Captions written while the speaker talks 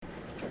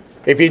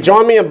If you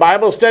join me in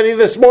Bible study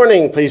this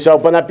morning, please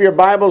open up your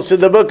Bibles to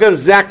the book of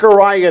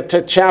Zechariah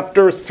to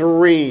chapter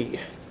 3.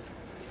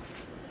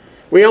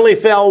 We only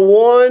fell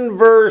one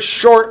verse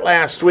short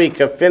last week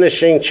of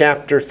finishing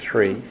chapter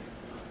 3.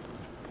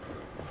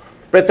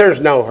 But there's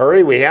no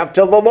hurry. We have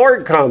till the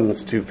Lord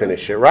comes to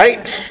finish it,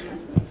 right?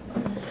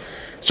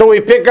 So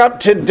we pick up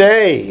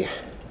today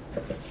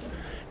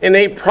in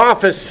a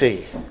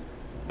prophecy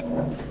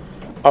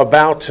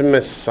about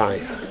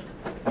Messiah.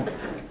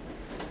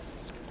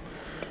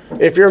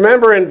 If you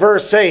remember in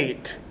verse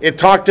 8, it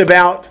talked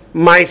about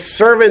my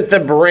servant the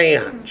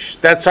branch.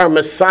 That's our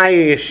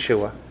Messiah,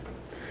 Yeshua.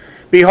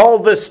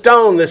 Behold the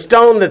stone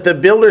that the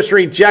builders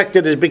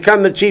rejected has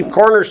become the chief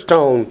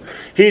cornerstone.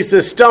 He's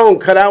the stone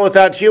cut out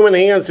without human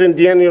hands in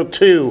Daniel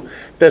 2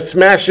 that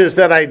smashes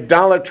that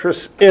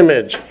idolatrous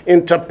image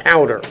into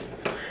powder.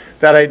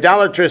 That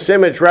idolatrous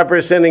image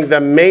representing the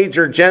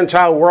major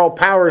Gentile world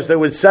powers that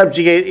would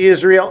subjugate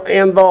Israel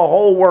and the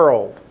whole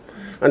world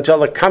until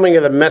the coming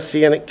of the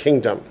Messianic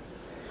kingdom.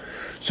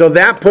 So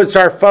that puts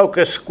our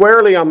focus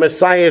squarely on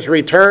Messiah's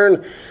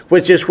return,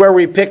 which is where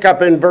we pick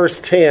up in verse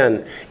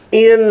 10.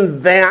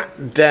 In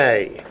that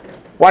day.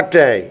 What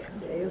day?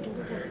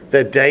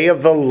 The day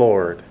of the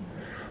Lord.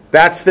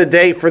 That's the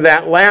day for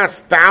that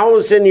last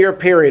 1,000-year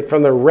period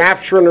from the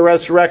rapture and the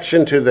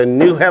resurrection to the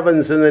new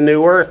heavens and the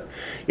new earth.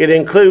 It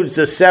includes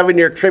the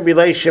 7-year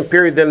tribulation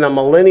period, then the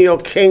millennial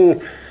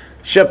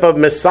kingship of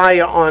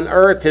Messiah on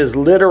earth, his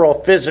literal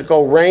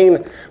physical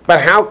reign.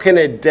 But how can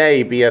a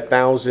day be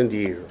 1,000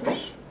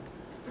 years?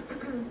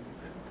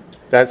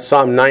 That's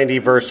Psalm 90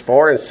 verse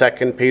 4 and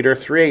 2 Peter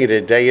 3. A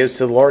day is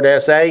to the Lord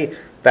as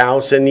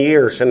 1,000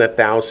 years, and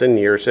 1,000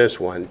 years as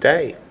one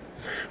day.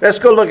 Let's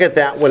go look at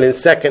that one in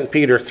 2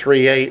 Peter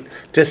 3:8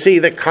 to see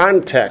the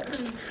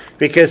context,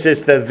 because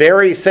it's the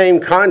very same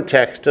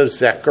context of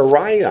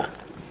Zechariah.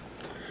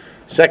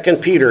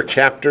 2 Peter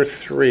chapter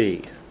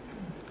 3.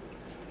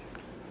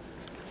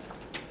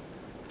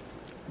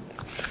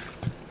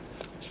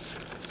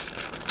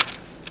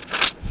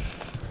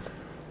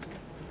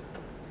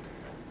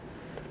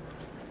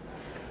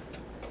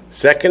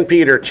 Second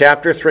Peter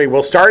chapter 3.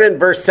 We'll start in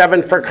verse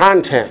 7 for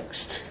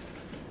context.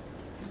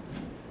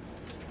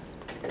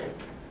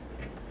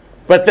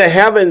 But the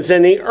heavens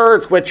and the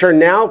earth, which are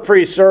now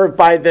preserved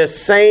by the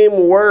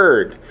same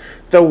word,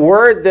 the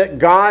word that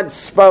God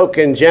spoke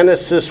in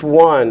Genesis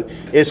 1,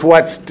 is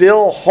what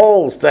still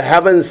holds the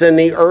heavens and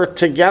the earth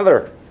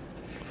together.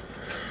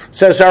 It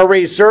says, are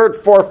reserved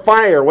for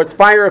fire. What's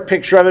fire a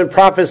picture of in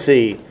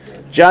prophecy?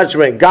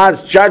 Judgment.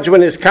 God's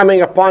judgment is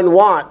coming upon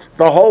what?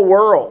 The whole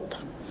world.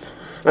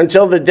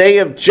 Until the day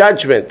of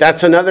judgment.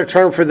 That's another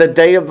term for the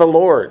day of the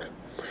Lord.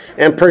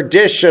 And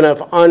perdition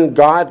of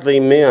ungodly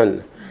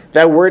men.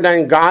 That word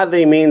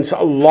ungodly means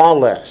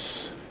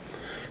lawless.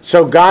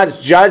 So God's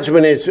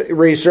judgment is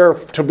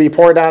reserved to be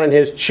poured out on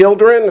his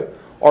children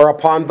or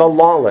upon the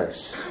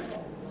lawless.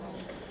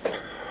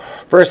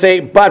 Verse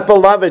 8, but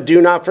beloved,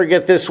 do not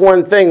forget this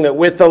one thing, that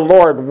with the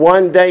Lord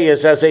 1 day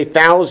is as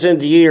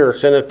 1,000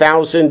 years, and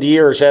 1,000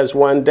 years as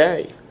 1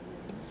 day.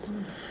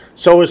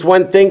 So as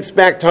one thinks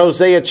back to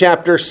Hosea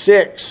chapter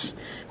 6,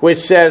 which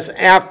says,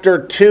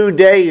 after 2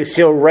 days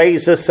he'll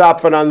raise us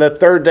up, and on the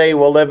third day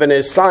we'll live in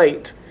his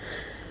sight.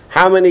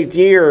 How many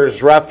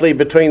years roughly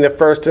between the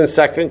first and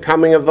second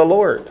coming of the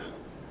Lord?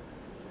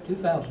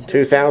 2,000.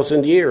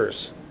 2,000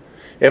 years.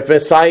 If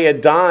Messiah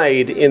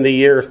died in the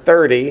year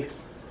 30,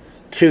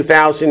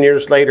 2,000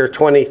 years later,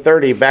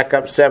 2030, back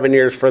up 7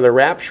 years for the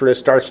rapture, it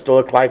starts to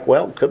look like,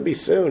 well, could be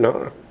soon,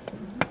 huh?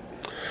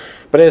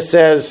 But it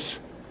says,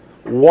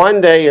 1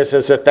 day is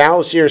as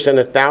 1,000 years, and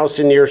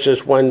 1,000 years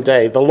is 1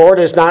 day. The Lord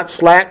is not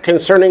slack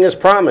concerning his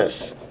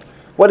promise.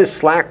 What does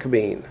slack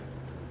mean?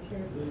 He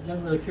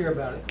doesn't really care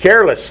about it.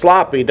 Careless,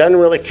 sloppy, doesn't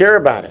really care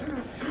about it.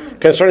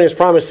 Concerning his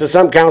promise, to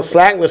some count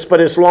slackness, but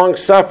is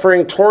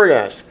long-suffering toward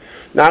us,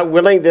 not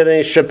willing that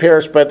any should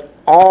perish, but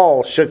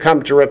all should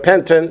come to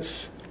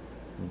repentance.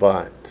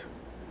 But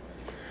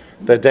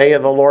the day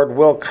of the Lord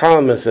will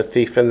come as a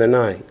thief in the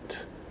night.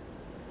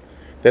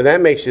 Then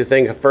that makes you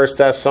think of 1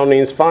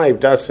 Thessalonians 5,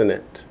 doesn't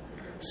it?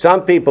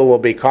 Some people will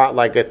be caught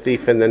like a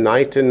thief in the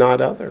night and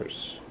not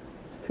others.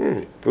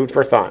 Food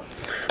for thought.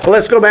 Well,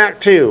 let's go back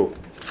to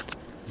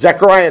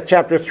Zechariah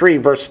chapter 3,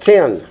 verse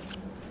 10.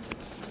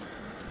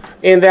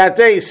 In that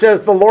day,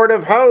 says the Lord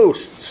of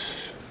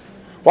hosts.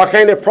 What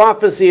kind of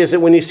prophecy is it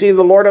when you see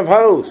the Lord of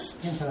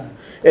hosts?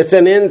 It's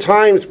an end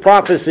times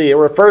prophecy. It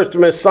refers to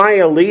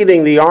Messiah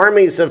leading the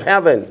armies of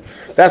heaven.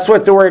 That's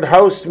what the word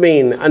host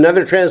means.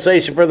 Another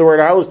translation for the word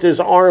host is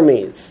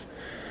armies.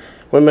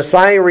 When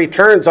Messiah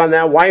returns on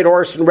that white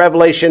horse in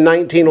Revelation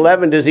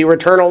 19:11, does he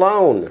return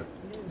alone?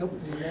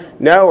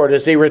 No, or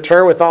does he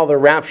return with all the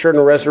raptured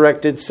and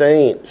resurrected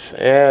saints?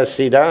 Yes,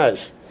 he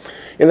does.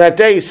 In that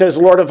day, he says,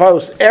 Lord of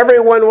hosts,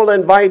 everyone will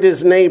invite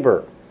his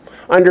neighbor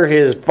under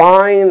his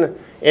vine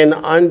and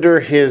under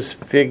his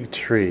fig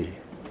tree.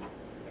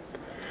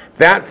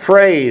 That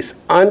phrase,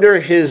 under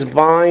his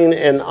vine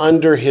and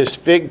under his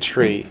fig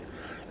tree,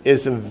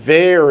 is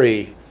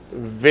very,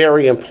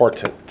 very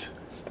important.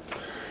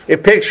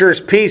 It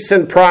pictures peace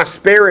and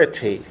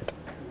prosperity.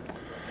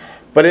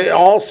 But it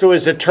also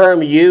is a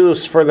term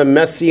used for the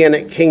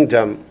Messianic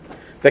kingdom,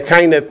 the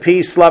kind of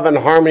peace, love, and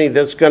harmony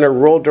that's going to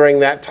rule during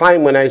that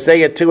time when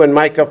Isaiah 2 and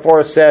Micah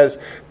 4 says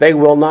they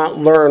will not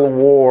learn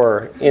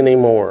war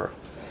anymore.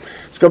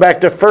 Let's go back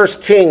to 1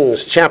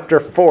 Kings chapter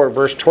 4,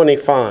 verse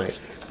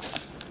 25.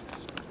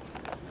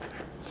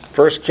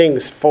 1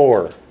 Kings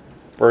 4,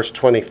 verse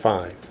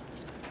 25.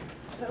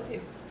 So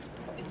if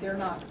they're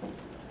not,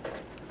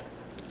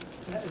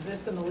 is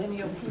this the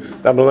millennial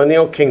kingdom? The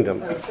millennial kingdom.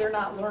 So if they're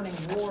not learning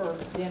war,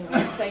 then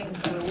when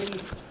Satan's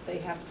released, they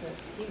have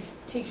to, he's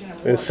teaching them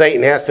war. And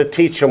Satan has to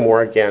teach them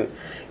war again.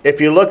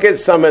 If you look at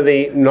some of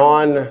the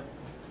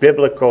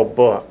non-biblical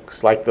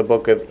books, like the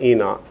book of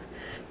Enoch,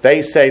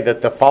 they say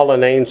that the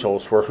fallen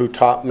angels were who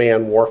taught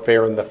man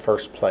warfare in the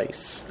first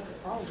place.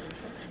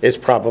 It's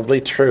probably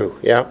true,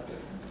 yeah.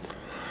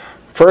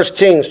 1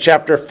 Kings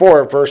chapter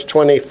 4, verse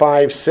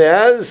 25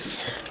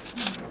 says,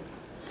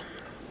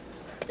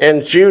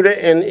 "And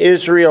Judah and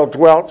Israel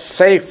dwelt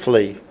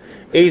safely,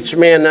 each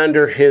man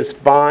under his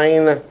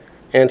vine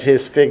and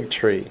his fig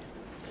tree."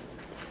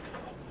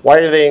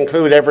 Why do they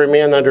include every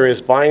man under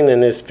his vine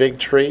and his fig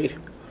tree?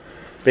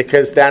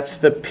 Because that's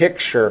the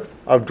picture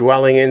of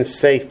dwelling in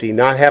safety,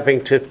 not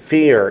having to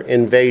fear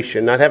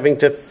invasion, not having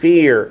to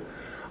fear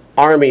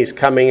armies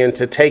coming in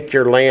to take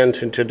your land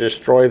and to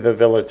destroy the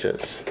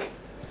villages.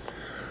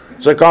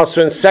 So look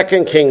also in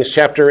 2 Kings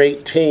chapter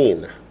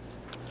 18.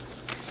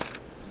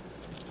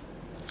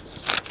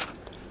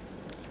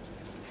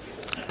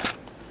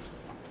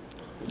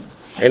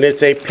 And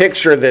it's a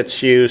picture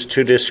that's used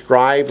to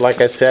describe,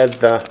 like I said,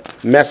 the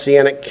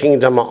Messianic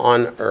kingdom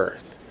on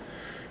earth.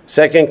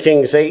 2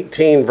 Kings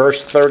 18,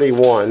 verse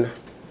 31.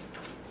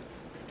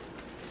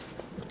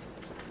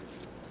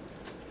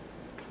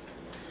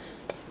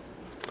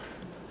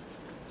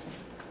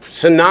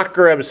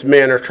 Sennacherib's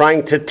men are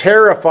trying to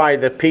terrify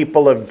the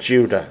people of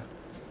Judah.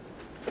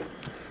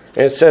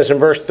 And it says in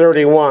verse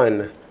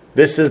 31,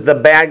 this is the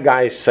bad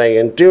guys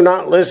saying, "Do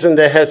not listen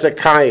to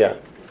Hezekiah.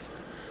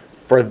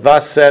 For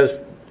thus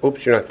says,"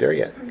 oops, you're not there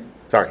yet.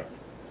 Sorry.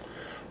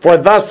 "For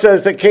thus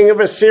says the king of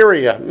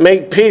Assyria,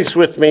 make peace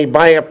with me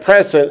by a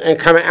present and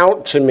come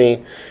out to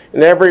me,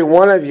 and every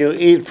one of you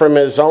eat from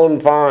his own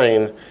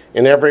vine,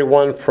 and every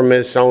one from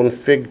his own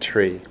fig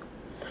tree,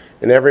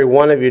 and every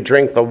one of you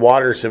drink the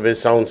waters of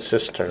his own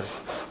cistern."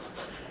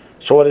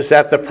 So what is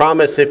that? The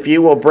promise, if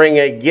you will bring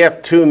a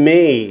gift to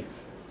me,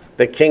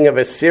 the king of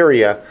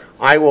Assyria,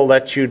 I will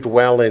let you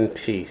dwell in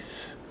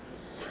peace.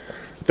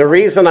 The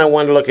reason I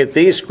want to look at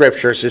these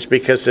scriptures is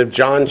because of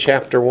John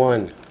chapter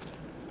 1.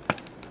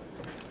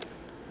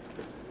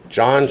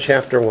 John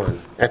chapter 1.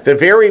 At the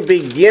very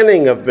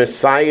beginning of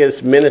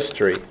Messiah's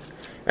ministry,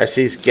 as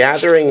he's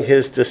gathering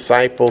his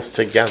disciples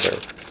together,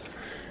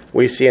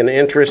 we see an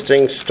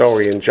interesting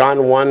story in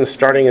John 1,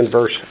 starting in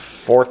verse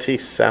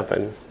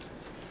 47.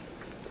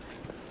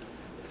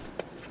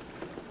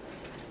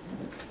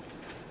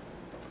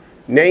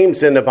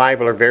 Names in the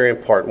Bible are very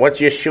important. What's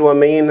Yeshua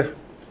mean?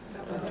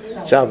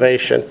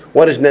 Salvation.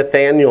 What does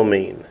Nathaniel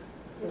mean?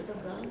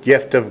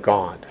 Gift of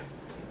God.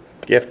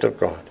 Gift of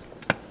God.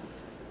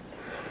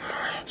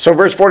 So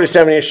verse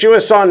 47, Yeshua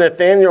saw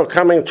Nathanael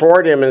coming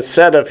toward him and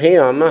said of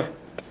him,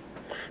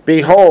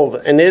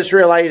 "Behold, an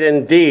Israelite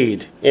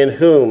indeed, in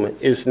whom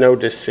is no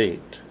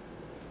deceit."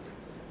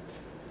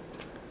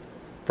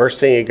 First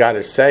thing you got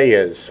to say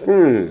is,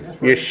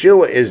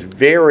 Yeshua is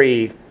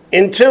very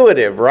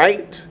intuitive,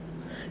 right?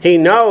 He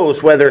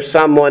knows whether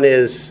someone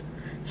is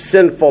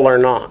sinful or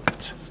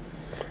not.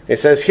 He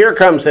says, here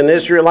comes an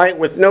Israelite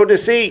with no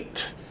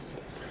deceit.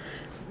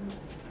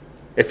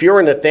 If you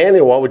were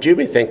Nathanael, what would you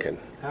be thinking?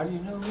 How do you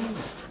know me?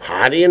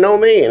 How do you know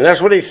me? And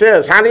that's what he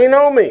says. How do you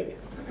know me?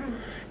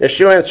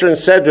 Yeshua answered and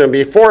said to him,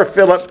 "Before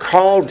Philip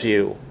called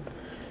you,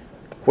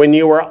 when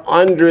you were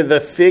under the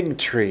fig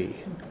tree,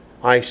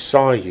 I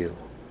saw you."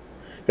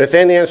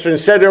 Nathanael answered and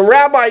said to him,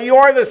 "Rabbi, you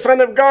are the Son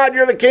of God.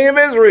 You're the King of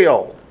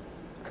Israel."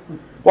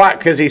 Why?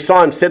 Because he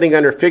saw him sitting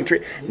under a fig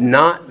tree.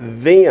 Not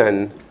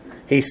then.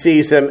 He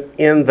sees him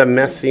in the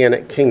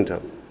Messianic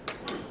kingdom.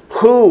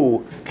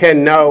 Who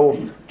can know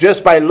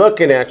just by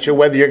looking at you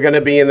whether you're going to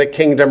be in the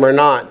kingdom or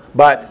not,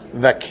 but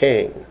the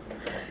king?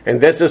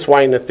 And this is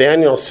why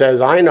Nathanael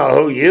says, I know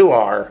who you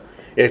are.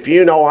 If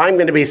you know I'm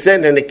going to be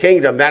sitting in the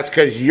kingdom, that's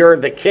because you're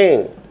the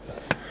king.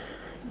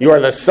 You are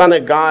the Son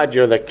of God.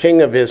 You're the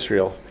King of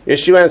Israel.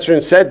 Yeshua answered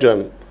and said to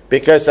him,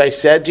 "Because I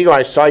said to you,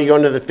 I saw you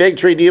under the fig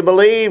tree, do you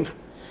believe?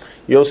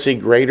 You'll see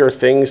greater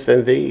things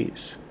than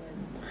these."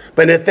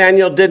 But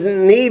Nathanael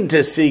didn't need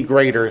to see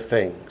greater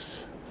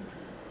things.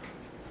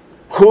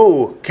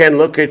 Who can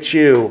look at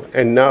you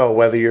and know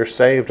whether you're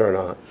saved or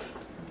not?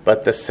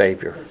 But the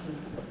Savior.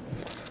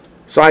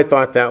 So I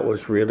thought that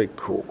was really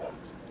cool.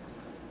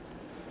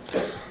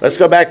 Let's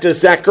go back to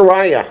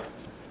Zechariah.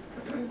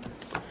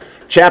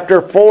 Chapter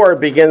 4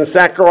 begins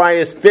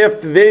Zechariah's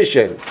fifth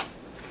vision.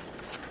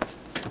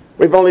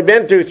 We've only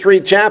been through 3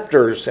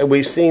 chapters and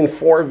we've seen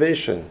 4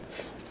 visions.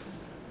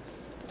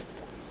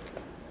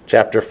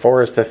 Chapter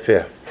 4 is the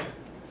 5th.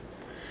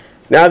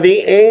 Now the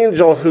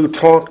angel who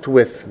talked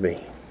with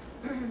me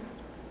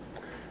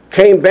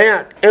came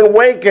back and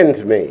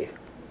wakened me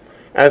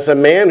as a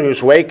man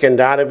who's wakened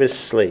out of his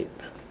sleep.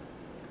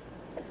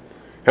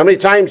 How many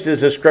times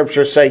does the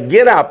scripture say,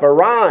 get up,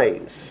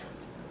 arise?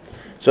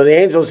 So the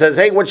angel says,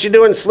 hey, what you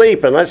doing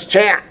sleeping? Let's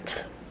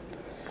chat.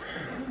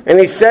 And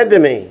he said to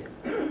me,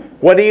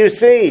 what do you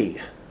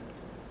see?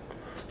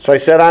 So I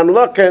said, I'm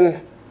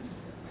looking,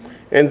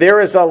 and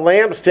there is a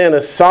lampstand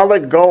of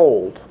solid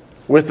gold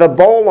with a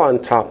bowl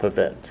on top of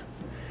it.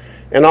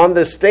 And on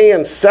the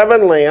stand,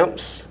 7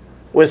 lamps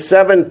with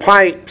 7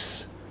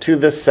 pipes to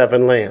the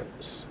 7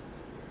 lamps.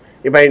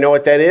 Anybody know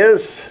what that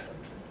is?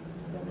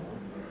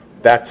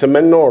 That's a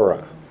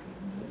menorah.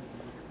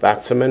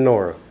 That's a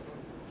menorah.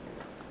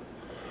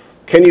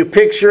 Can you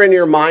picture in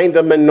your mind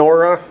a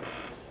menorah?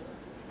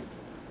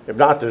 If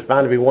not, there's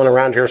bound to be one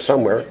around here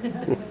somewhere.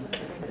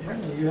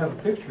 You have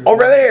a picture.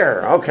 Over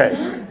there.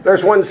 Okay.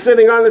 There's one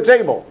sitting on the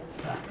table.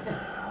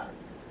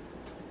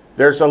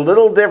 There's a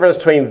little difference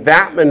between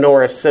that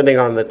menorah sitting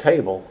on the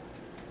table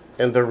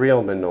and the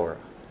real menorah.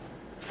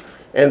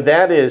 And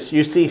that is,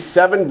 you see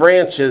 7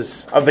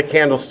 branches of the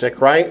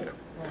candlestick, right?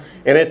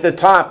 And at the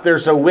top,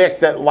 there's a wick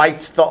that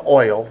lights the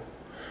oil.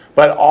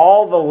 But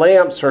all the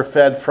lamps are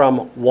fed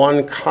from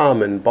one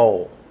common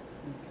bowl.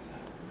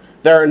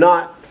 There are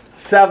not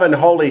 7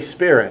 Holy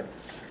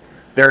Spirits.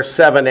 There are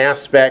 7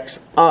 aspects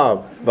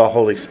of the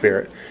Holy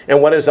Spirit.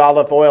 And what does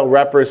olive oil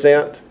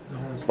represent?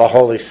 The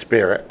Holy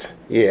Spirit.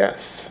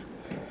 Yes.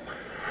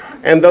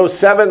 And those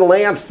 7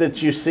 lamps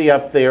that you see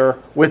up there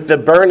with the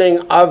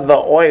burning of the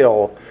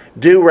oil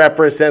do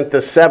represent the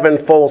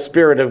 7-fold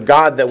Spirit of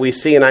God that we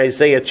see in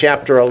Isaiah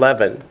chapter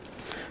 11.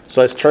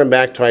 So let's turn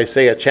back to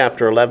Isaiah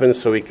chapter 11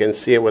 so we can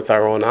see it with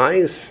our own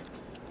eyes.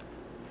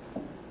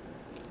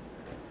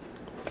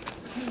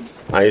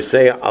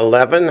 Isaiah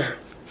 11,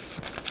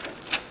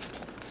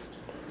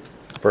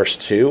 verse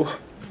 2.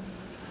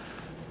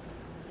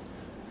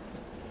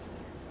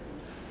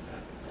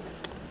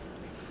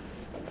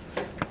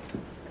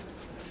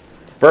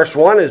 Verse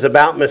 1 is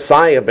about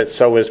Messiah, but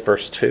so is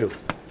verse 2.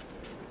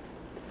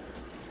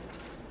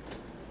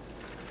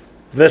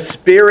 The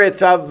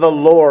Spirit of the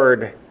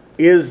Lord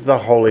is the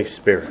Holy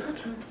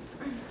Spirit.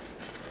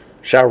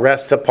 Shall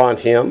rest upon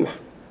him.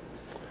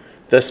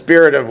 The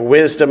Spirit of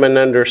wisdom and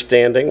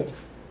understanding.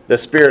 The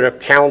Spirit of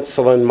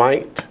counsel and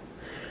might.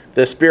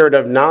 The Spirit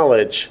of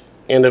knowledge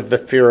and of the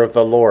fear of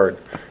the Lord.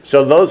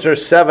 So those are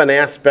 7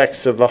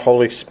 aspects of the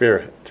Holy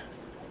Spirit.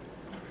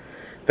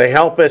 They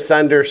help us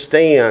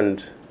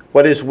understand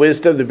what is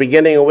wisdom. The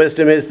beginning of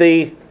wisdom is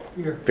the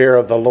fear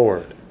of the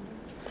Lord.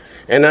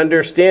 And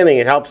understanding,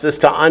 it helps us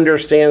to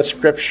understand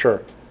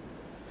Scripture.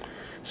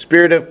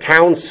 Spirit of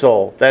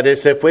counsel, that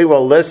is, if we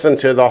will listen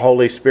to the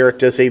Holy Spirit,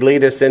 does he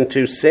lead us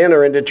into sin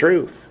or into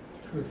truth?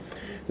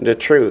 Into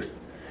truth.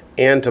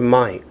 And to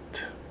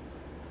might.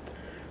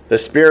 The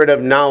Spirit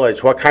of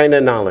knowledge, what kind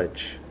of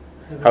knowledge?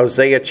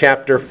 Hosea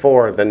chapter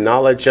 4, the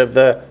knowledge of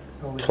the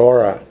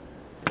Torah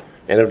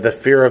and of the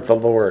fear of the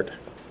Lord.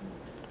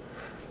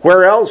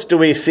 Where else do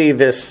we see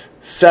this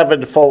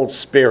 7-fold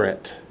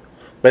Spirit?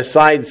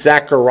 Besides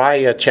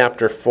Zechariah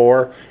chapter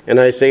 4 and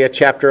Isaiah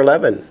chapter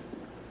 11.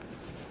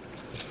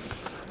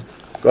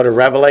 Go to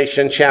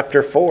Revelation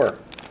chapter 4.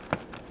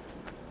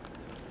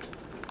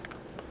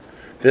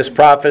 This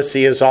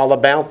prophecy is all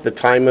about the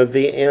time of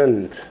the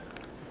end.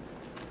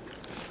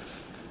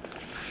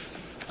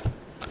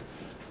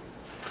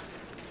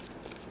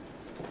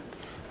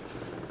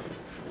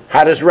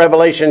 How does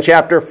Revelation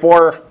chapter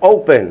 4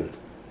 open?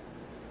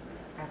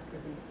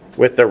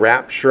 With the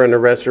rapture and the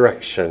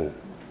resurrection.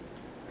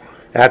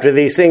 After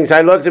these things I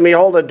looked, and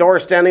behold, a door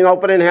standing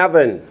open in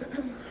heaven.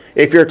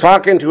 If you're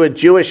talking to a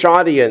Jewish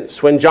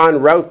audience, when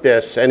John wrote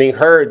this and he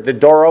heard the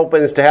door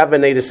opens to heaven,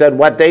 they just said,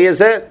 what day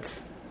is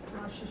it?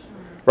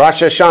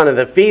 Rosh Hashanah,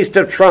 the Feast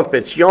of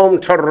Trumpets, Yom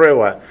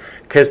Teruah.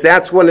 Because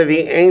that's one of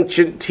the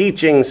ancient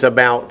teachings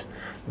about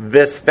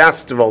this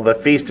festival, the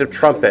Feast of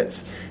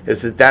Trumpets,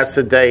 is that that's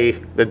the day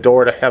the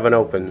door to heaven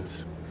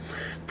opens.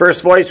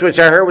 First voice which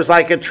I heard was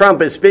like a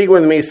trumpet speaking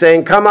with me,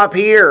 saying, come up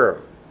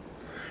here.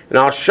 And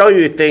I'll show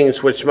you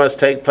things which must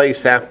take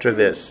place after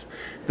this.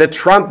 The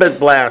trumpet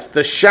blast,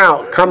 the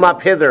shout, come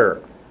up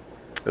hither.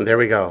 And there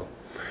we go.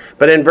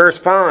 But in verse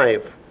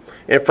 5,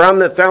 and from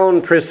the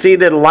throne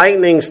proceeded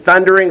lightnings,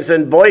 thunderings,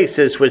 and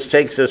voices, which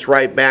takes us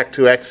right back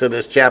to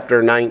Exodus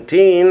chapter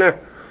 19.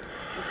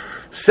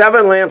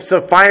 7 lamps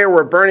of fire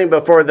were burning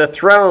before the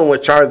throne,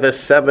 which are the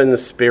 7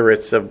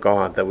 spirits of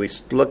God that we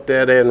looked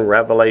at in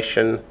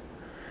Revelation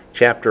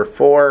chapter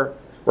 4.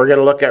 We're going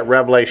to look at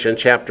Revelation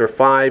chapter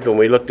 5, and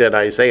we looked at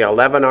Isaiah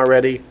 11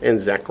 already,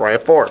 and Zechariah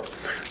 4.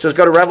 So let's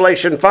go to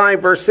Revelation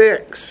 5, verse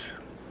 6.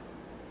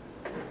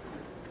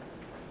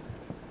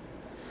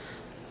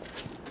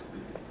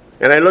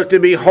 And I looked,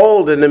 and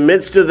behold, in the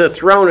midst of the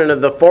throne and of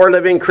the 4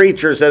 living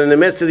creatures, and in the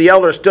midst of the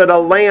elders stood a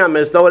lamb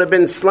as though it had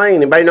been slain.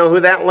 Anybody know who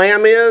that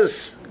lamb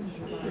is?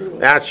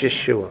 That's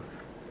Yeshua.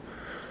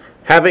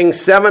 Having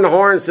 7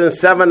 horns and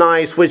 7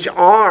 eyes, which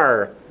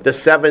are the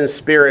 7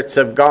 spirits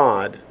of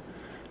God,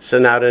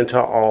 sent out into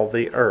all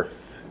the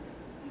earth.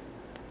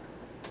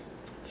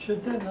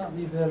 Should that not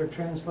be better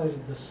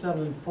translated the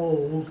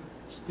sevenfold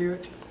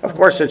Spirit? Of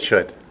course it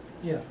should.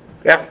 Yeah.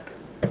 Yeah.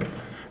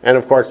 And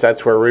of course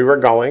that's where we were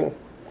going.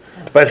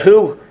 But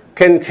who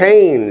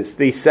contains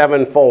the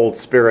sevenfold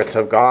Spirit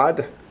of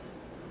God?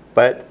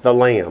 But the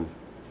Lamb.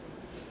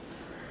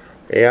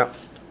 Yeah.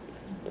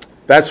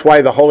 That's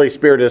why the Holy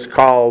Spirit is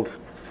called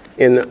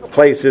in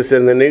places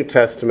in the New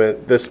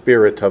Testament the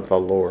Spirit of the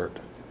Lord.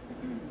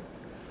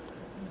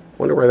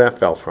 Wonder where that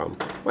fell from.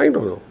 I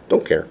don't know.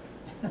 Don't care.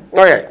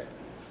 Okay.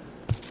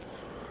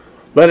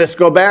 Let us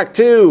go back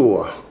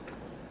to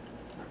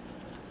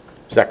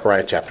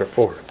Zechariah chapter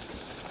 4.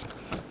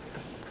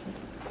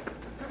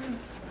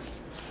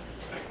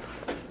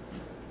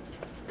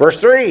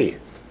 Verse 3.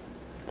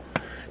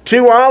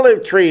 2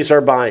 olive trees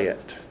are by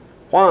it.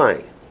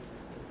 Why?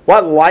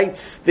 What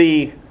lights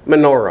the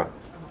menorah?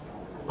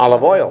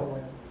 Olive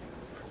oil.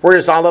 Where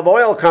does olive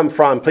oil come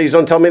from? Please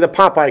don't tell me the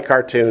Popeye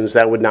cartoons.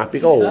 That would not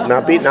be gold.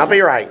 Not be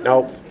right.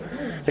 No.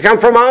 They come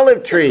from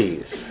olive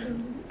trees.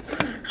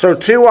 So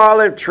 2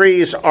 olive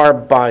trees are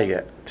by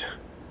it.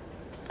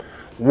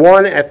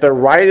 One at the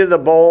right of the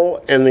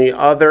bowl and the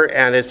other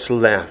at its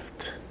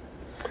left.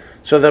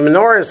 So the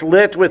menorah is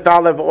lit with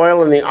olive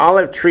oil and the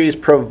olive trees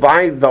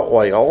provide the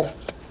oil.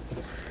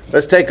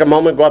 Let's take a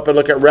moment, go up and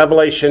look at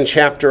Revelation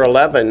chapter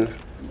 11.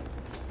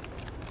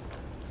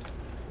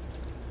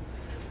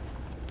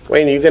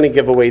 Wayne, are you going to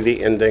give away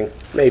the ending?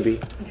 Maybe.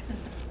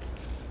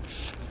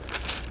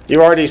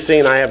 You've already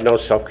seen I have no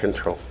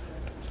self-control.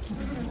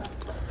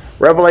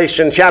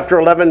 Revelation chapter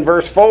 11,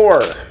 verse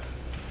 4.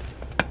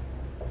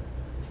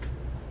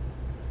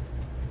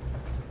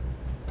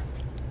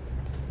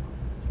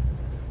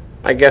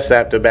 I guess I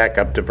have to back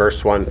up to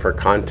verse 1 for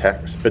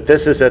context. But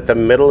this is at the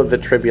middle of the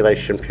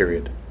tribulation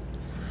period.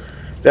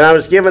 Then I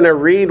was given a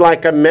reed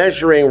like a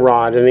measuring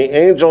rod, and the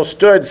angel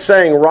stood,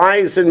 saying,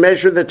 Rise and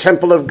measure the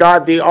temple of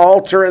God, the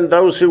altar, and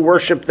those who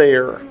worship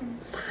there.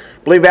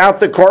 Leave out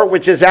the court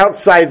which is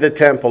outside the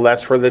temple.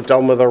 That's where the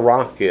Dome of the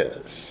Rock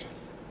is.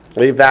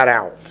 Leave that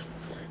out.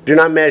 Do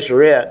not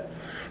measure it,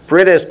 for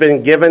it has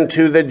been given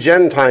to the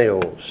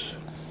Gentiles.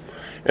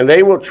 And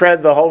they will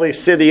tread the holy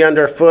city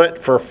underfoot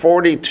for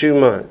 42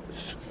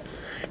 months.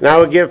 And I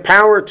will give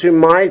power to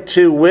my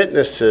 2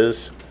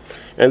 witnesses,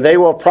 and they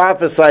will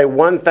prophesy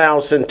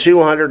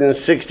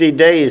 1,260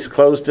 days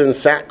clothed in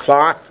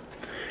sackcloth.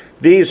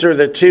 These are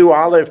the 2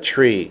 olive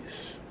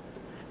trees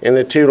and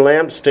the 2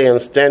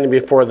 lampstands standing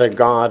before the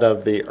God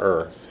of the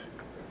earth.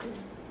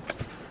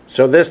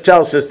 So this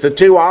tells us the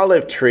 2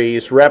 olive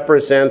trees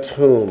represent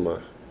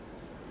whom?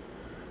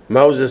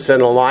 Moses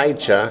and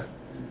Elijah,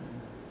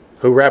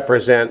 who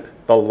represent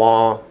the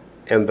law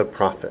and the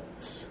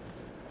prophets.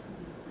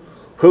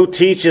 Who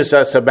teaches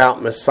us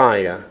about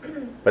Messiah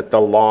but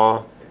the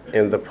law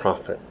and the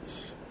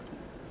prophets?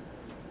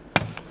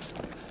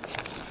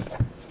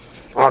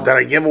 Oh, did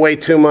I give away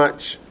too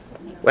much?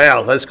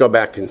 Well, let's go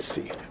back and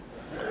see.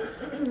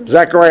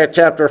 Zechariah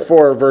chapter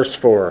 4, verse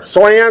 4.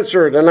 So I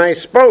answered and I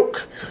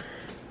spoke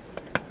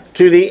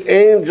to the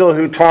angel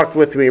who talked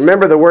with me.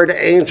 Remember, the word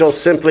angel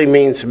simply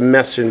means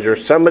messenger,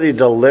 somebody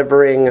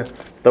delivering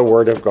the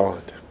word of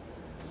God.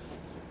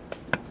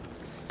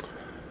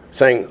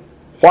 Saying,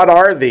 What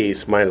are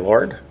these, my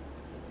Lord?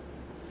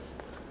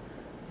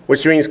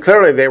 Which means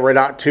clearly they were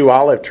not 2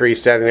 olive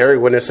trees standing there. He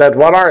wouldn't have said,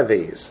 What are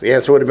these? The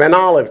answer would have been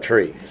olive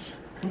trees.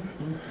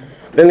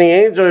 Then the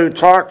angel who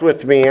talked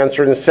with me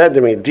answered and said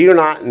to me, Do you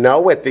not know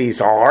what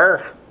these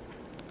are?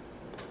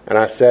 And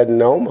I said,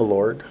 No, my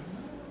Lord.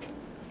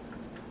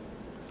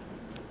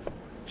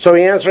 So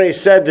he answered and he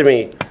said to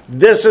me,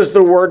 This is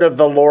the word of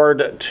the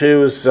Lord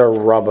to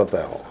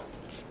Zerubbabel.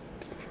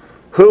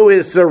 Who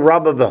is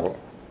Zerubbabel?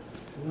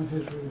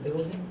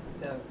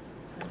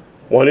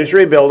 One who's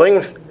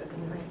rebuilding.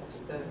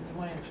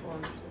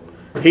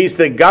 He's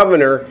the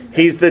governor.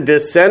 He's the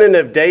descendant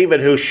of David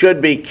who should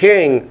be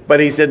king,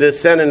 but he's a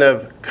descendant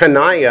of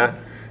Coniah,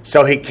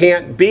 so he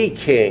can't be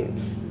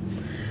king.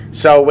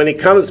 So when he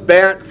comes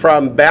back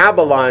from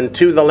Babylon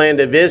to the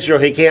land of Israel,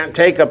 he can't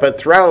take up a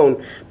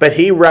throne, but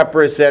he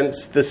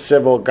represents the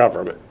civil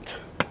government.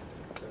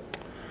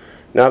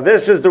 Now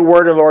this is the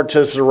word of the Lord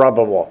to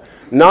Zerubbabel.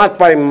 Not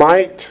by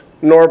might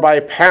nor by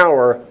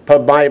power,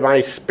 but by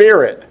my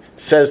spirit,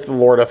 says the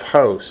Lord of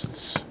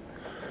hosts.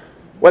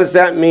 What does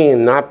that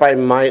mean? Not by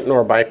might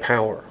nor by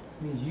power.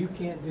 It means you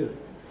can't do it.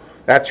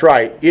 That's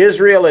right.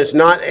 Israel is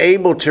not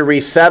able to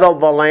resettle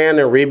the land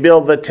and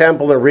rebuild the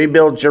temple and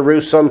rebuild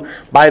Jerusalem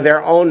by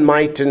their own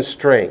might and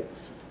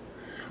strength.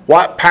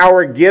 What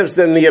power gives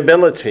them the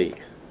ability?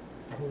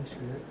 The Holy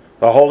Spirit.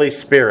 The Holy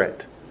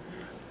Spirit.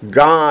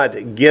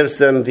 God gives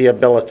them the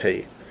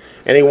ability.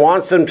 And he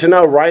wants them to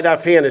know right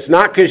offhand, it's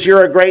not because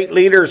you're a great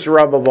leader,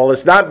 Zerubbabel.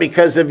 It's not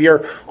because of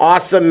your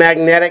awesome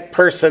magnetic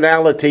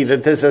personality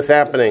that this is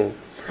happening.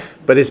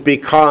 But it's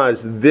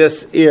because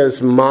this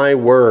is my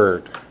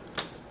word.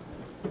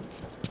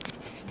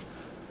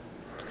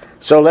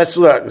 So let's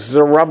look.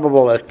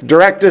 Zerubbabel, a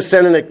direct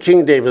descendant of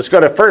King David. Let's go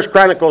to 1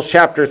 Chronicles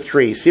chapter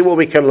 3. See what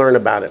we can learn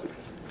about it.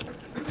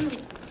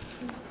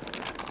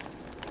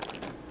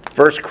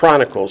 1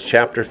 Chronicles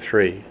chapter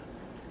 3.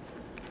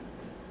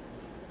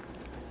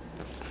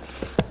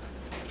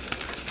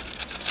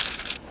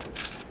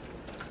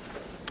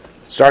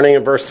 starting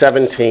in verse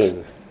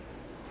 17.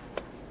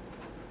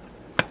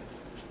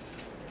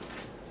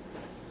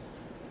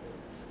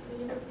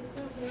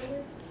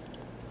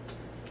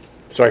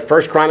 Sorry,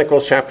 1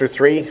 Chronicles chapter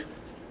 3,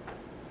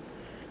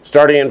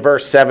 starting in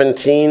verse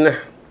 17.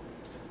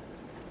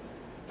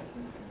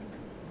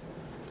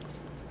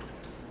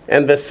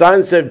 And the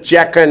sons of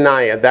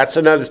Jeconiah, that's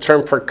another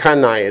term for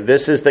Coniah.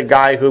 This is the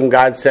guy whom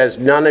God says,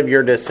 none of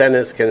your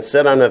descendants can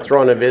sit on the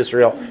throne of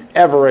Israel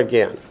ever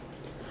again.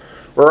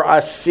 Were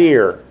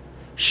Asir,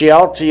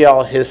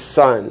 Shealtiel his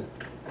son,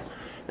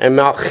 and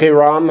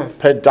Malchiram,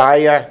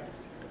 Pedaiah,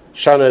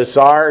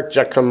 Shanazar,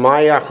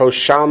 Jechemiah,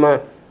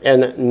 Hoshama,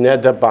 and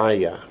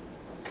Nedabiah.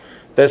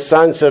 The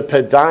sons of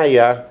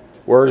Pedaiah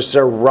were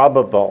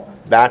Zerubbabel.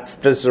 That's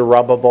the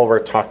Zerubbabel we're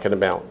talking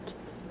about.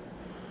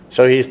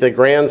 So he's the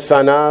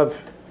grandson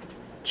of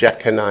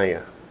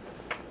Jeconiah,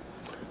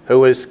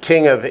 who was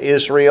king of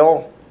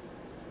Israel,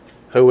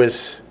 who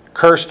was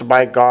cursed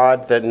by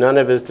God that none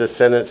of his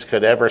descendants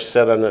could ever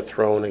sit on the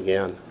throne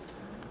again.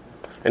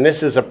 And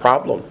this is a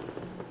problem,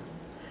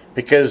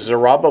 because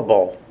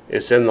Zerubbabel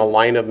is in the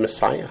line of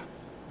Messiah.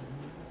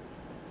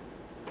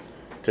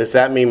 Does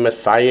that mean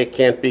Messiah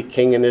can't be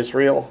king in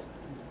Israel?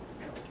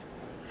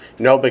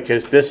 No,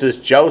 because this is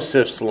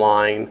Joseph's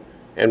line,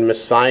 and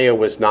Messiah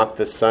was not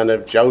the son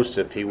of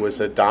Joseph. He was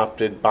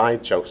adopted by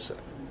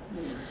Joseph.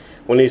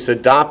 When he's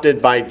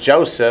adopted by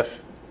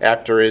Joseph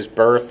after his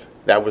birth,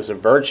 that was a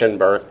virgin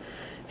birth,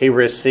 he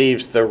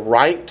receives the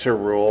right to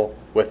rule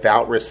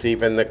without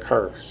receiving the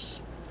curse.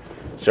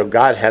 So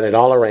God had it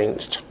all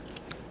arranged.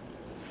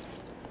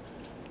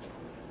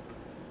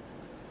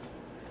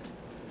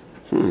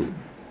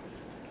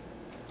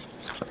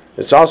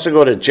 Let's also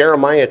go to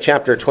Jeremiah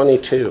chapter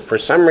 22. For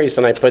some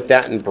reason I put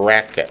that in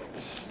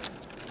brackets,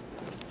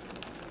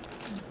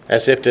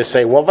 as if to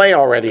say, well, they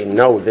already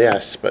know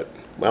this, but,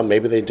 well,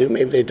 maybe they do,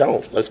 maybe they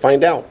don't. Let's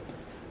find out.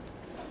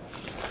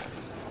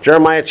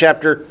 Jeremiah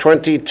chapter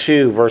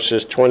 22,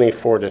 verses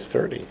 24 to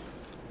 30.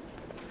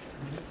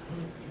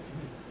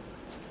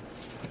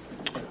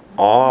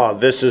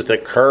 This is the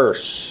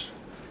curse.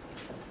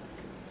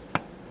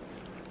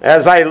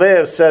 As I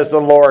live, says the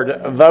Lord,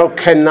 though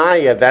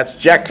Coniah, that's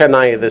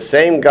Jeconiah, the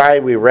same guy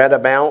we read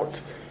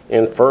about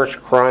in 1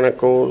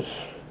 Chronicles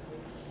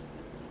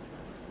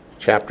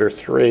chapter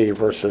 3,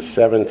 verses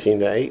 17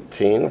 to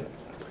 18.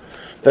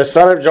 The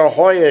son of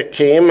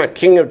Jehoiakim, a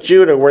king of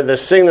Judah, were the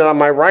signet on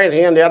my right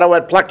hand, yet I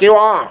would pluck you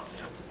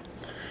off.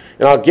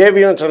 And I'll give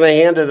you into the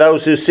hand of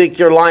those who seek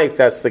your life,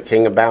 that's the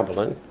king of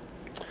Babylon.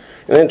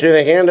 And into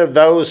the hand of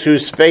those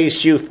whose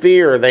face you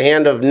fear, the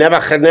hand of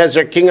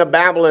Nebuchadnezzar, king of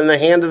Babylon, the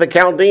hand of the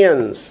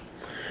Chaldeans.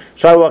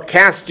 So I will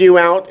cast you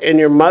out and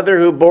your mother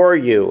who bore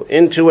you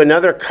into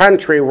another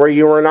country where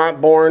you were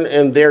not born,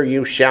 and there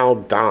you shall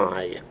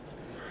die.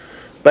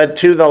 But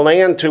to the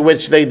land to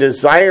which they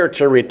desire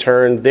to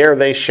return, there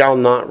they shall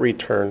not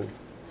return.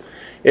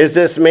 Is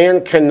this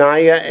man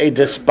Coniah a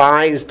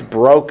despised,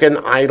 broken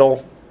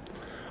idol,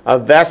 a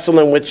vessel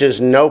in which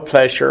is no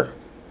pleasure?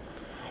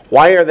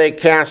 Why are they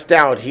cast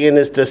out, he and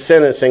his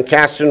descendants, and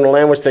cast into a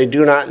land which they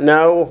do not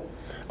know?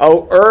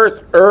 O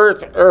earth,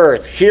 earth,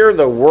 earth, hear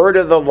the word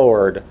of the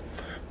Lord.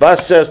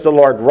 Thus says the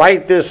Lord,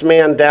 write this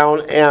man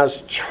down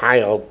as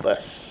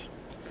childless,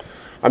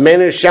 a man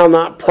who shall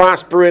not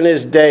prosper in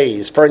his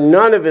days, for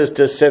none of his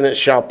descendants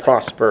shall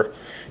prosper,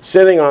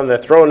 sitting on the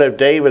throne of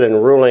David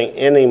and ruling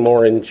any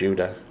more in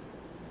Judah.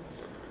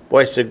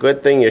 Boy, it's a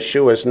good thing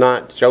Yeshua's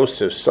not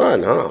Joseph's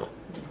son, huh?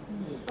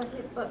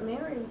 But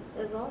Mary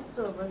is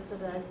also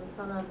listed as the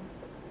son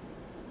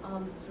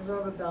of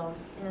Zerubbabel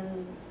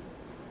in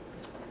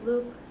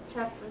Luke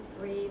chapter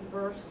 3,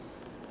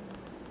 verse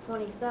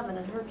 27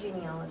 in her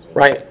genealogy.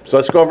 Right, so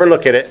let's go over and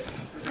look at it.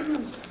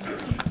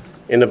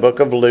 In the book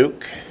of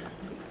Luke.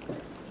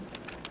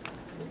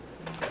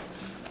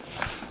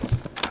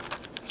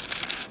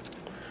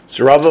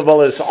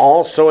 Zerubbabel is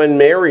also in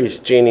Mary's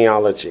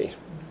genealogy.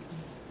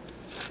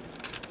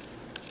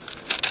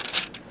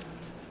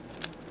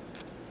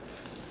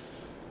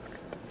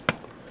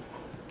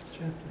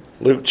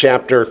 Luke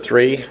chapter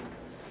 3,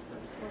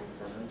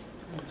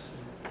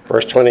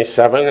 verse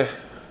 27.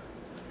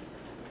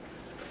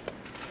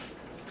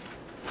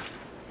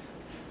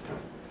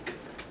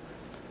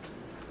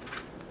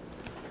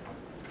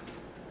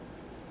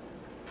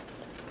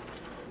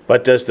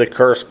 But does the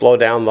curse flow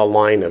down the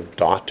line of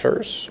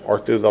daughters or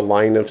through the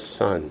line of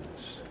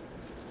sons?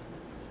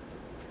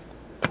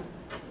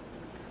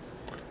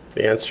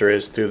 The answer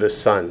is through the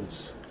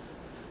sons.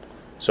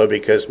 So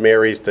because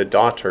Mary's the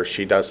daughter,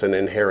 she doesn't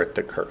inherit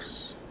the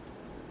curse.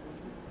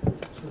 So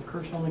the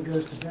curse only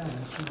goes to guys.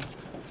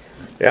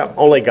 Yeah,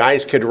 only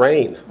guys could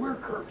reign We're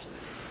cursed.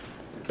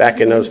 back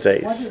in those Why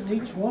days.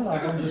 didn't each one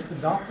of them just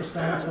adopt a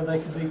son so they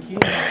could be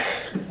kings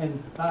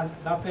and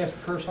bypass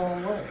the curse all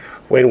the way?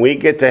 When we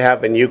get to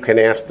heaven, you can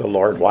ask the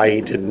Lord why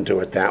he didn't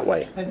do it that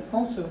way. And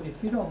also,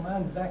 if you don't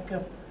mind, back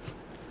up,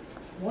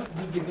 what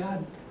did the guy,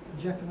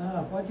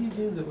 Jeconiah, what did he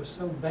do that was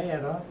so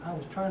bad? I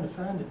was trying to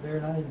find it there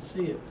and I didn't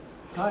see it.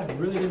 God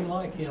really didn't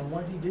like him.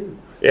 What did he do?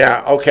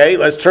 Yeah, okay,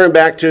 let's turn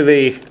back to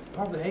the,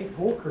 Probably ate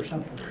pork or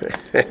something.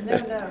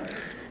 No,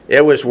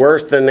 it was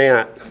worse than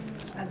that.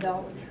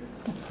 idolatry.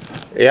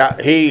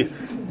 Yeah, he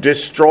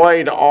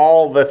destroyed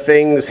all the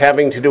things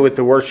having to do with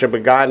the worship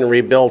of God and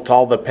rebuilt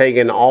all the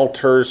pagan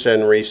altars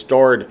and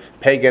restored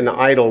pagan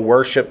idol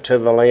worship to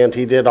the land.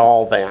 He did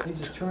all He that.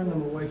 just turned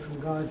them away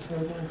from God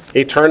totally.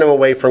 He turned them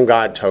away from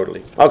God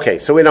totally. Okay,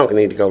 so we don't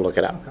need to go look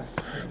it up. Okay.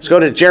 Let's go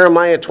to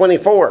Jeremiah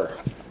 24.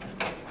 It's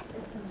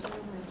in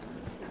Jeremiah.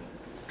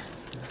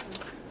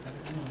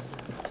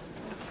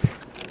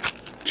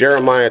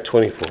 Jeremiah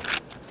 24.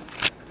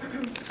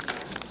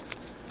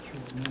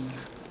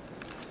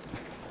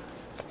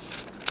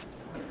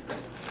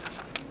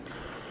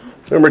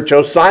 Remember,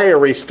 Josiah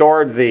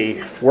restored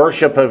the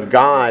worship of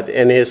God,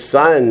 and his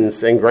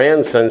sons and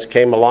grandsons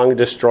came along and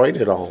destroyed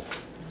it all.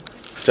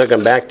 Took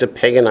them back to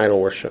pagan idol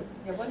worship.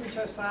 Yeah, wasn't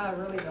Josiah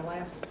really the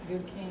last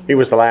good king? He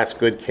was the last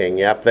good king,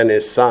 yep. Then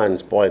his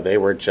sons, boy, they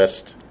were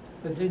just...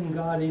 But didn't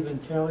God even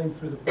tell him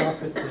through the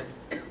prophet that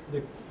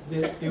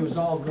it was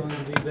all going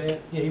to be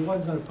bad? Yeah, he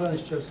wasn't going to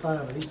punish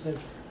Josiah, but he said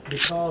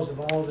because of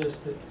all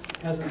this that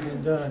hasn't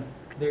been done,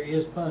 there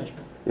is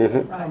punishment.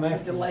 Mm-hmm. Come Right,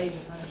 after delayed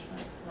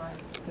punishment, right,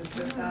 because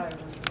Josiah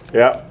was.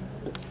 Yep.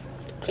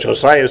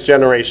 Josiah's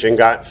generation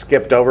got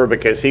skipped over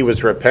because he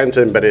was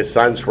repentant, but his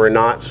sons were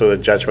not, so the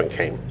judgment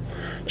came.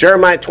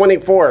 Jeremiah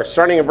 24,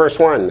 starting in verse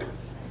 1.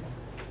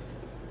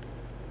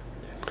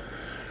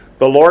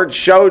 The Lord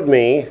showed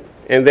me,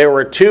 and there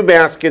were 2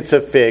 baskets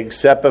of figs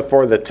set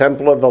before the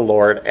temple of the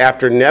Lord,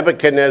 after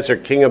Nebuchadnezzar,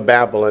 king of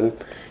Babylon,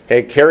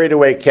 had carried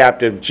away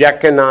captive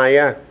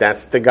Jeconiah,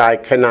 that's the guy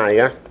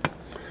Coniah,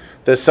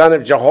 the son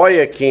of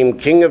Jehoiakim,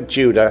 king of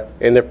Judah,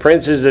 and the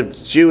princes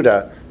of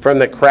Judah from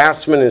the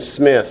craftsmen and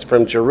smiths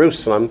from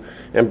Jerusalem,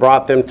 and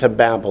brought them to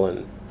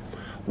Babylon.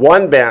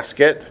 One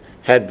basket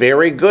had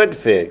very good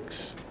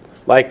figs,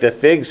 like the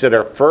figs that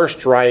are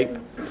first ripe,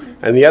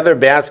 and the other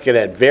basket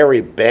had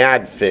very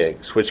bad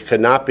figs, which could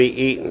not be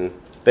eaten.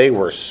 They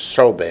were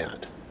so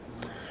bad.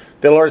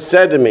 The Lord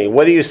said to me,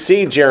 "What do you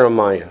see,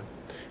 Jeremiah?"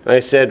 And I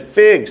said,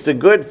 "Figs, the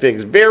good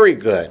figs, very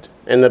good,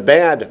 and the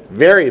bad,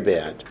 very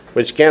bad,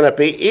 which cannot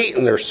be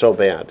eaten, they're so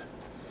bad."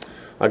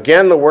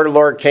 Again the word of the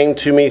Lord came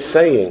to me,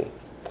 saying,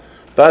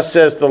 "Thus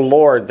says the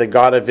Lord, the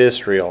God of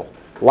Israel,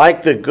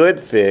 like the good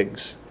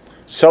figs,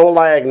 so will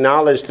I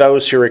acknowledge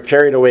those who were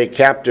carried away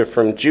captive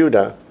from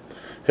Judah,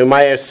 whom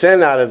I have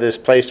sent out of this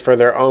place for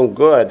their own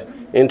good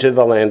into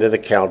the land of the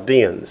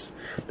Chaldeans."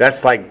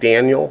 That's like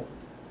Daniel.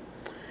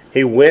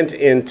 He went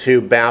into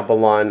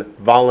Babylon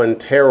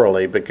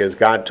voluntarily because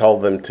God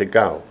told them to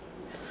go.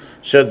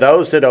 So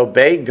those that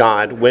obeyed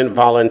God went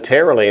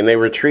voluntarily, and they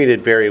were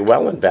treated very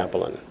well in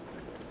Babylon.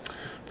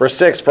 Verse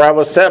 6, "For I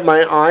will set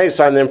my eyes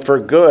on them for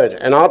good,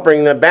 and I'll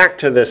bring them back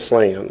to this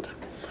land.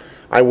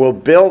 I will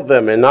build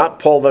them and not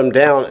pull them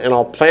down, and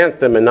I'll plant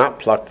them and not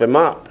pluck them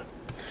up.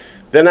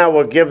 Then I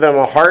will give them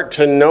a heart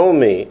to know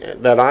me,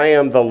 that I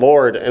am the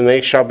Lord, and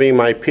they shall be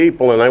my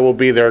people, and I will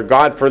be their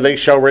God, for they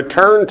shall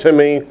return to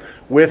me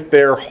with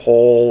their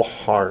whole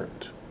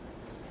heart.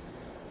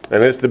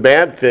 And as the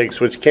bad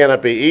figs which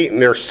cannot be eaten,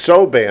 they're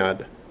so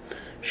bad.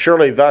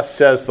 Surely thus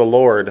says the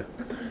Lord,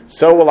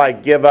 so will I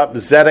give up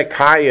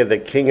Zedekiah the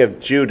king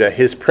of Judah,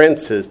 his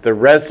princes, the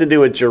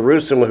residue of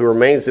Jerusalem who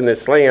remains in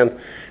this land,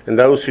 and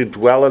those who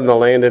dwell in the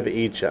land of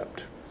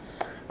Egypt.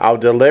 I'll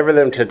deliver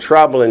them to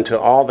trouble and to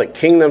all the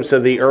kingdoms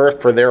of the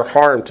earth for their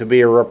harm, to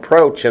be a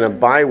reproach and a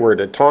byword,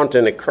 a taunt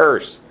and a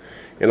curse,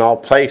 in all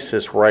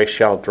places where I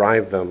shall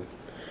drive them.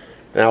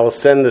 And I will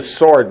send the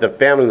sword, the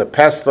famine, the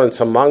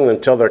pestilence among them,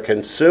 till they're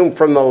consumed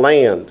from the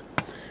land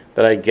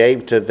that I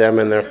gave to them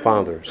and their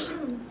fathers."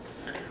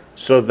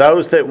 So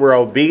those that were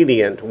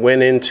obedient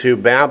went into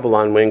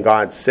Babylon when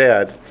God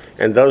said,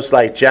 and those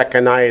like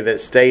Jeconiah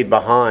that stayed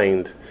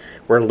behind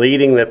were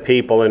leading the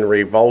people in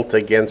revolt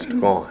against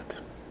God.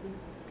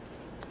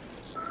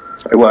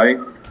 Hey,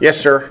 Wayne, Yes,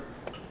 sir.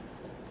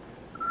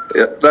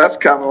 that's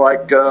kind of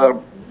like the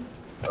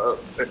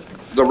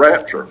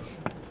rapture,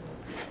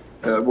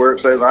 where it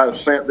says, "I have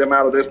sent them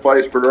out of this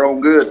place for their own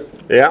good."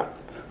 Yeah.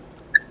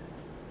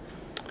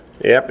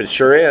 Yep, it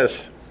sure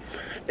is.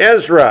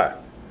 Ezra,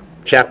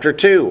 chapter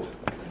 2.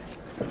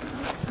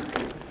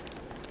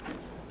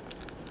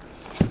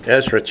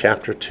 Ezra,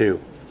 chapter 2.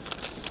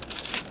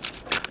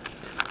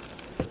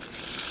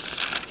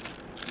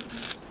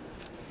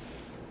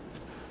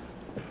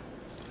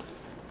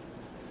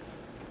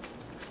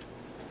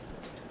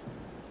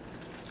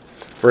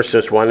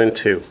 Verses 1 and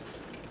 2.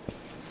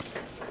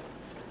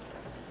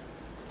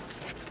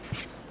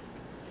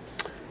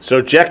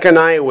 So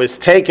Jeconiah was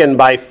taken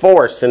by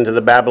force into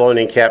the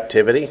Babylonian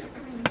captivity.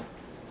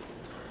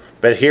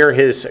 But here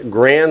his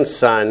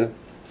grandson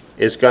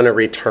is going to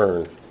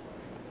return.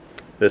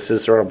 This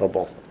is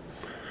Zerubbabel.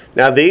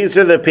 Now these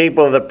are the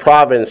people of the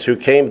province who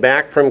came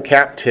back from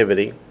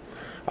captivity,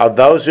 of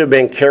those who have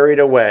been carried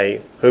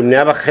away, whom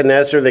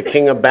Nebuchadnezzar the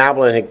king of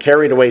Babylon had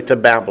carried away to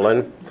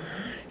Babylon,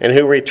 and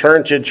who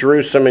returned to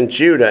Jerusalem and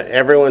Judah,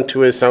 everyone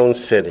to his own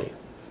city.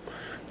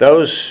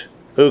 Those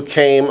who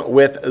came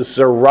with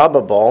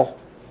Zerubbabel,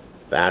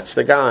 that's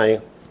the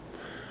guy,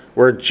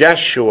 were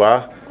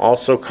Jeshua,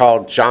 also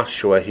called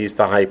Joshua, he's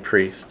the high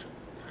priest,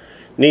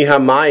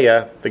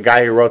 Nehemiah, the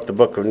guy who wrote the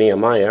book of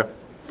Nehemiah,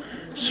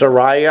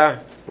 Sariah,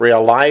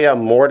 Realiah,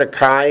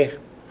 Mordecai,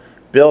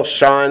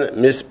 Bilshan,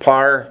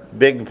 Mispar,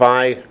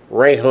 Bigvai,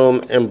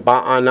 Rehum, and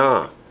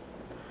Baanah,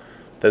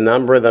 the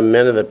number of the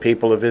men of the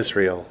people of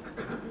Israel.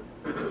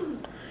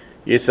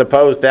 You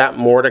suppose that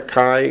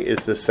Mordecai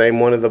is the same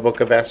one in the book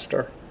of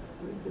Esther?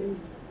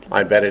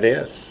 I bet it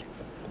is.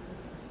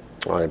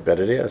 I bet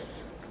it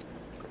is.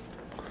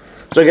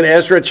 So look at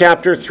Ezra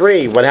chapter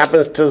 3. What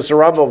happens to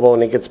Zerubbabel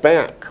when he gets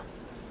back?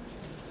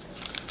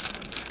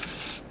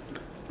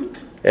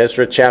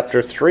 Ezra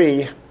chapter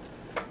 3,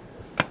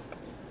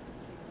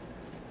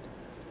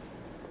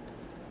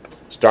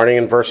 starting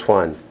in verse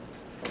 1.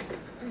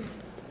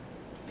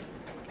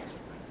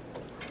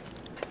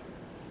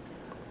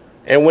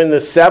 And when the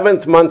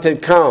 7th month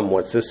had come,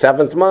 what's the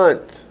 7th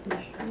month?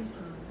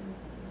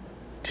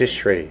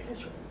 Tishri.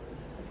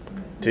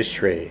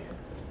 Tishri.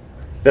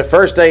 The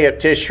first day of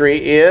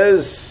Tishri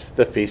is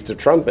the Feast of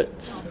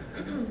Trumpets.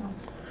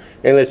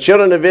 And the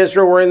children of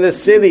Israel were in the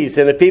cities,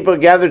 and the people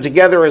gathered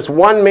together as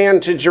one man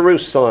to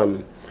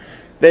Jerusalem.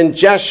 Then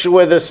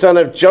Jeshua the son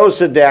of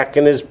Jozadak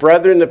and his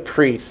brethren the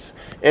priests,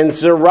 and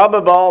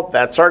Zerubbabel,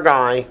 that's our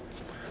guy,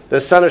 the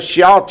son of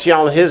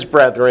Shealtiel and his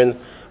brethren,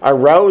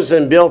 arose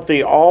and built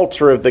the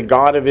altar of the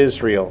God of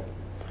Israel,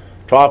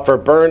 to offer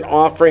burnt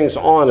offerings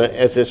on it,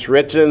 as it's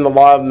written in the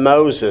law of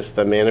Moses,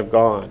 the man of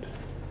God.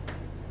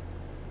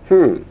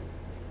 In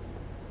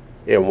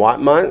what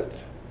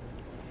month?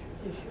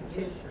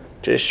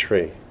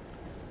 Tishri.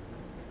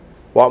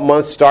 What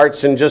month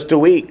starts in just a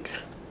week?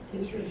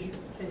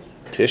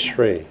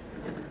 Tishri.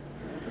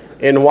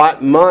 In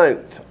what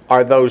month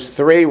are those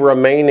 3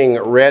 remaining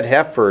red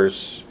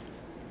heifers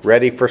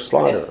ready for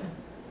slaughter?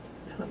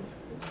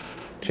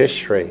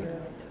 Tishri.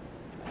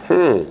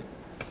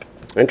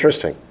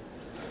 Interesting.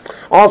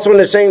 Also in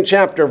the same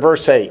chapter,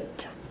 verse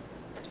 8.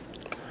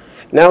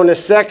 Now in the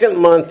 2nd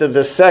month of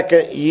the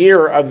 2nd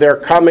year of their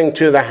coming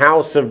to the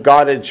house of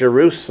God at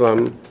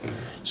Jerusalem,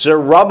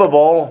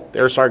 Zerubbabel,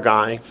 there's our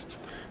guy,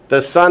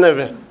 the son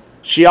of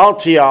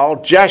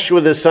Shealtiel, Jeshua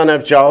the son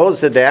of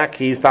Jehozadak,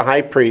 he's the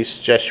high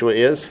priest, Jeshua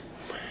is,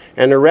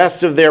 and the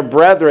rest of their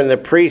brethren, the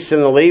priests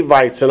and the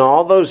Levites, and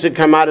all those who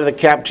come out of the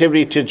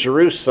captivity to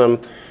Jerusalem,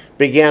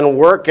 began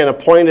work and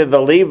appointed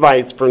the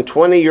Levites from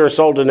 20 years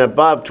old and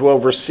above to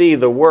oversee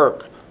the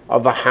work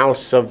of the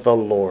house of the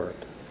Lord.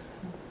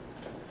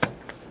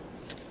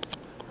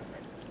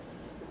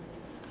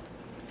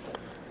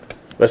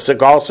 Let's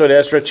look also at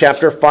Ezra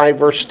chapter 5,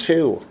 verse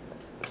 2.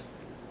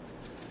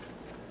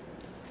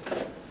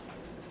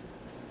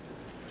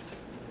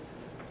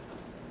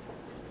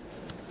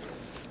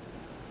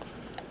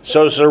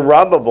 So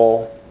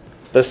Zerubbabel,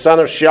 the son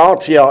of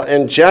Shealtiel,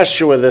 and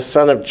Jeshua, the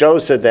son of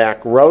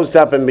Jozadak, rose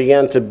up and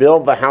began to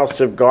build the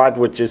house of God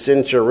which is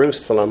in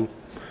Jerusalem.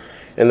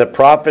 And the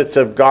prophets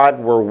of God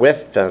were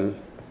with them,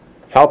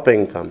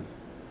 helping them.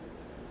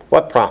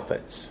 What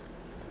prophets?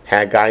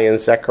 Haggai and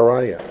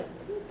Zechariah.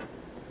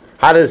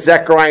 How does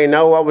Zechariah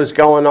know what was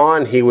going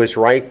on? He was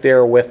right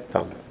there with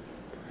them,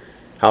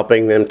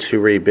 helping them to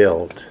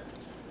rebuild.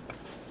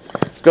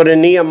 Let's go to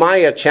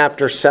Nehemiah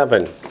chapter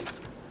 7.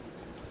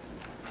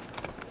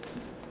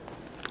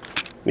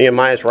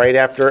 Nehemiah is right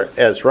after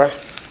Ezra.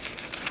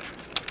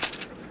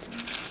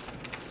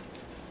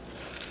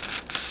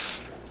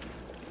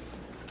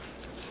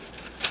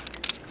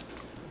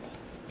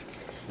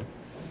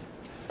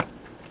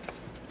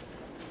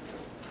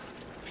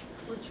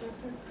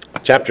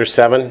 Chapter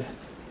 7.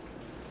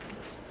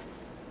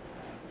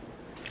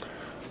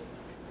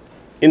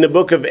 In the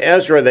book of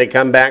Ezra, they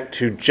come back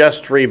to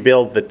just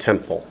rebuild the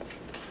temple.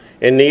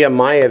 In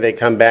Nehemiah, they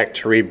come back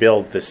to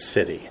rebuild the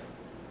city.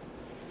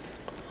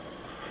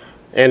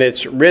 And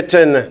it's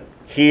written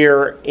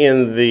here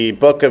in the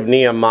book of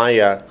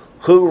Nehemiah,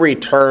 who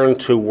returned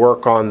to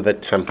work on the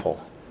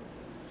temple.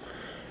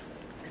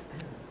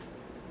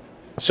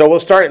 So we'll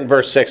start in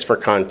verse 6 for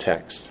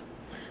context.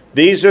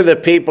 These are the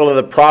people of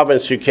the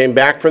province who came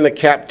back from the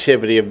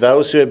captivity of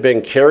those who had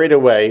been carried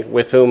away,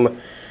 with whom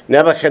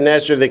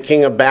Nebuchadnezzar, the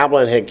king of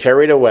Babylon, had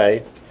carried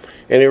away,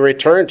 and he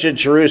returned to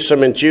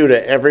Jerusalem and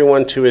Judah,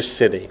 everyone to his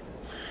city.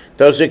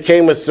 Those who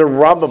came with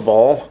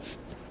Zerubbabel,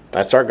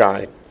 that's our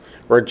guy,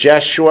 were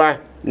Jeshua,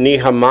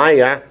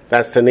 Nehemiah,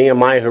 that's the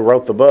Nehemiah who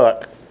wrote the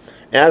book,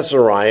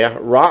 Azariah,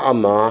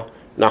 Raamah,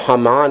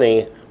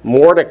 Nahamani,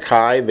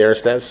 Mordecai,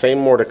 there's that same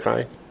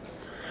Mordecai,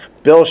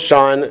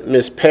 Bilshan,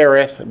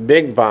 Mispereth,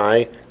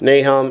 Bigvai,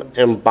 Nahum,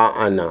 and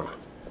Baanah.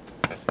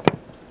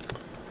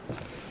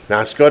 Now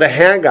let's go to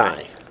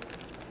Haggai.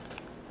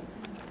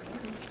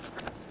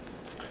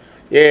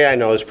 Yeah, I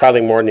know, there's probably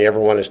more than you ever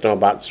want to know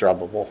about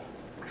Zerubbabel.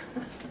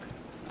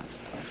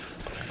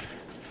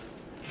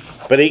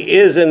 But he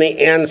is in the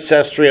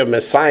ancestry of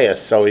Messiah,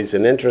 so he's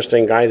an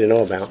interesting guy to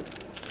know about.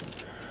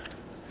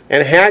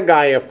 And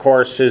Haggai, of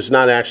course, is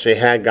not actually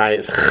Haggai,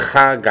 it's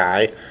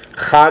Haggai,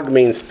 Chag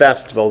means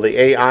festival. The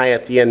AI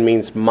at the end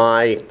means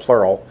my,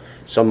 plural.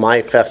 So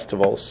my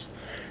festivals.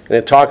 And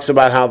it talks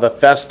about how the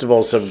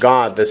festivals of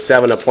God, the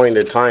 7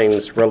 appointed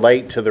times,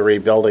 relate to the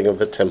rebuilding of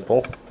the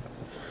temple.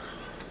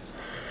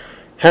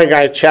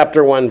 Haggai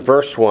chapter 1,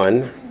 verse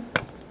 1.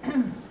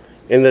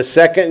 In the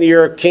 2nd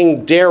year of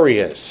King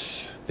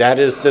Darius, that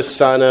is the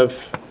son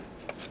of,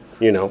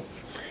 in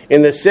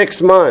the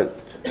 6th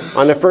month,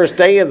 on the 1st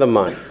day of the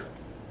month.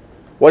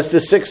 What's the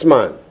 6th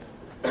month?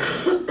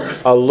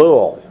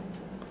 Elul.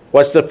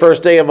 What's the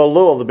 1st day of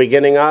Elul? The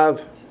beginning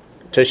of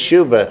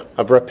Teshuvah,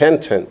 of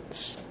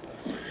repentance.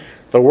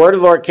 The word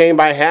of the Lord came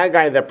by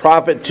Haggai the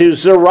prophet to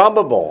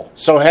Zerubbabel.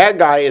 So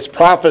Haggai is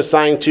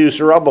prophesying to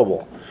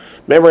Zerubbabel.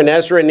 Remember in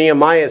Ezra and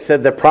Nehemiah it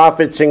said the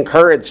prophets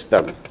encouraged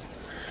them.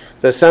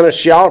 The son of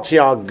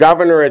Shealtiel,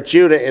 governor of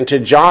Judah, and to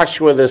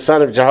Joshua the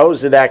son of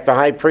Jehozadak the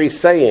high priest,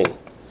 saying,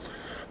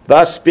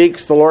 Thus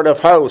speaks the Lord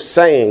of hosts,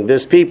 saying,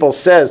 This people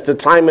says, the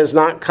time has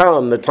not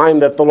come, the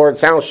time that the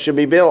Lord's house should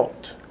be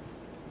built.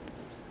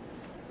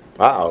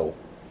 Uh-oh.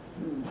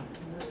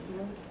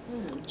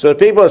 So the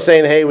people are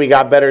saying, hey, we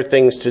got better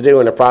things to do.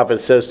 And the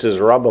prophet says to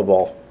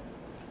Zerubbabel,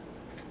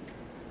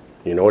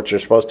 you know what you're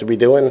supposed to be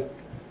doing?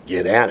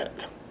 Get at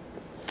it.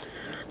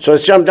 So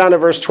let's jump down to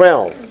verse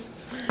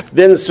 12.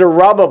 Then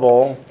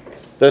Zerubbabel,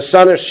 the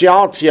son of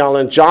Shealtiel,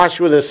 and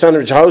Joshua, the son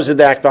of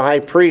Jehozadak, the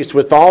high priest,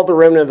 with all the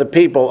remnant of the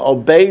people,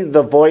 obeyed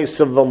the voice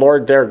of the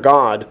Lord their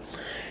God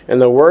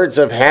and the words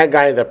of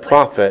Haggai the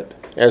prophet,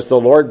 as the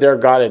Lord their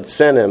God had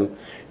sent him,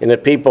 and the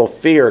people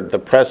feared the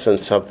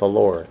presence of the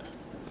Lord.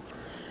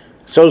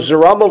 So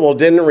Zerubbabel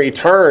didn't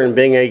return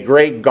being a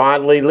great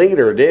godly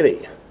leader, did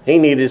he? He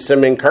needed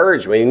some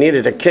encouragement. He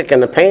needed a kick in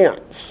the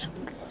pants.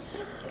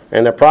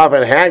 And the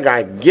prophet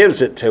Haggai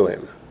gives it to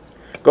him.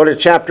 Go to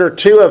chapter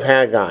 2 of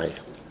Haggai,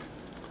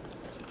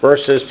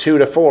 verses 2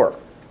 to 4.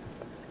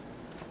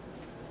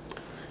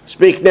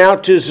 Speak now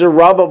to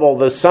Zerubbabel,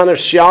 the son of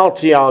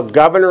Shealtiel,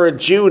 governor of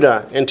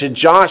Judah, and to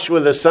Joshua,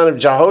 the son of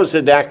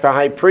Jehozadak, the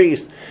high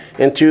priest,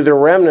 and to the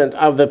remnant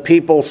of the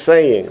people,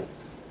 saying,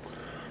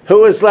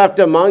 Who is left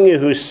among you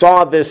who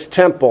saw this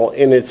temple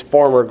in its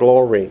former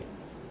glory?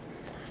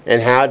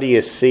 And how do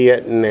you see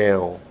it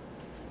now?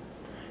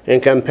 In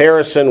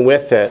comparison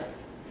with it,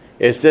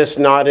 is this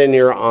not in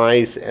your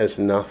eyes as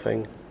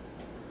nothing?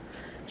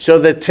 So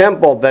the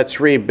temple that's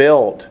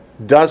rebuilt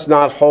does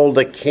not hold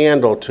a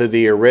candle to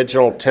the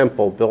original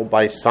temple built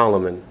by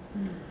Solomon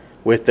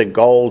with the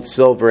gold,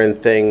 silver,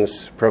 and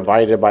things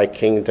provided by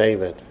King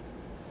David.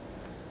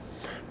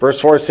 Verse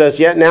 4 says,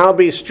 Yet now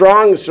be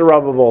strong,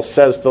 Zerubbabel,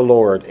 says the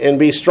Lord, and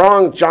be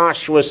strong,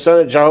 Joshua,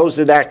 son of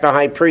Jehozadak, the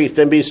high priest,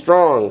 and be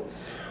strong,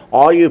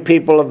 all you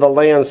people of the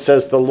land,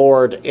 says the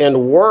Lord,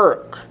 and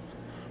work,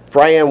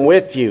 for I am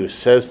with you,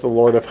 says the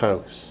Lord of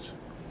hosts.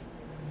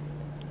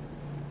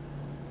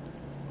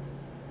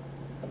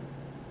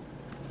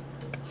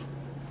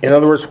 In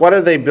other words, what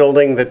are they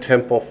building the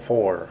temple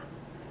for?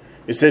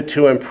 Is it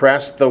to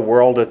impress the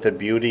world at the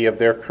beauty of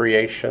their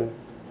creation?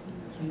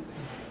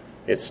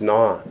 It's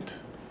not.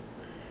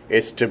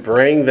 It's to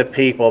bring the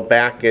people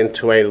back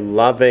into a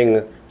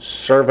loving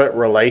servant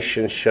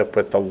relationship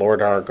with the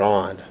Lord our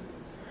God.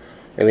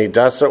 And he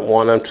doesn't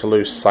want them to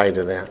lose sight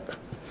of that.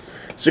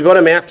 So go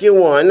to Matthew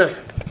 1.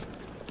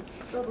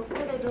 So before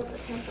they built the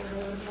temple,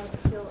 they would have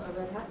to kill a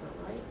red heifer,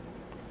 right?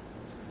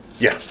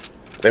 Yeah.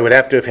 They would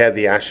have to have had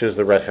the ashes of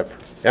the red heifer.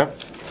 Yeah.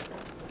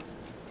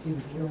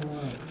 Either kill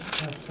one,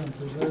 have some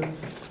preserved.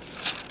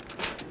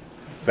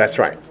 That's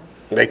right.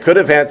 They could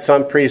have had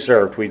some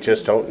preserved. We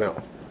just don't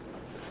know.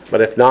 But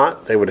if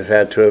not, they would have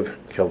had to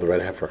have killed the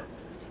red heifer.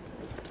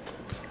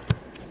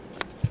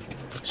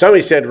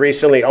 Somebody said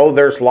recently,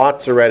 there's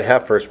lots of red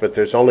heifers, but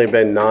there's only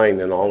been 9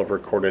 in all of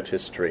recorded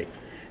history.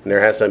 And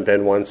there hasn't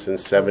been one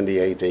since 70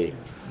 AD.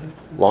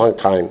 Long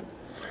time.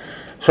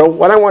 So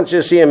what I want you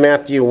to see in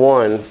Matthew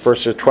 1,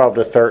 verses 12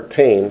 to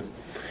 13,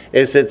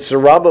 is that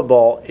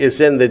Zerubbabel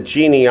is in the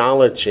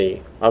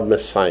genealogy of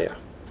Messiah.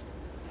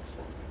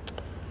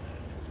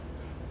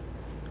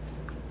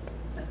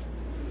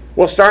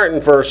 We'll start in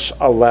verse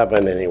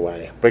 11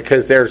 anyway,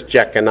 because there's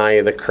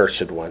Jeconiah, the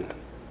cursed one.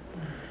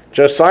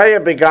 Josiah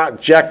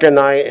begot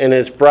Jeconiah and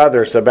his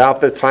brothers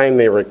about the time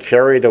they were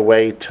carried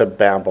away to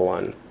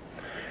Babylon.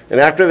 And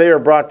after they were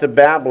brought to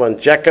Babylon,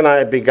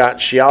 Jeconiah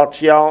begot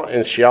Shealtiel,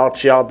 and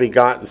Shealtiel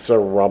begot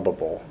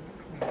Zerubbabel.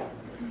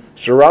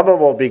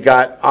 Zerubbabel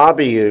begot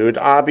Abiud.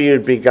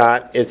 Abiud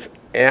begot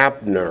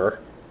Abner.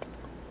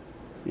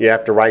 You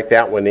have to write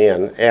that one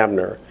in,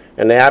 Abner.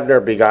 And Abner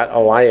begot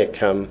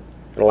Eliakim.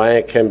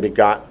 Eliakim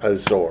begot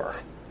Azor.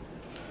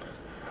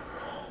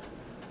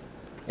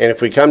 And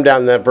if we come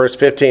down to verse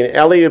 15,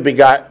 Eliud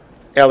begot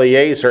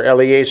Eleazar.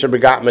 Eleazar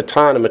begot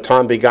Matan, and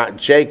Matan begot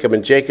Jacob.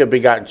 And Jacob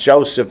begot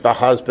Joseph, the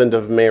husband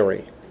of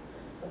Mary,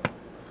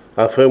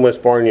 of whom was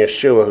born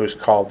Yeshua, who's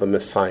called the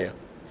Messiah.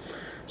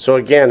 So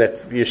again,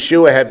 if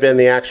Yeshua had been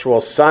the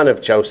actual son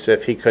of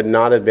Joseph, he could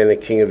not have been the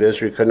king of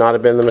Israel, he could not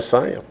have been the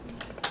Messiah.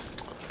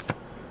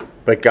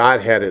 But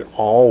God had it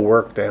all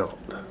worked out.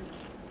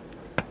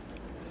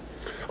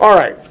 All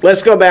right,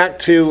 let's go back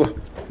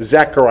to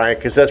Zechariah,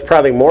 because that's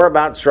probably more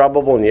about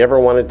Zerubbabel than you ever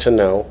wanted to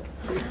know.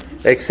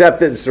 Except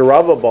that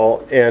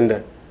Zerubbabel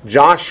and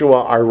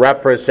Joshua are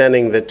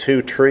representing the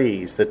two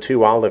trees, the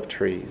two olive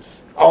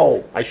trees.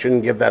 Oh, I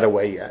shouldn't give that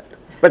away yet,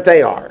 but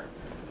they are.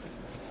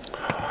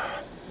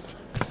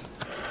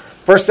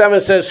 Verse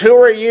 7 says, "Who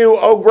are you,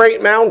 O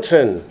great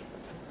mountain?"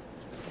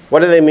 What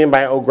do they mean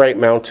by "O great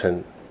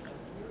mountain"?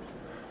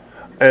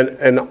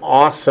 An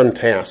awesome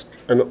task,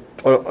 an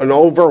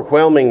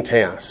overwhelming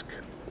task.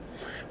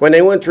 When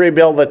they went to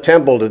rebuild the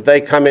temple, did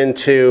they come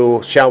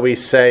into, shall we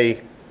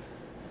say,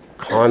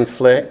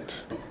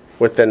 conflict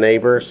with the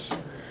neighbors?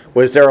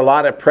 Was there a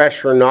lot of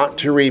pressure not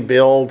to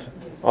rebuild?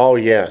 Oh,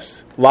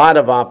 yes. A lot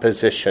of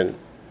opposition.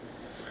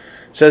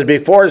 It says,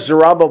 "Before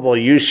Zerubbabel,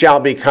 you shall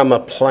become a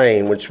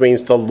plain," which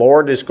means the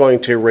Lord is going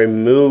to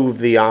remove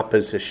the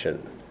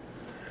opposition.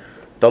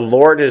 The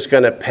Lord is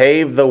going to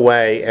pave the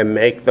way and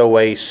make the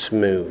way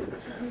smooth.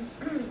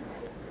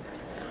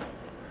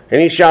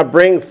 "And he shall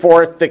bring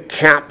forth the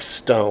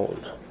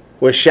capstone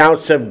with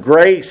shouts of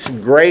grace,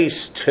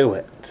 grace to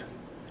it."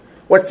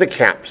 What's the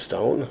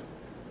capstone?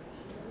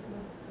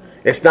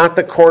 It's not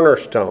the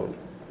cornerstone.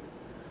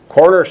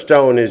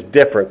 Cornerstone is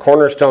different.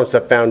 Cornerstone's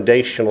the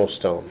foundational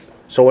stone.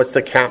 So what's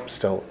the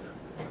capstone?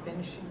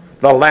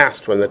 The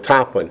last one, the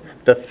top one,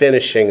 the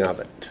finishing of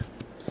it.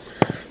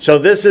 So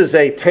this is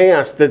a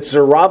task that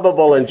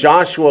Zerubbabel and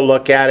Joshua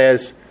look at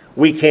as,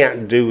 we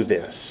can't do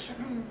this.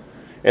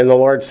 And the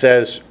Lord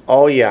says,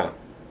 oh yeah,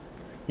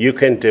 you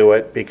can do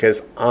it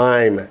because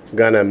I'm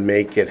going to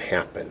make it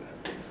happen.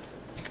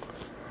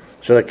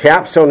 So the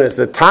capstone is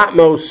the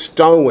topmost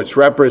stone which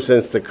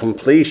represents the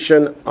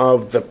completion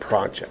of the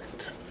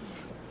project.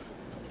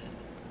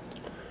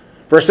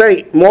 Verse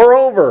 8,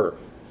 moreover.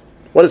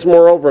 What does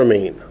moreover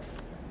mean?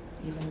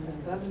 Even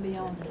above and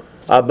beyond.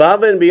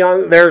 Above and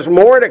beyond. There's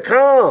more to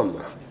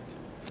come.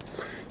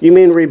 You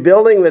mean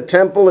rebuilding the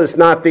temple is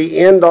not the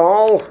end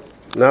all?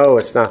 No,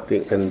 it's not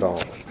the end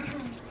all.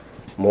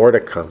 More to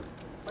come.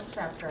 What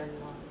chapter are you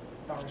on?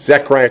 Sorry.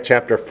 Zechariah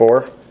chapter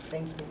 4,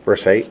 Thank you.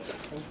 verse 8.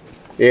 Thank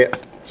you. Yeah,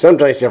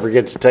 sometimes I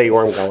forget to tell you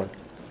where I'm going.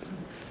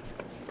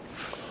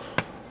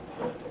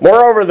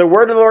 Moreover, the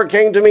word of the Lord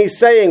came to me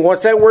saying,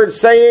 what's that word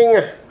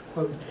saying?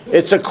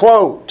 It's a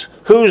quote.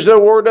 Who's the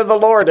word of the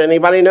Lord?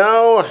 Anybody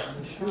know?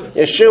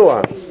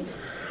 Yeshua.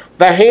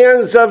 The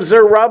hands of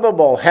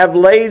Zerubbabel have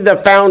laid the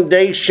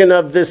foundation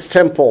of this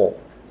temple.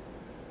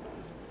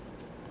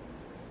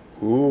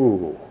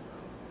 Ooh.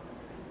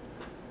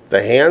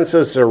 The hands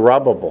of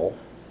Zerubbabel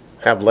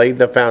have laid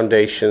the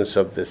foundations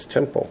of this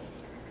temple.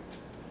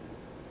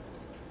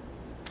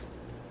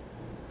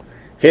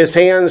 His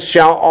hands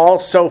shall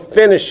also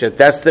finish it.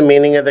 That's the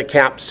meaning of the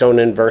capstone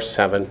in verse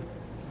 7.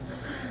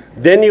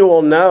 Then you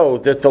will know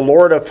that the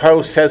Lord of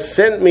hosts has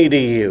sent me to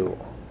you.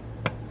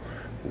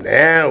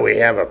 Now we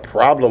have a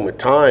problem with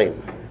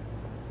time.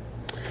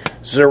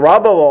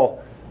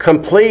 Zerubbabel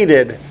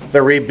completed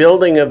the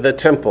rebuilding of the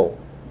temple.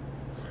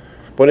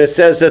 When it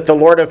says that the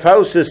Lord of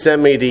hosts has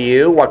sent me to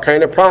you, what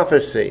kind of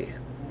prophecy?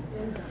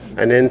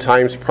 An end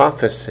times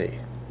prophecy.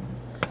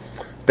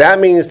 That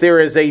means there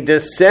is a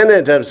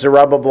descendant of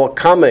Zerubbabel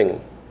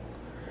coming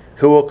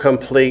who will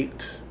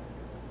complete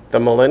the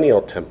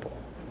millennial temple.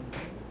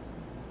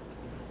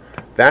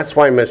 That's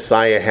why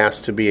Messiah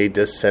has to be a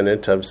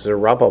descendant of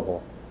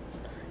Zerubbabel,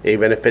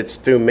 even if it's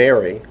through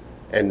Mary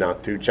and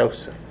not through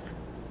Joseph.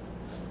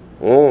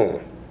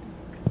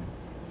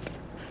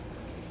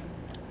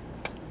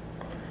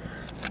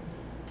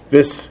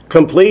 This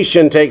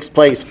completion takes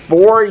place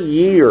 4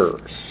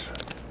 years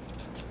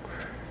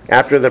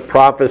after the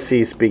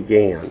prophecies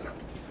began.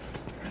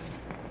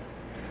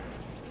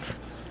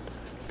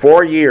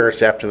 4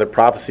 years after the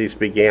prophecies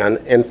began,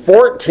 and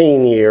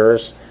 14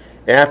 years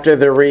after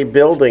the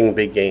rebuilding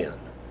began.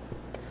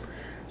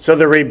 So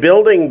the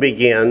rebuilding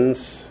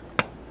begins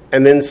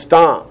and then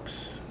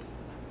stops.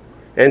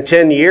 And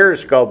 10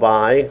 years go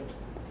by,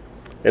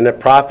 and the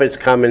prophets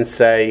come and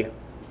say,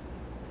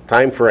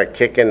 time for a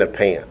kick in the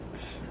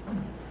pants.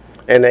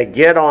 And they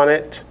get on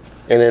it,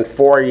 and in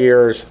 4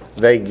 years,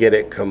 they get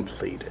it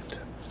completed.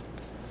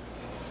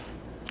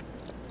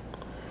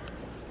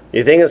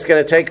 You think it's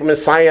going to take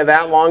Messiah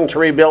that long to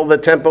rebuild the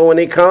temple when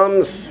he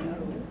comes?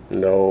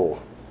 No.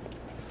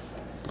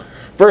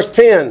 Verse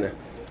 10,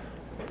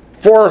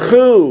 for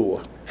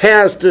who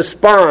has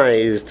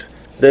despised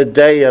the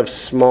day of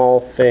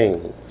small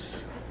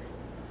things?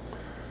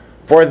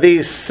 For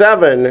these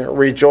 7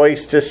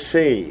 rejoice to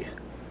see.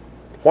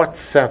 What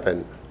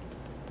 7?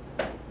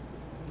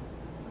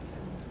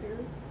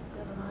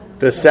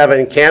 The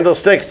 7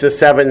 candlesticks, the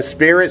 7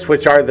 spirits,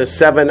 which are the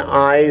 7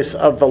 eyes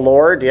of the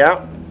Lord.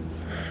 Yeah.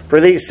 For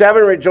these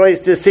 7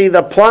 rejoice to see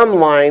the plumb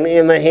line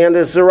in the hand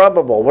of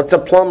Zerubbabel. What's a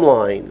plumb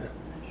line?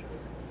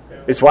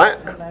 It's what?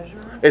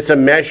 It's a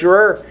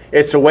measurer.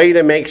 It's a way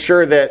to make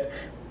sure that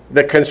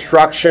the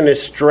construction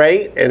is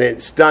straight and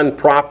it's done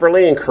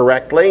properly and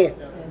correctly.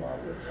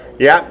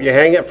 Yeah, you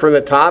hang it from the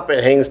top,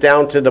 it hangs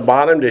down to the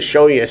bottom to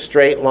show you a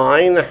straight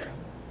line.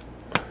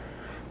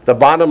 The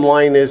bottom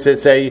line is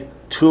it's a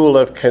tool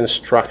of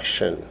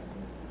construction.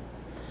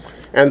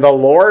 And the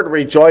Lord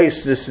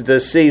rejoices to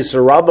see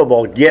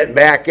Zerubbabel get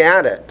back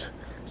at it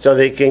so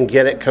they can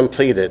get it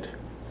completed.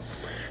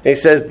 He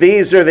says,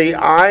 these are the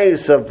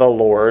eyes of the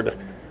Lord,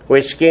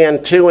 which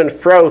scan to and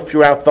fro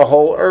throughout the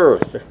whole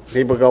earth.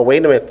 People go,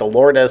 wait a minute, the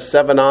Lord has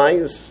 7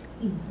 eyes?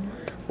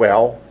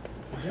 Well,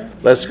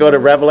 let's go to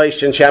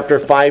Revelation chapter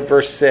 5,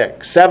 verse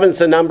 6. 7's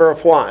the number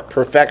of what?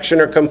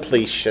 Perfection or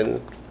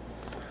completion.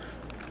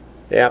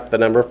 Yep, the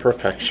number of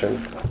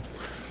perfection.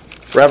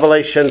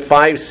 Revelation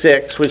 5,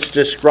 6, which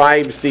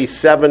describes the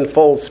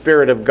sevenfold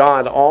Spirit of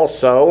God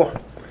also,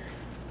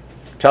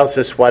 tells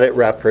us what it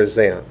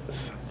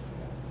represents.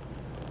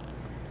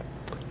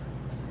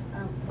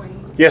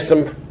 Wayne, Yes, do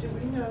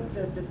we know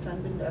the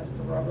descendant of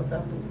Zerubbabel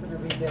who's going to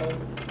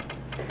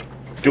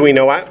rebuild? do we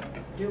know what?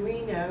 Do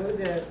we know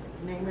the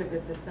name of the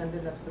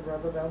descendant of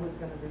Zerubbabel who's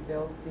going to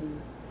rebuild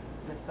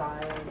the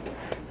Messiah?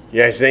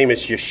 Yeah, his name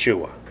is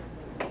Yeshua,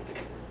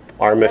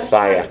 our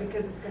Messiah. That's right,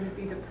 because it's going to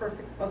be the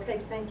perfect.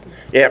 Okay, thank you.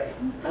 Yep.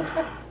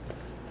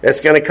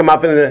 It's going to come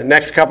up in the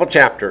next couple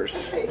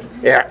chapters.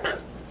 Yeah.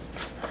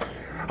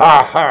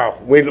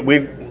 We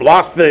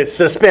lost the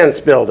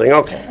suspense building.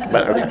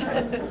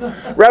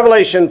 Okay.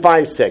 Revelation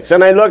 5, 6.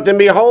 And I looked, and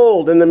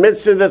behold, in the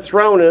midst of the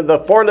throne and of the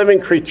 4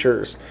 living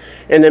creatures,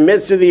 in the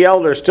midst of the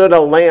elders stood a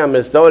lamb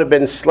as though it had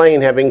been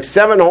slain, having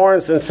 7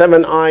 horns and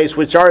 7 eyes,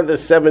 which are the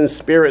 7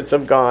 spirits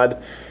of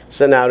God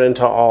sent out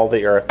into all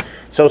the earth.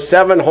 So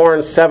 7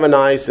 horns, 7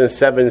 eyes, and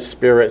 7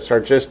 spirits are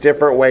just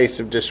different ways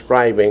of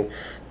describing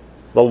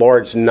the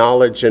Lord's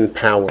knowledge and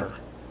power.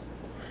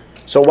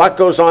 So what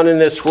goes on in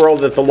this world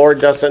that the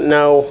Lord doesn't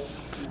know?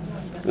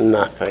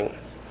 Nothing.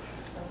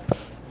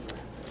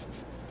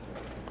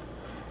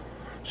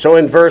 So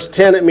in verse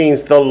 10 it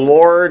means the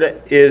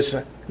Lord is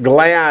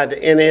glad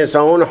in his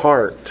own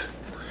heart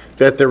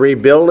that the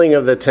rebuilding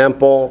of the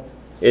temple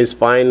is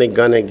finally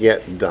going to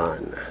get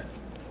done.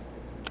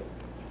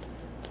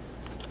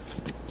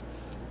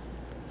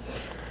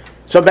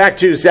 So back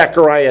to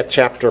Zechariah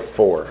chapter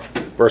 4,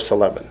 verse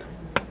 11.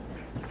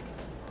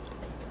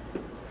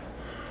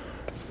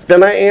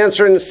 Then I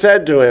answered and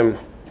said to him,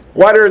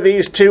 what are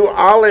these 2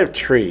 olive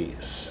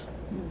trees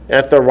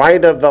at the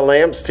right of the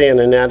lampstand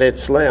and at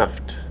its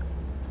left?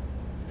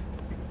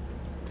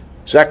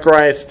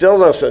 Zechariah still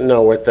doesn't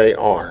know what they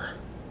are.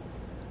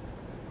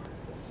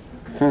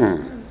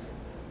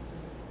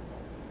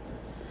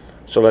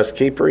 So let's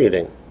keep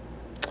reading.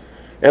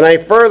 And I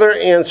further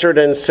answered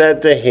and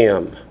said to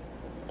him,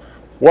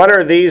 what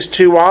are these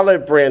 2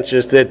 olive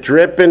branches that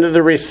drip into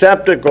the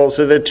receptacles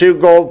of the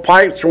 2 gold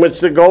pipes from which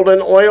the golden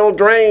oil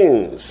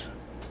drains?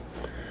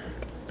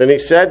 Then he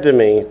said to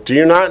me, do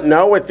you not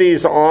know what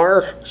these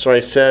are? So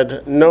I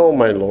said, no,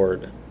 my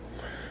Lord.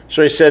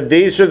 So he said,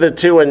 these are the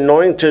 2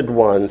 anointed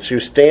ones who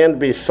stand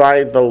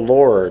beside the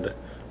Lord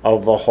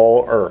of the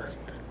whole earth.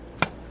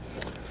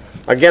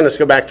 Again, let's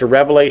go back to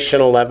Revelation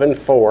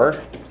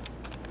 11:4.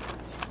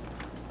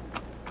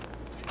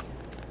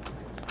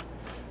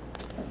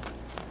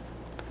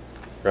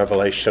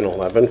 Revelation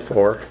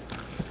 11:4.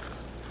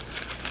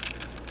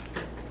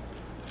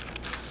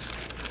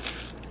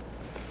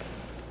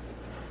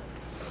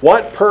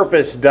 What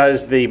purpose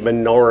does the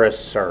menorah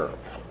serve?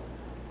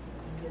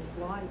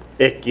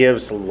 It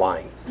gives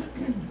light.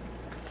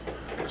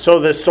 So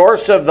the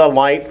source of the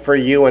light for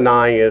you and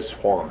I is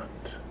what?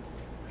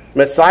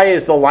 Messiah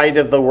is the light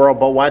of the world,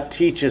 but what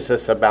teaches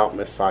us about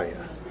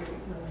Messiah?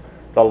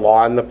 The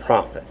law and the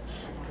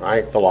prophets,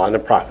 right? The law and the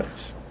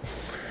prophets.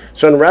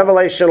 So in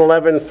Revelation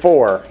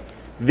 11:4,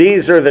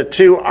 these are the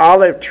 2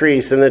 olive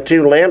trees and the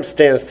 2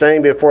 lampstands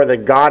standing before the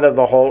God of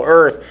the whole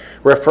earth,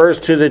 refers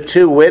to the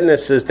 2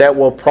 witnesses that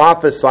will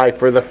prophesy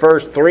for the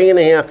first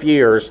 3.5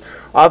 years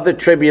of the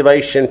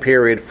tribulation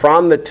period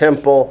from the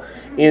temple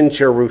in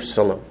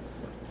Jerusalem.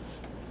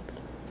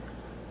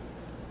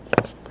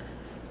 Say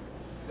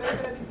that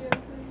again, please.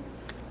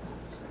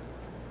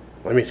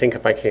 Let me think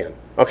if I can.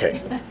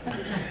 Okay.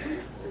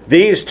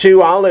 These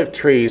 2 olive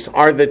trees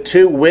are the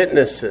 2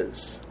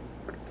 witnesses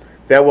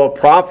that will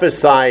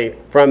prophesy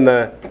from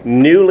the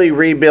newly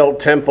rebuilt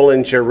temple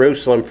in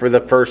Jerusalem for the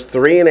first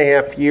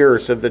 3.5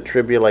 years of the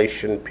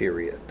tribulation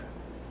period.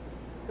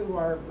 Who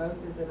are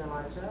Moses and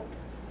Elijah?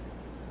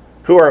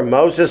 Who are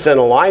Moses and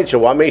Elijah?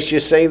 What makes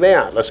you say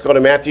that? Let's go to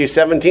Matthew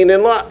 17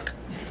 and look.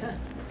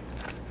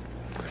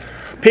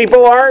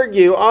 People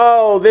argue,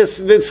 oh, this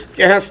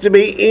has to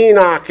be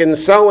Enoch and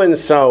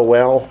so.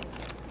 Well,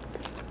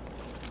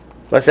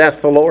 let's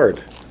ask the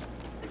Lord.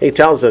 He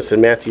tells us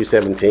in Matthew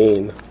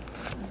 17.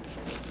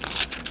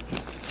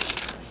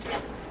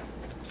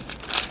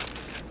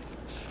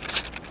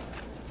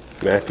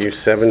 Matthew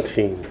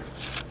 17.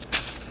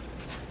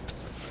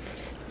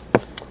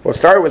 We'll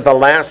start with the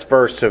last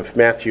verse of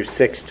Matthew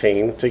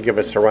 16 to give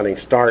us a running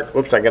start.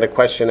 Oops, I got a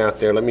question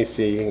out there. Let me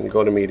see. You can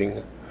go to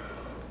meeting.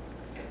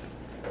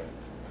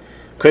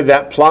 Could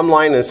that plumb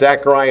line in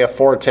Zechariah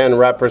 4:10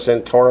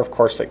 represent Torah? Of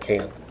course it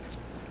can.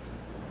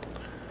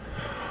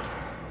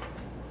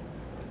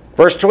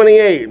 Verse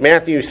 28,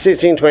 Matthew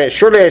 16:28.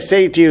 Surely I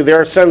say to you, there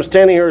are some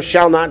standing here who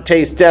shall not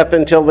taste death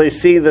until they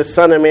see the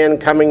Son of Man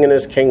coming in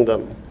his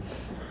kingdom.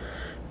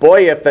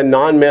 Boy, if the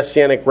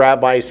non-Messianic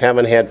rabbis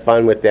haven't had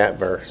fun with that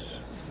verse.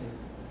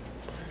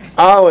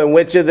 Oh, and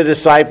which of the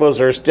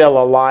disciples are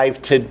still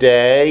alive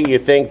today? You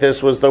think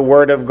this was the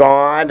word of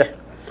God?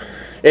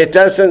 It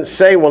doesn't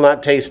say will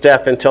not taste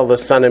death until the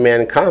Son of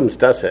Man comes,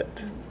 does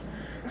it?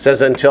 It says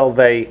until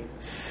they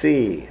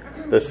see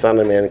the Son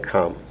of Man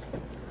come.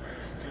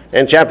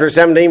 In chapter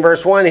 17,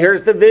 verse 1,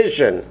 here's the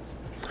vision.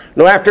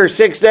 No, after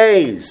 6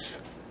 days.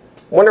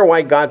 Wonder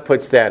why God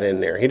puts that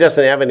in there. He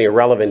doesn't have any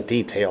relevant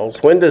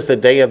details. When does the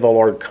day of the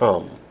Lord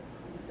come?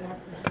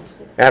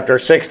 After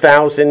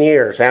 6,000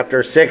 years.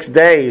 After 6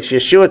 days.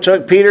 Yeshua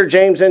took Peter,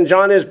 James, and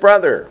John, his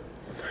brother.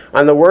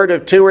 On the word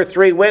of 2 or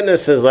 3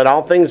 witnesses, let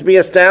all things be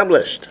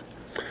established.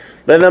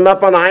 Led them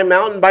up on a high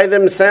mountain by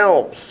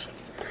themselves.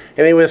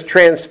 And he was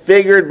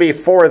transfigured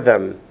before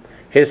them.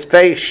 His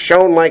face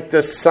shone like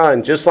the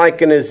sun, just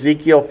like in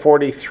Ezekiel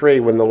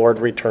 43 when the Lord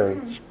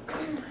returns.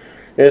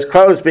 And his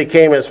clothes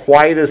became as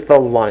white as the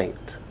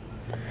light.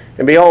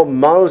 And behold,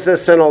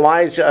 Moses and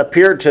Elijah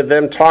appeared to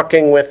them,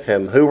 talking with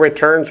him. Who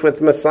returns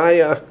with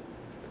Messiah?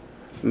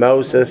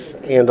 Moses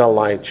and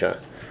Elijah.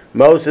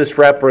 Moses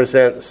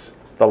represents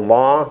the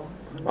law.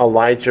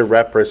 Elijah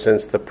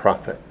represents the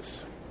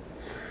prophets.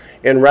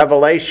 In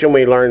Revelation,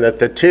 we learn that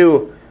the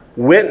 2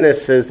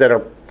 witnesses that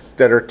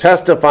are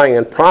testifying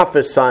and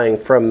prophesying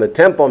from the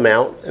Temple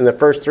Mount in the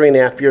first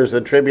 3.5 years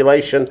of the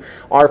tribulation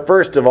are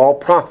first of all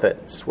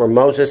prophets. Were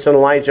Moses and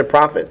Elijah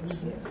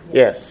prophets?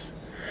 Yes.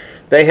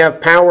 They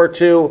have power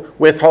to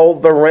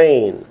withhold the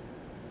rain.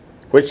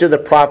 Which of the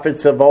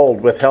prophets of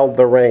old withheld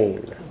the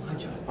rain?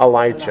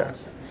 Elijah.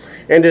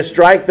 And to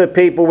strike the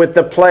people with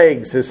the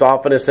plagues as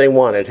often as they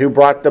wanted. Who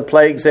brought the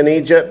plagues in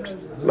Egypt?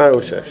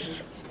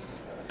 Moses.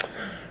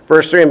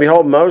 Verse 3, and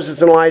behold,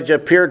 Moses and Elijah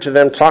appeared to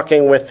them,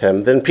 talking with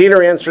him. Then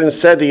Peter answered and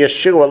said to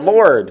Yeshua,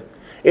 Lord,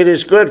 it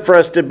is good for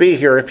us to be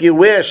here. If you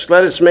wish,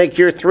 let us make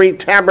here 3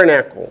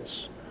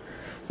 tabernacles.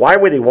 Why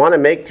would he want to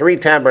make 3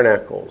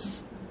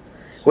 tabernacles?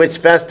 Which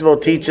festival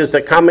teaches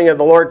the coming of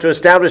the Lord to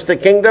establish the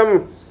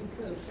kingdom?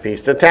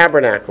 Feast of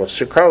Tabernacles,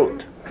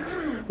 Sukkot.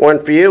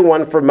 1 for you,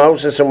 1 for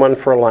Moses, and 1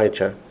 for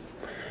Elijah.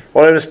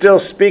 While he was still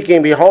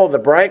speaking, behold, a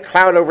bright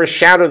cloud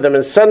overshadowed them,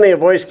 and suddenly a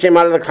voice came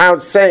out of the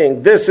cloud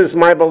saying, This is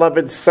my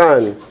beloved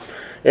Son,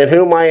 in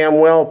whom I am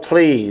well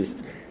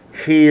pleased.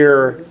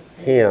 Hear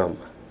him.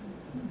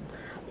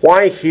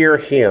 Why hear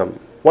him?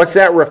 What's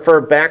that refer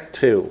back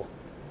to?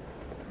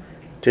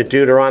 To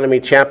Deuteronomy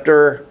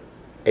chapter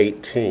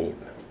 18.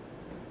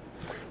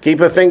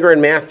 Keep a finger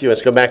in Matthew.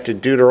 Let's go back to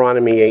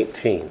Deuteronomy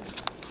 18.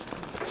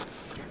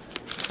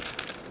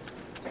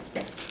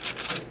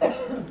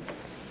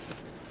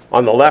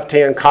 On the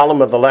left-hand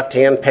column of the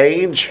left-hand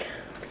page.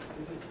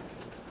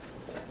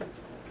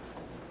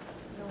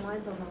 No,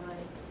 mine's on the right.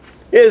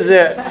 Is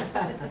it?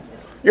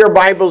 Your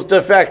Bible's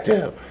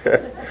defective.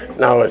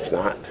 No, it's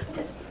not.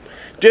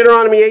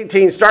 Deuteronomy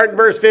 18, start in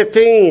verse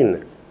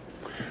 15.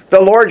 The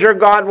Lord your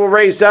God will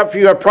raise up for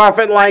you a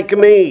prophet like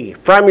me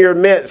from your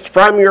midst,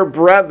 from your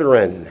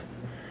brethren.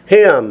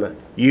 Him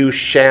you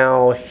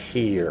shall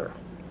hear.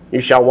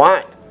 You shall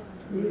what?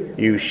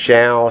 You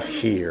shall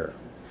hear.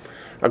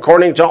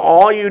 According to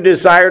all you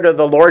desired of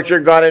the Lord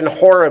your God in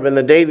Horeb in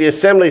the day of the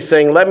assembly,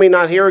 saying, Let me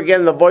not hear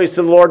again the voice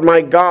of the Lord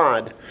my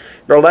God,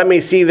 nor let me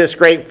see this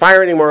great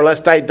fire anymore,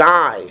 lest I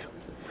die.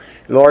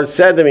 And the Lord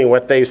said to me,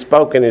 What they've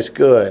spoken is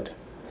good.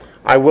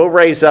 I will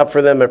raise up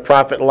for them a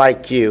prophet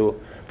like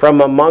you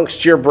from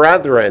amongst your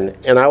brethren,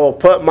 and I will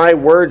put my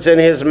words in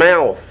his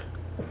mouth.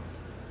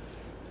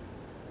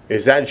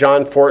 Is that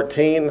John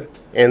 14?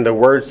 And the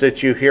words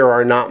that you hear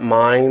are not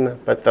mine,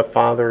 but the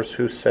Father's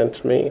who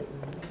sent me.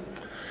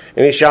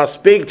 And he shall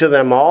speak to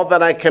them all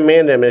that I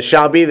command him. It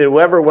shall be that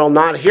whoever will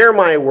not hear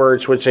my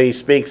words which he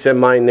speaks in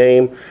my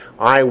name,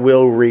 I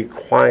will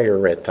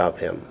require it of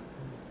him.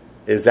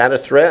 Is that a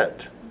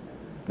threat?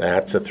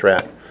 That's a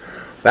threat.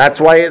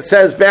 That's why it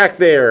says back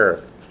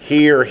there,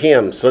 hear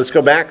him. So let's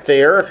go back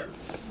there.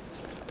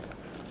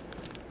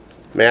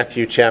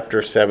 Matthew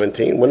chapter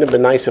 17. Wouldn't it have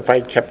been nice if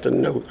I'd kept a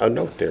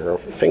note there, or a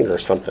finger or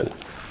something?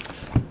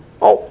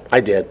 Oh, I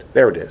did.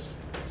 There it is.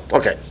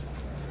 Okay.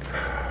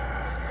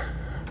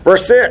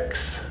 Verse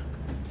 6.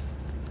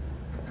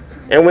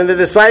 And when the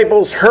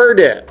disciples heard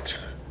it,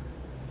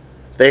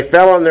 they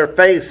fell on their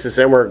faces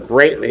and were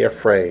greatly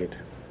afraid.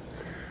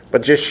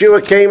 But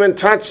Yeshua came and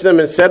touched them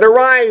and said,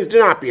 Arise, do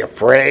not be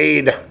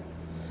afraid.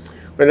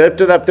 When they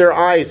lifted up their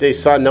eyes, they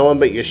saw no one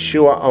but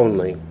Yeshua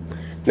only.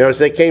 Now as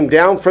they came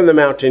down from the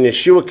mountain,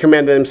 Yeshua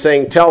commanded them,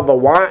 saying, Tell the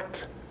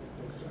what?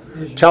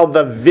 Tell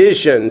the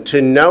vision to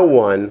no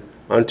one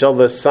until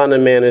the Son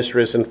of Man is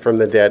risen from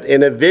the dead.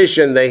 In a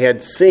vision they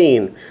had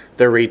seen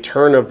the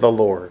return of the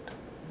Lord,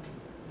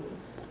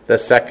 the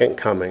second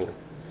coming.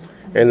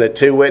 And the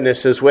 2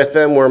 witnesses with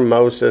them were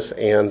Moses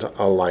and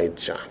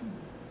Elijah.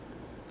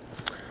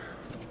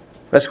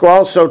 Let's go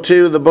also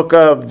to the book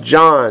of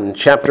John,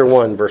 chapter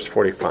 1, verse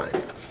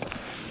 45.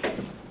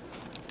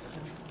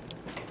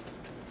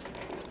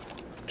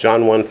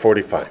 John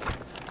 1:45.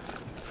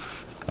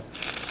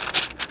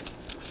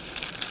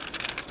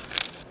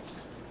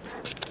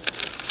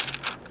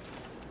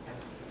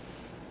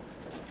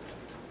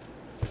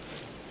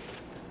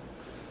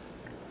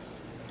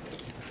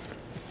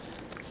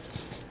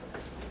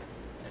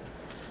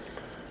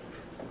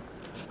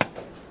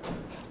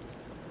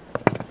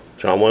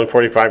 John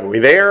 1:45, are we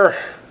there?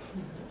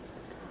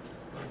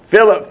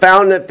 Philip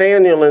found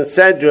Nathanael and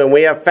said to him,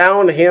 we have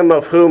found him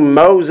of whom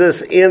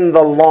Moses in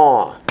the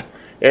law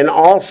and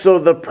also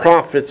the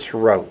prophets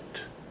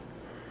wrote,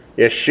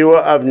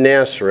 Yeshua of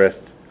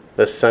Nazareth,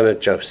 the son of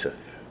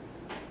Joseph.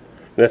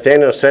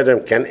 Nathanael said to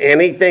him, can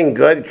anything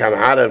good come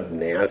out of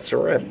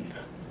Nazareth?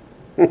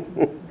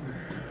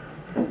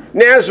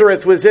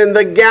 Nazareth was in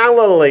the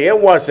Galilee. It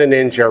wasn't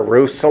in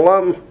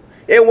Jerusalem.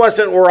 It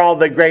wasn't where all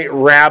the great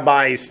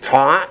rabbis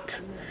taught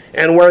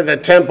and where the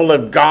temple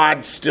of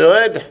God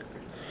stood.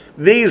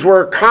 These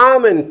were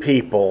common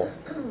people,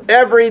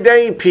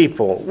 everyday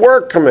people,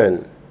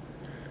 workmen.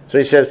 So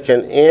he says,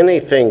 can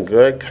anything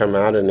good come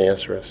out of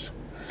Nazareth?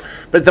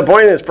 But the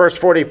point is, verse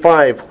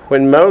 45,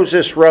 when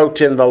Moses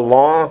wrote in the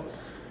law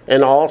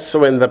and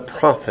also in the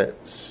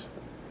prophets,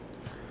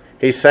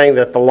 he's saying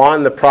that the law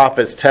and the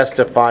prophets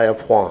testify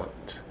of what?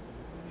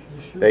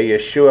 That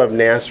Yeshua of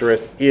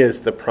Nazareth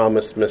is the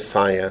promised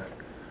Messiah,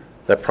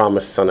 the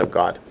promised Son of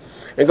God.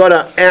 And go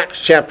to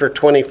Acts chapter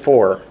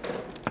 24.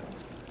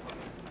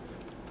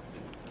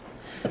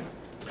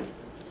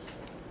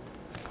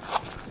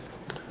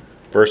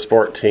 Verse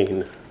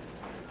 14.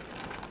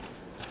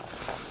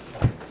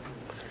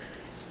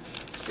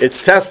 It's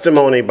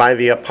testimony by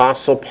the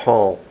Apostle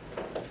Paul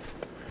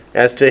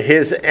as to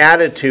his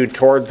attitude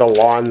toward the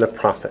law and the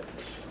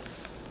prophets.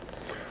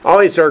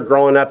 Always there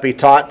growing up, he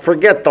taught,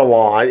 forget the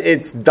law.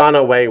 It's done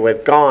away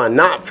with, gone,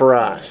 not for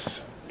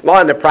us. Law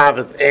and the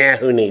prophets,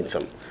 who needs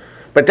them?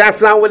 But that's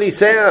not what he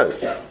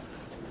says.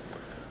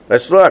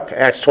 Let's look,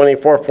 Acts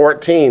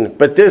 24:14.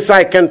 But this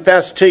I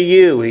confess to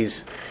you.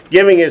 He's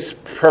giving his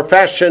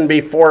profession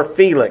before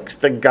Felix,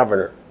 the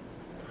governor,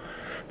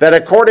 that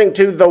according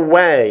to the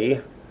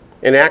way,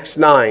 in Acts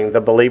 9,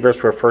 the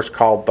believers were first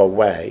called the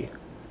way,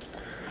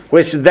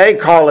 which they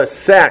call a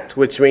sect,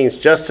 which means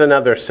just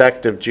another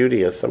sect of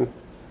Judaism.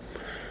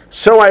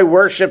 So I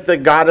worship the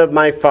God of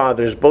my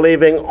fathers,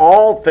 believing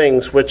all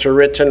things which are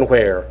written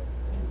where?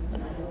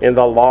 In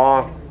the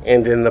law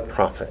and in the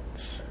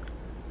prophets.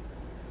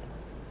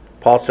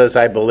 Paul says,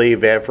 I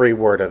believe every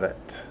word of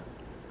it,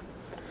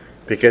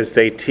 because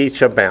they teach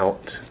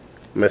about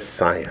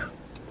Messiah.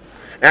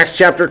 Acts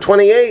chapter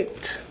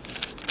 28.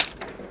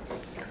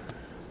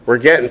 We're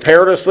getting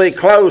perilously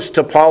close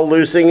to Paul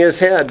losing his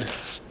head.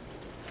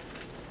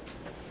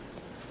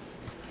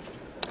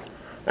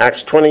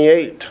 Acts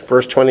 28,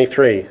 verse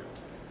 23.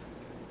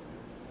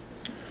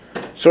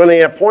 So when he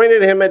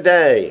appointed him a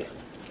day,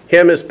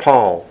 him is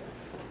Paul,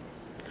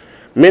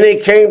 many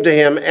came to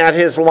him at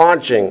his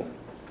lodging,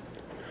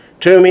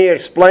 to whom he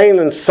explained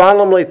and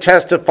solemnly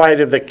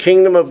testified of the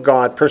kingdom of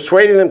God,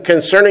 persuading them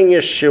concerning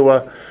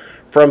Yeshua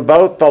from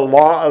both the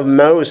law of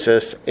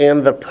Moses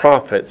and the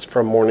prophets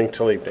from morning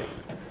till evening.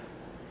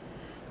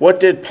 What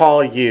did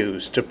Paul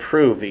use to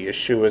prove that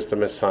Yeshua is the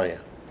Messiah?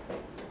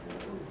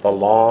 The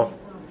law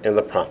and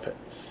the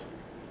prophets.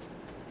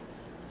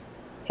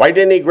 Why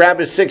didn't he grab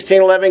his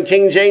 1611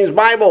 King James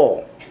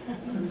Bible?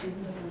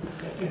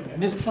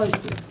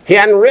 Misplaced it. He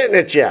hadn't written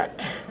it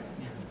yet.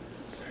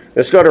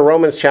 Let's go to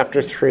Romans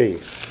chapter 3,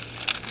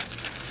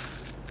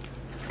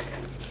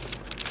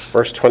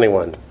 verse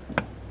 21.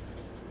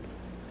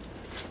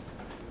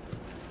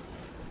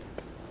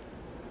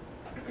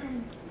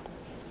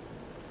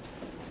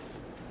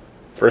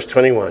 Verse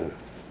 21.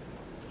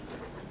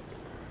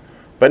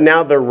 But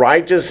now the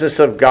righteousness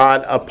of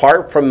God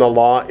apart from the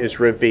law is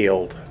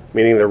revealed,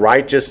 meaning the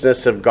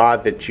righteousness of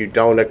God that you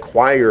don't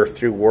acquire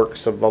through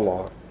works of the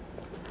law,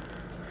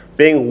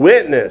 being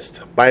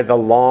witnessed by the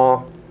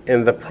law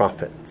and the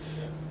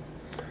prophets,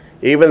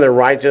 even the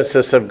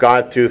righteousness of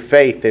God through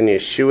faith in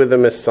Yeshua the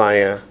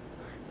Messiah,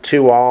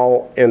 to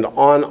all and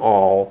on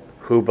all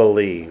who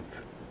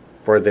believe,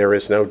 for there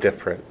is no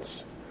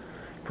difference.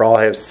 For all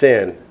have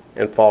sinned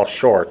and fall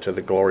short of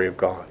the glory of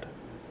God.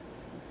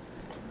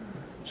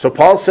 So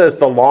Paul says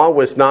the law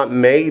was not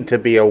made to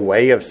be a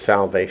way of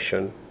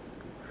salvation.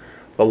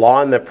 The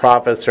law and the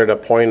prophets are to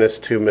point us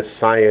to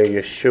Messiah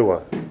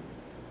Yeshua,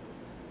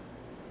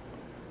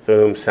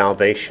 through whom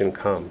salvation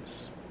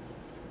comes.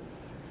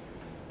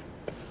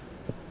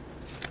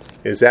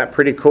 Is that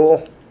pretty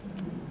cool?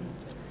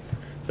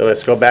 Then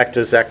let's go back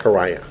to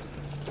Zechariah.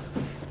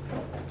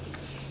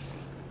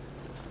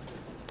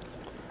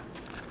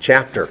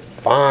 Chapter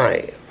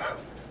 5.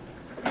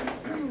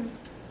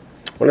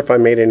 I wonder if I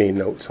made any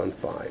notes on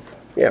 5.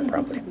 Yeah,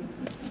 probably.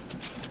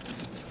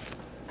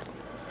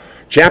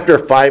 Chapter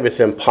 5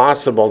 is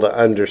impossible to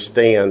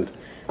understand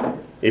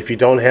if you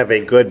don't have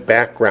a good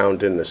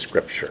background in the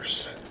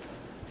scriptures.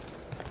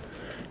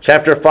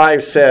 Chapter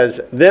 5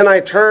 says, Then I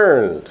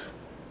turned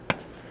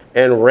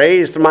and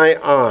raised my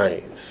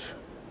eyes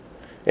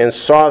and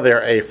saw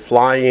there a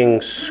flying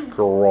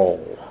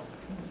scroll.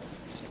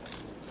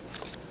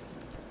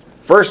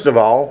 First of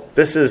all,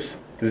 this is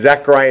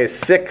Zechariah's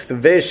 6th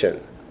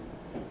vision.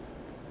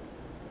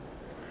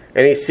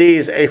 And he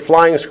sees a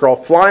flying scroll.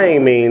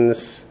 Flying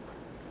means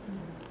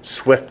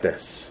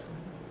swiftness.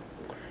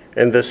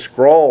 And the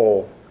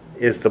scroll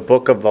is the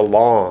book of the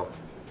law,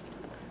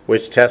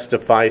 which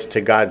testifies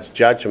to God's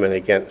judgment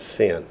against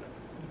sin.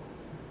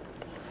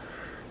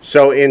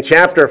 So in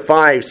chapter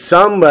 5,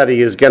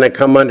 somebody is going to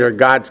come under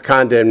God's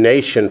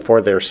condemnation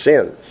for their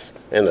sins.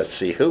 And let's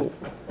see who.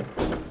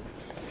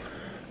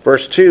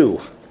 Verse 2.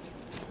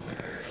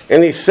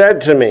 And he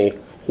said to me,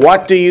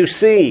 "What do you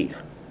see?"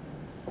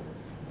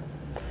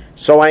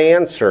 So I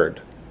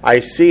answered, "I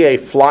see a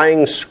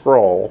flying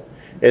scroll.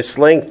 Its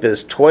length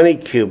is 20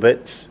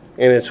 cubits,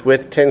 and its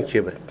width 10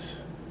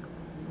 cubits.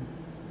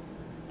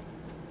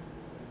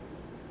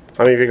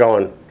 How many of you are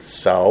going,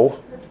 so?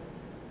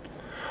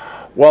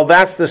 Well,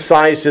 that's the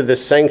size of the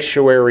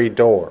sanctuary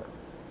door.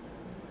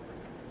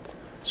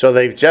 So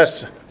they've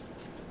just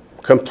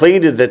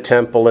completed the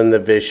temple in the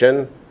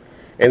vision,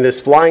 and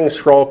this flying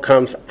scroll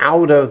comes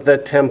out of the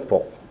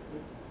temple.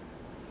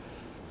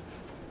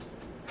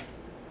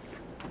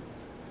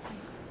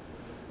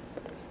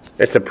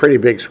 It's a pretty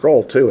big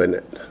scroll too, isn't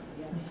it?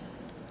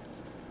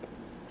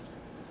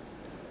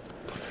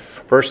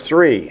 Verse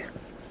 3.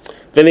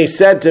 Then he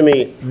said to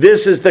me,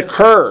 "This is the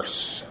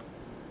curse."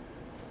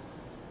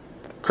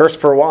 Curse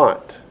for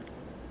what?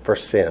 For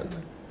sin.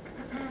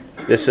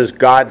 This is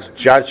God's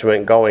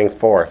judgment going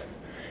forth.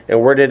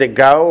 And where did it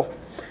go?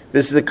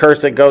 This is the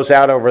curse that goes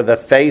out over the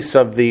face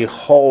of the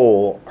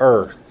whole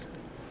earth.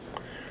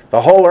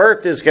 The whole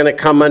earth is going to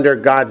come under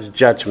God's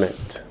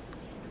judgment.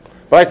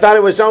 But I thought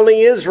it was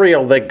only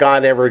Israel that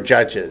God ever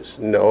judges.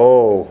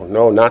 No,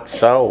 not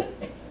so.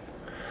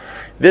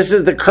 This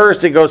is the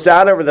curse that goes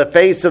out over the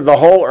face of the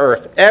whole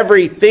earth.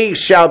 Every thief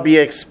shall be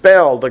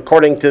expelled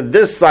according to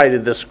this side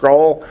of the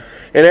scroll,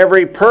 and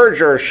every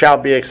perjurer shall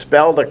be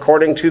expelled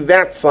according to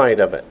that side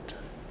of it.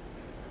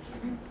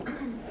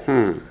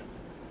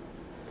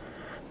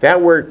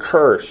 That word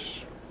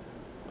curse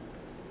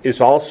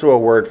is also a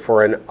word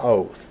for an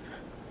oath.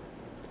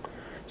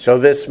 So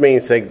this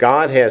means that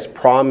God has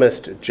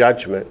promised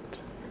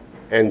judgment,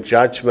 and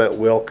judgment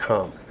will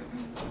come.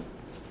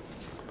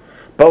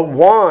 But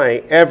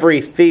why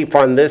every thief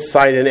on this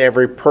side and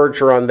every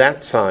perjurer on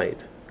that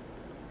side?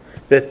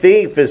 The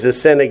thief is a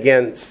sin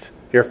against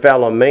your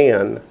fellow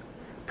man.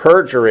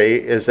 Perjury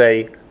is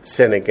a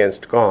sin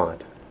against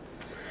God.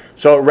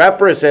 So it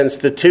represents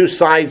the two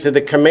sides of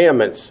the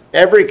commandments.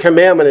 Every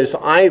commandment is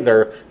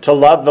either to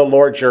love the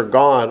Lord your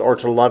God or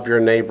to love your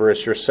neighbor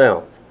as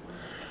yourself.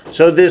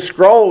 So this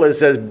scroll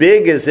is as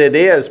big as it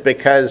is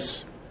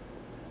because,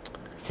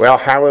 well,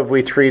 how have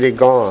we treated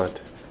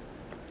God?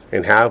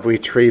 And how have we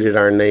treated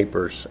our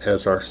neighbors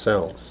as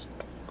ourselves?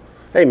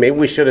 Hey, maybe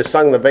we should have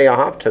sung the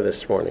Ve'ahavta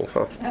this morning,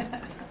 huh?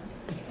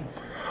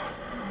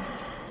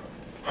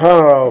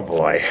 Oh,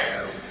 boy.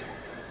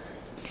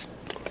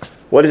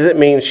 What does it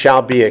mean,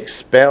 shall be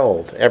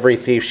expelled? Every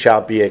thief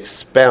shall be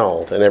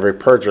expelled, and every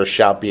perjurer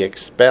shall be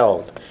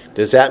expelled.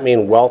 Does that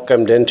mean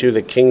welcomed into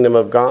the kingdom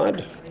of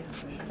God?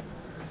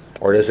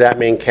 Or does that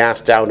mean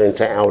cast out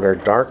into outer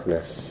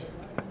darkness?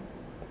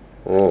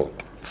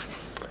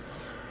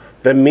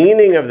 The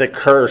meaning of the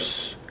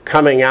curse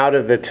coming out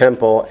of the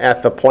temple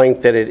at the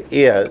point that it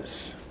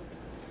is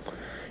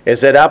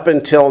that up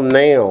until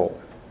now,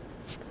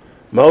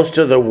 most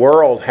of the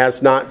world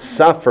has not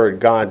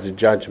suffered God's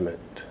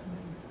judgment.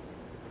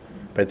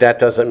 But that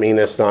doesn't mean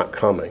it's not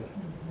coming.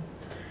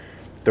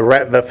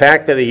 The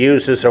fact that he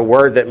uses a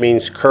word that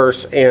means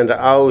curse and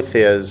oath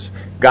is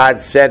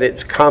God said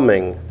it's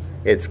coming.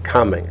 It's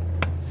coming.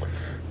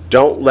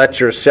 Don't let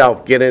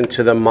yourself get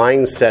into the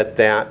mindset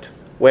that,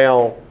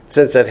 well,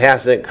 since it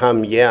hasn't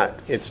come yet,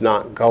 it's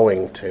not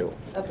going to.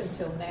 Up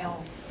until now,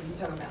 are you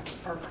talking about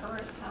our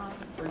current time,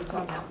 or are you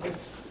talking about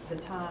the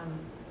time?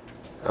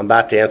 I'm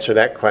about to answer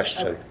that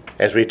question.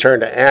 As we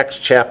turn to Acts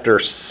chapter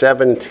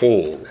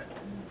 17.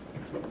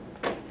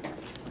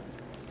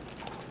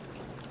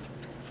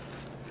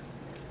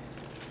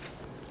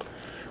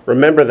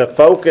 Remember, the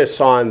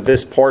focus on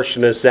this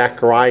portion of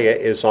Zechariah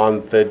is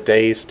on the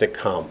days to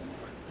come.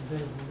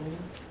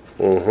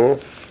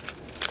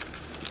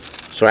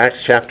 So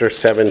Acts chapter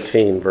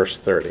 17, verse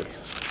 30.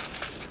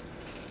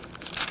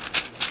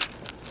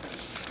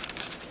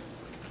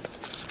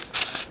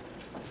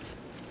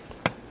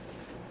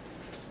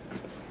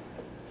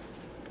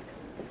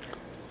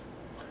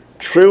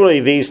 Truly,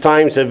 these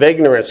times of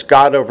ignorance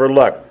God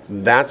overlooked.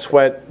 That's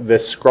what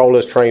this scroll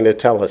is trying to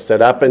tell us,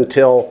 that up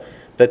until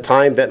the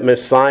time that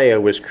Messiah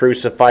was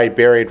crucified,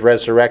 buried,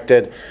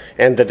 resurrected,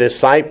 and the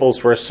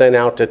disciples were sent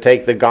out to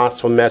take the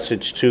gospel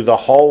message to the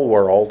whole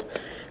world,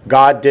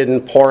 God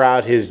didn't pour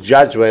out his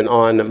judgment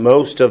on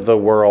most of the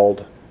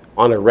world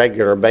on a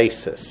regular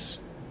basis.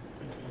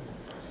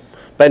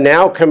 But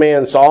now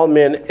commands all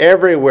men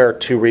everywhere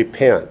to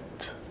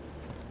repent.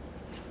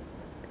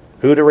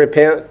 Who to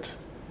repent?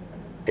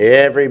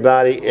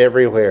 Everybody,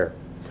 everywhere.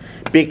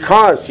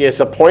 Because he has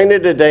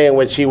appointed a day in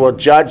which he will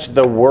judge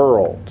the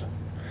world.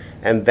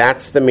 And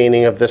that's the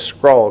meaning of the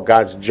scroll.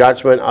 God's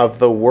judgment of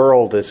the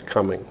world is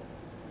coming.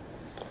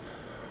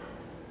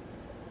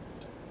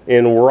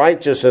 In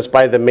righteousness,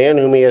 by the man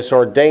whom he has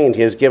ordained,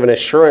 he has given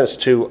assurance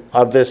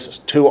of this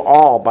to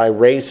all by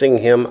raising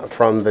him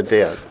from the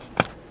dead.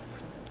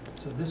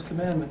 So this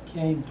commandment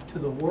came to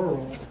the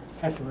world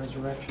at the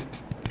resurrection.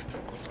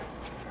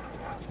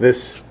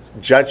 This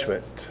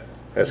judgment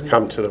has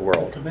come to the The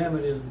world.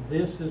 commandment is,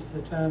 this is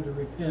the time to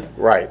repent.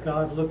 Right.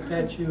 God looked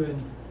at you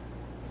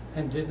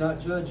and did not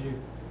judge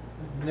you.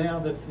 Now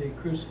that the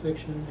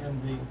crucifixion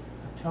and the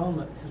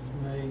atonement is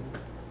made,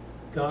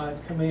 God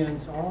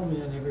commands all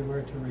men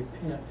everywhere to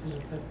repent.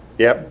 Isn't that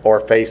Yep, or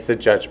face the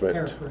judgment.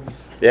 paraphrase?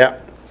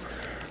 Yep.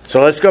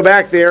 So let's go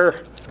back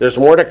there. There's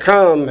more to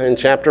come in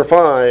chapter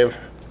 5.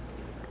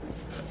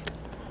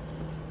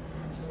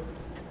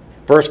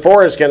 Verse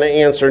 4 is going to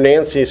answer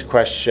Nancy's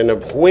question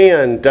of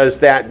when does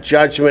that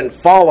judgment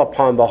fall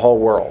upon the whole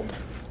world.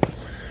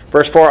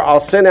 Verse 4, I'll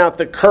send out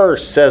the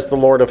curse, says the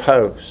Lord of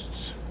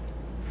hosts.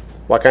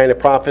 What kind of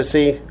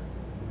prophecy?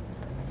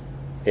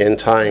 End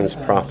times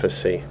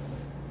prophecy.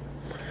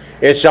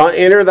 It shall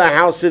enter the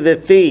house of the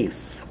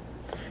thief,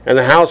 and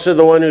the house of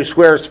the one who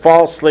swears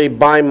falsely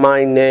by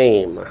my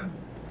name.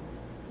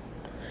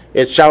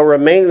 It shall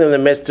remain in the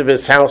midst of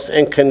his house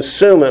and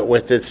consume it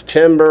with its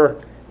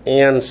timber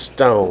and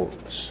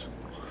stones.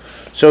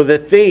 So the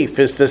thief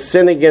is the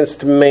sin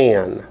against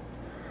man.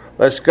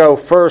 Let's go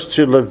first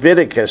to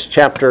Leviticus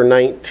chapter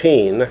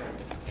 19.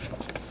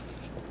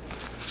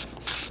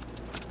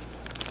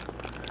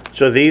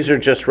 So these are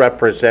just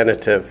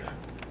representative.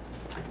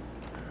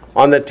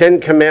 On the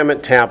 10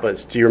 Commandment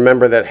tablets, do you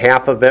remember that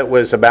half of it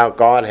was about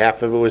God,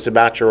 half of it was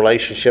about your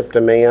relationship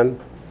to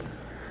man?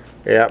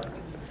 Yep.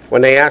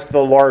 When they asked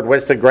the Lord,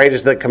 what's the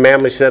greatest of the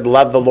commandments, he said,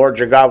 love the Lord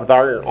your God with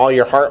all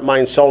your heart,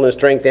 mind, soul, and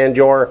strength, and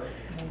your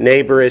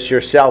neighbor as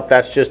yourself.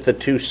 That's just the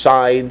two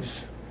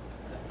sides.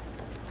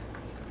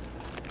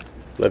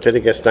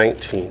 Leviticus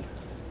 19,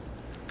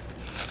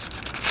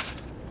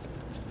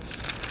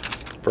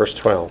 verse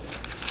 12.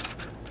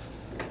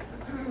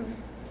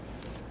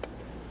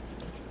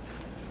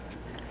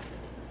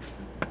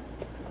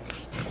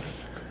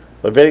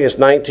 Leviticus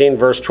 19,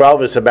 verse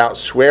 12 is about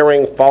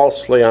swearing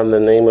falsely on the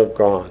name of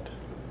God.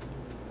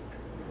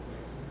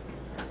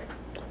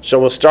 So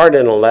we'll start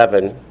in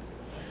 11.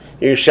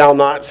 You shall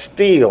not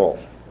steal.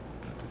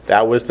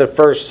 That was the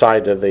first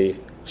side of the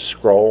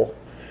scroll.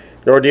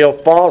 Nor deal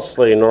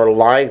falsely, nor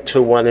lie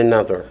to one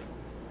another.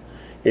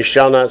 You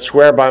shall not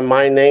swear by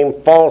my name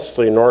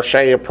falsely, nor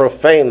shall you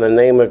profane the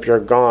name of your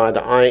God.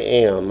 I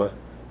am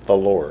the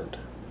Lord.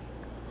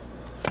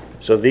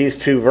 So these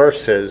two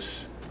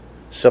verses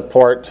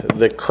support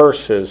the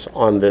curses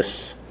on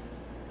this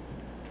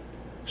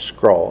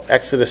scroll.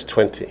 Exodus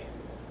 20.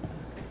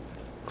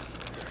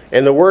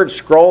 And the word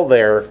scroll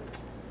there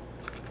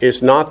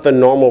is not the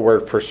normal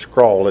word for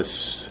scroll.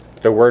 It's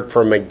the word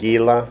for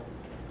Megillah,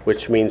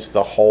 which means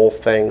the whole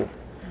thing.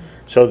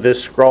 So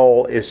this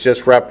scroll is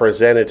just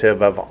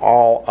representative of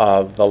all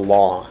of the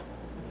law.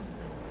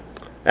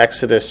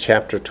 Exodus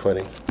chapter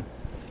 20.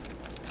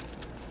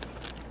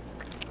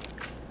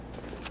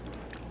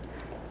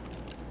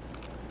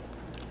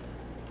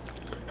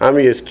 How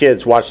many of you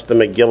kids watched the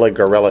Megillah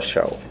Gorilla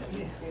Show?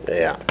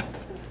 Yeah.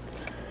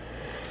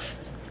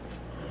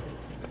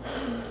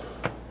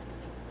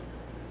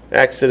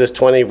 Exodus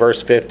 20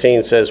 verse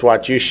 15 says,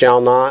 what? You shall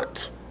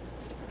not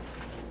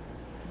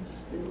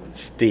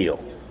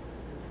steal.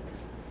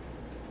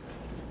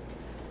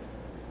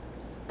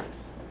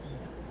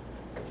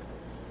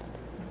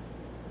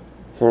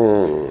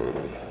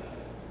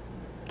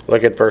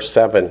 Look at verse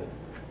 7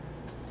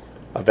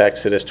 of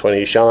Exodus 20.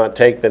 You shall not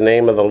take the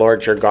name of the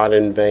Lord your God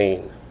in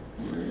vain.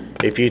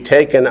 If you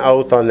take an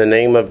oath on the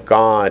name of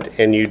God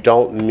and you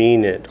don't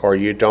mean it or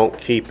you don't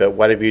keep it,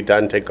 what have you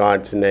done to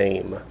God's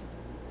name?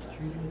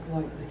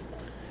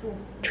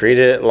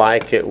 Treated it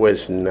like it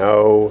was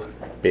no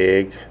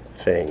big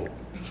thing.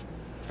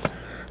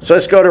 So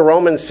let's go to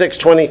Romans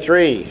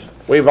 6:23.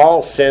 We've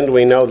all sinned,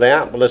 we know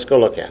that, but let's go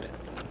look at it.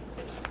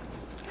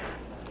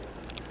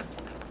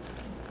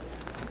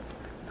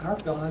 Our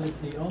God is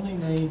the only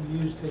name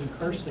used in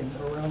cursing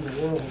around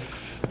the world.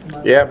 To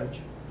my Yep. knowledge.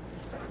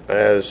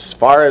 As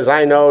far as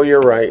I know,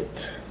 you're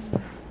right.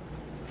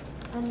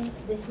 And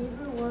the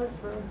Hebrew word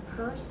for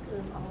curse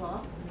is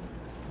Allah.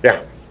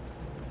 Yeah.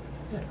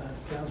 Yeah,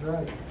 that sounds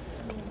right.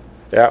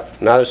 Yeah,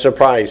 not a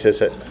surprise,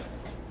 is it?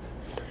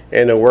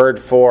 And the word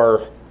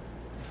for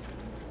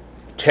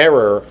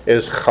terror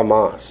is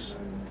Hamas.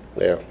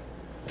 Yeah.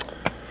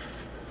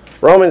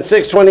 Romans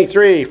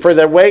 6:23, for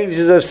the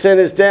wages of sin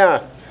is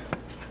death,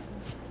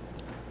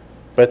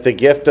 but the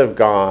gift of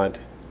God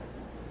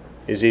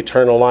is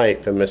eternal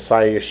life in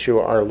Messiah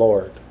Yeshua our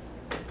Lord.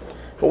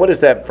 But what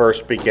does that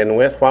verse begin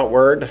with? What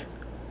word?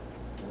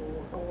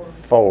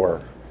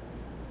 For.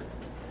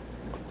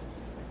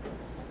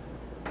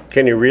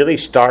 Can you really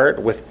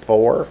start with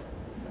for?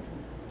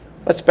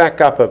 Let's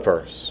back up a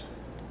verse.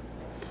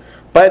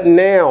 But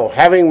now,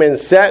 having been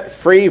set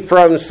free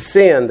from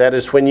sin, that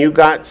is when you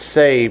got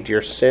saved,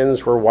 your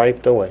sins were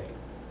wiped away.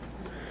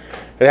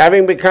 And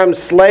having become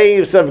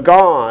slaves of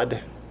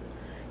God,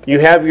 you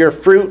have your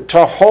fruit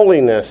to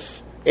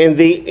holiness, in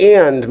the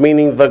end,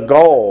 meaning the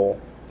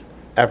goal,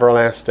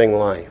 everlasting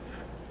life.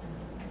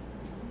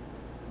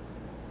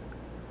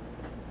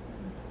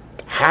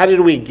 How did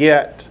we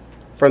get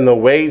from the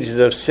wages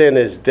of sin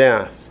is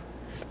death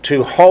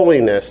to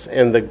holiness,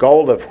 and the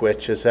goal of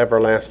which is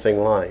everlasting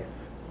life?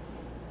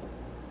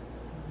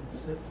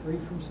 free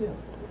from sin.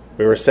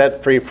 We were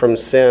set free from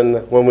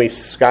sin. When we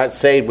got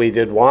saved, we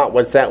did what?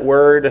 What's that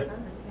word?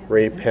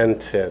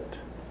 Repented.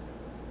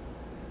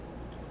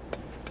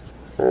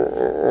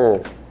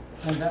 And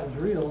that was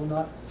real,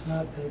 not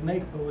a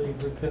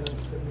make-believe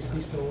repentance that we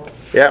see so often.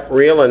 Yep,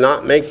 real and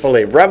not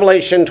make-believe.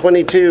 Revelation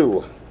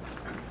 22.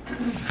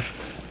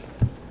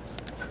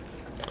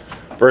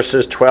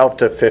 Verses 12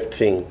 to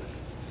 15.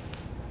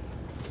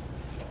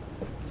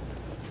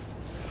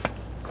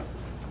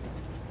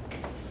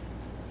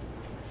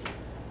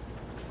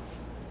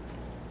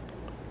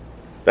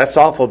 That's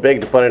awful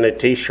big to put in a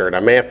t-shirt. I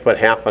may have to put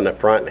half on the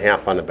front and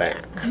half on the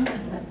back.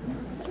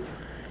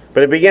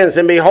 But it begins,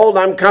 and behold,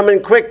 I'm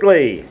coming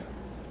quickly,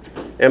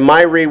 and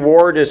my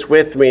reward is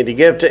with me to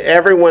give to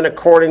everyone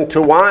according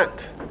to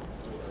what?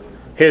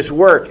 His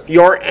work.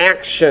 Your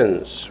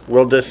actions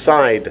will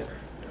decide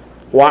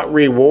what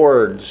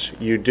rewards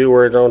you do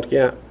or don't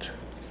get.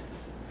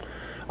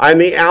 I'm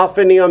the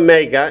Alpha and the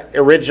Omega.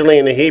 Originally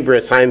in the Hebrew,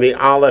 it's I'm the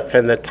Aleph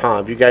and the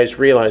Tav. You guys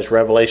realize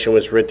Revelation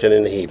was written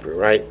in Hebrew,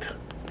 right?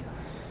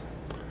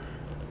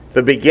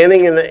 The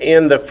beginning and the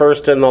end, the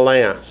first and the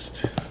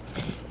last.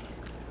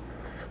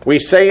 We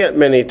say it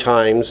many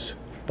times,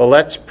 but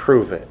let's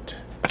prove it.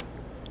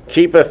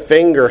 Keep a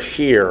finger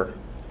here.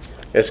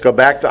 Let's go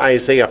back to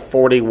Isaiah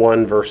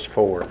 41, verse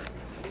 4.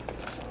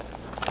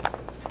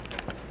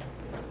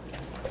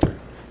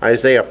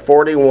 Isaiah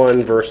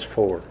 41, verse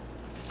 4.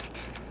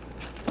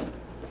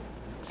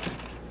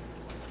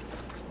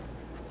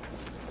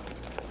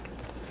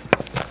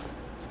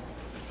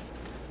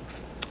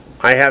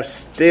 I have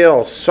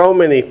still so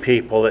many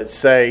people that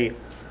say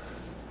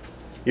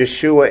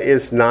Yeshua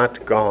is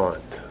not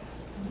God.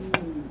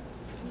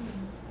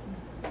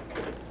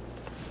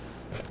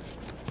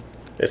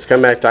 Let's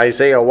come back to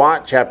Isaiah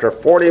what? Chapter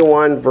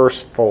 41,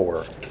 verse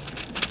 4.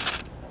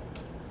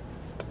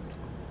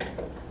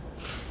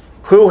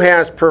 Who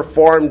has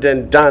performed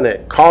and done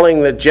it,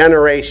 calling the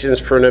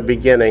generations from the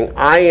beginning?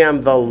 I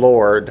am the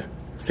Lord.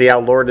 See how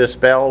Lord is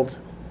spelled?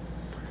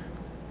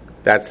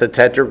 That's the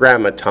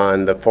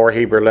tetragrammaton, the 4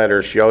 Hebrew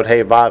letters, Yod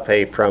He Vav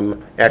He,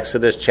 from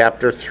Exodus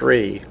chapter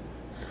 3.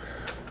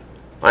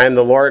 I am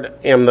the Lord,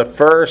 am the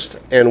first,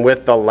 and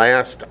with the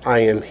last I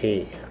am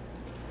He.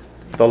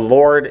 The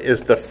Lord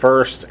is the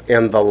first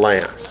and the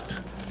last.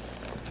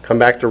 Come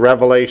back to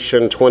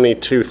Revelation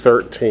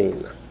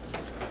 22:13.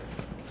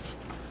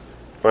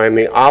 I am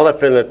the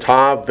Aleph and the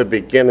Tav, the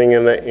beginning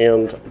and the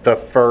end, the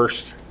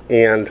first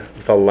and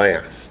the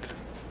last.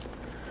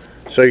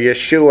 So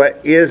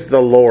Yeshua is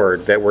the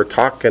Lord that we're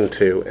talking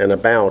to and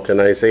about in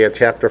Isaiah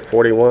chapter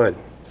 41.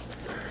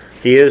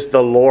 He is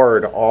the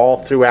Lord all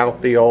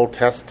throughout the Old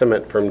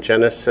Testament from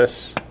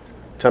Genesis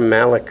to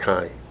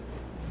Malachi.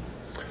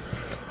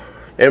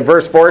 And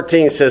verse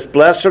 14 says,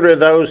 blessed are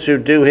those who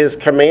do his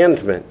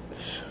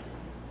commandments.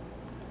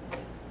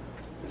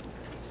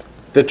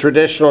 The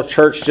traditional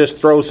church just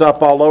throws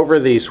up all over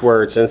these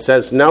words and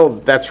says, no,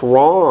 that's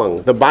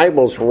wrong. The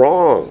Bible's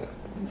wrong.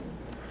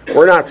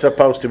 We're not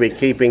supposed to be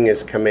keeping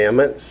his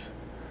commandments.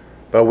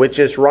 But which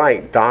is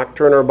right,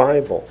 doctrine or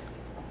Bible?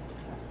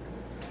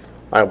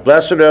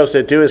 Blessed are those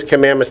that do his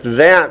commandments,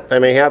 that they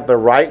may have the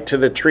right to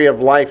the tree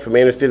of life and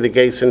enter through the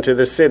gates into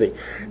the city.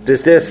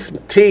 Does this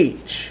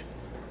teach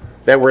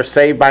that we're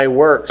saved by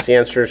works? The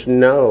answer is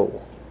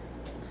no.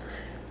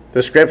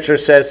 The scripture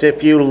says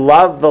if you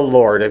love the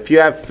Lord, if you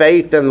have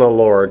faith in the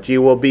Lord,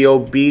 you will be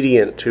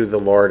obedient to the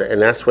Lord.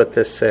 And that's what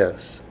this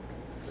says.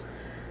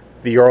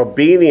 Your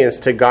obedience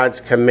to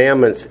God's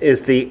commandments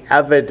is the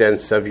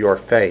evidence of your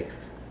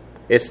faith.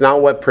 It's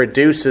not what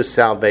produces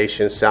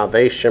salvation.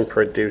 Salvation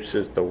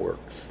produces the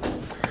works.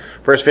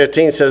 Verse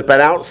 15 says,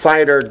 but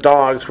outsider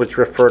dogs, which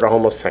refer to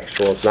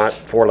homosexuals, not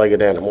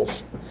four-legged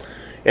animals,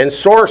 and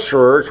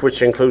sorcerers,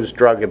 which includes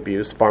drug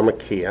abuse,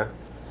 pharmakia,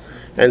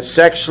 and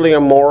sexually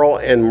immoral,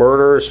 and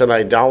murderers, and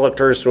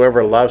idolaters,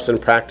 whoever loves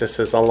and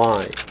practices a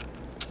lie.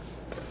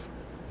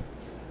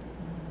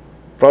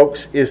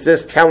 Folks, is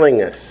this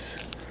telling us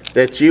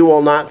that you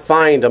will not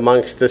find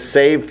amongst the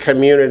saved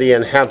community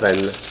in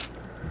heaven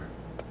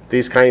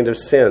these kind of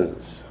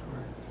sins?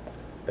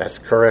 That's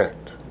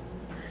correct.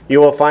 You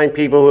will find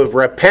people who have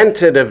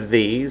repented of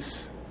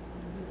these,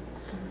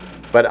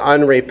 but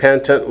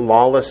unrepentant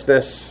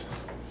lawlessness,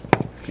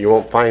 you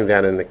won't find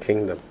that in the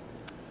kingdom.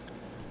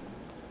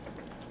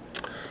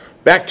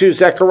 Back to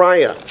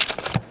Zechariah,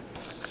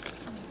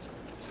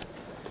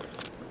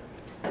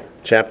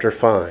 chapter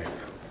 5.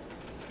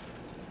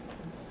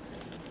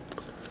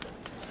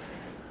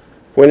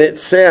 When it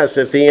says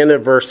at the end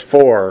of verse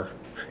 4,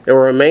 it will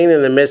remain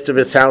in the midst of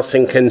his house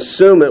and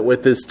consume it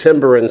with his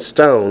timber and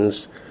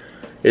stones,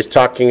 is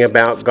talking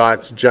about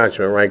God's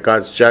judgment, right?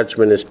 God's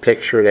judgment is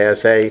pictured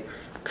as a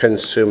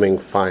consuming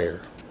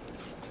fire.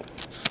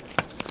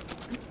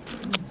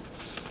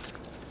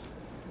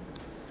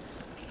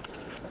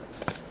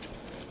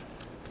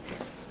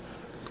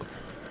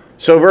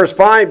 So verse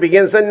 5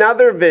 begins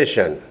another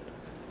vision.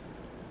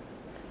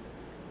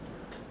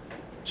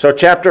 So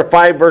chapter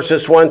 5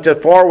 verses 1 to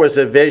 4 was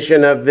a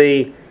vision of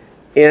the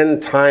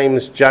end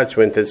times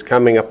judgment that's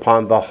coming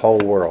upon the whole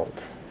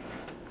world.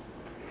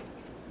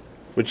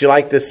 Would you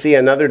like to see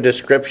another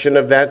description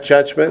of that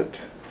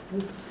judgment?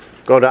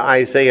 Go to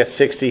Isaiah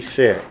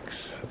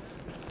 66.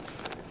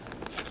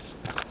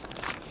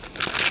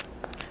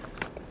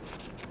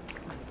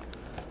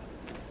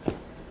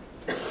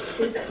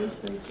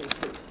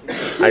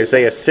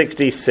 Isaiah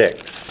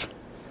 66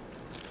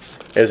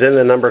 is in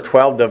the number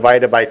 12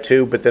 divided by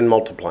 2, but then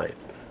multiply it.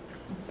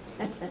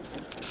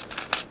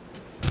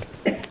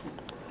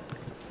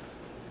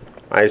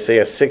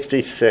 Isaiah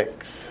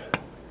 66,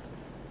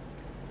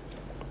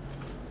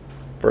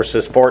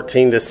 verses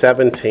 14 to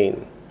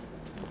 17,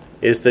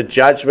 is the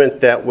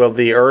judgment that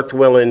the earth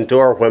will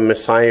endure when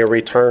Messiah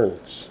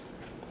returns.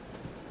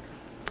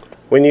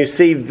 When you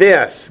see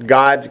this,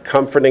 God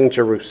comforting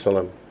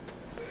Jerusalem,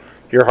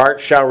 your heart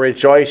shall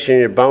rejoice and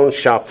your bones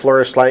shall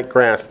flourish like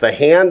grass. The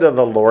hand of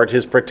the Lord,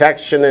 his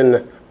protection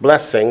and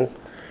blessing,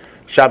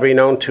 shall be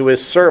known to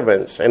his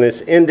servants, and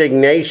his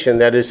indignation,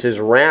 that is his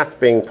wrath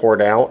being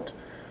poured out,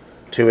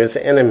 to his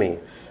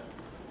enemies.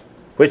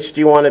 Which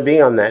do you want to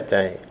be on that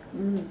day?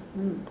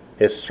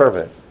 His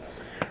servant.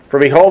 For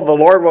behold, the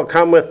Lord will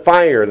come with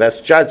fire,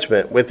 that's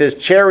judgment, with his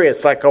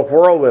chariots like a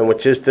whirlwind,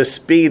 which is the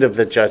speed of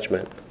the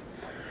judgment.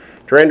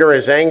 To render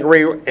his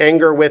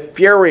anger with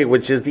fury,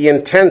 which is the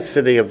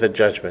intensity of the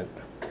judgment,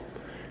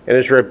 and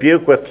his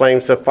rebuke with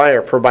flames of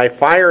fire. For by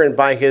fire and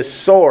by his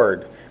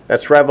sword,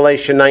 that's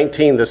Revelation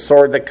 19, the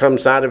sword that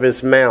comes out of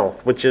his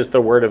mouth, which is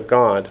the word of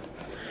God,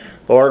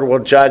 the Lord will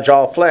judge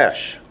all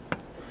flesh.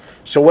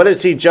 So what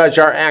does he judge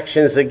our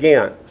actions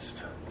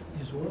against?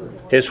 His word.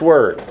 His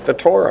word, the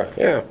Torah,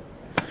 yeah.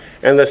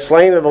 And the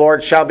slain of the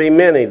Lord shall be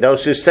many,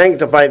 those who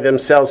sanctify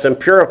themselves and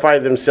purify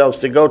themselves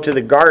to go to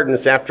the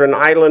gardens after an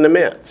idol in the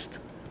midst.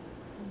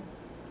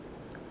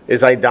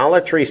 Is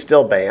idolatry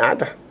still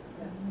bad?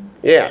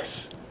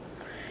 Yes.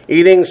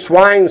 Eating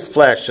swine's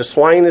flesh. A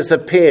swine is a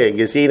pig.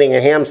 Is eating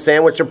a ham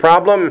sandwich a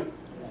problem?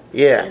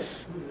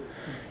 Yes.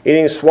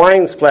 Eating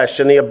swine's flesh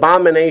and the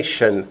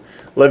abomination.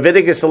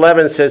 Leviticus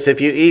 11 says if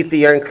you eat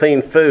the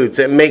unclean foods,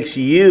 it makes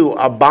you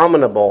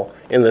abominable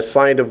in the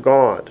sight of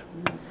God.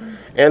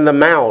 And the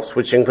mouse,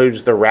 which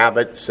includes the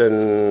rabbits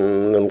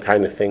and them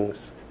kind of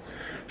things,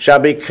 shall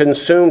be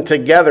consumed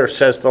together,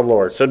 says the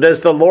Lord. So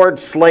does the Lord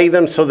slay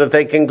them so that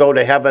they can go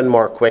to heaven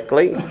more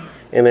quickly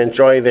and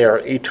enjoy their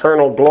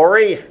eternal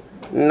glory?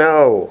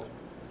 No.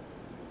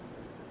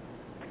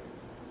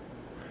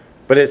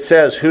 But it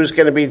says, who's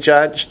going to be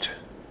judged?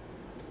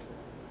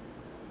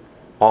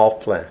 All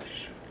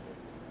flesh.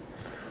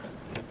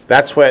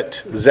 That's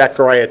what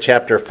Zechariah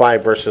chapter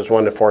 5 verses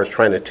 1 to 4 is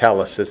trying to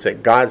tell us, is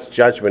that God's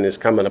judgment is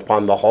coming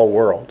upon the whole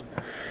world.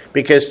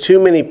 Because too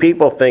many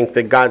people think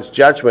that God's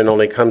judgment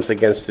only comes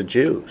against the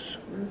Jews.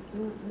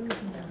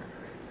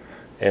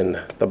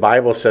 And the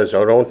Bible says,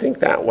 oh, don't think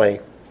that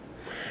way.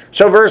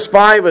 So verse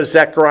 5 of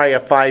Zechariah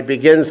 5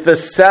 begins the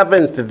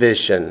seventh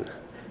vision.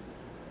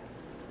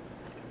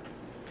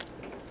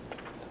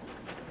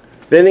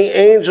 Then the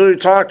angel who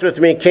talked with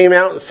me came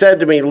out and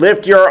said to me,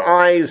 lift your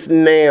eyes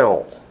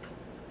now.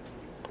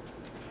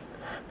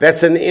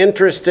 That's an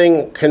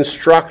interesting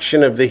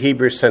construction of the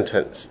Hebrew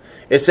sentence.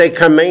 It's a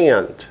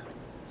command.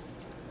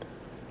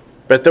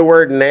 But the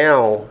word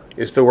now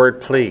is the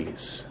word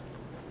please.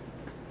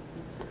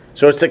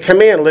 So it's a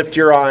command, lift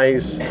your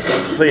eyes,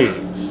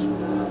 please.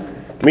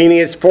 Meaning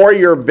it's for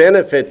your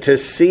benefit to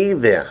see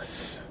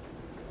this.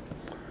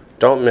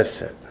 Don't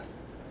miss it.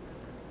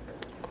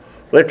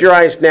 Lift your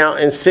eyes now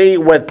and see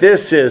what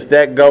this is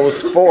that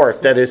goes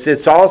forth. That is,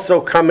 it's also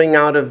coming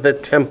out of the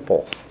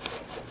temple.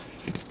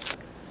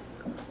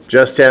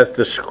 Just as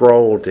the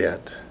scroll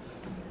did.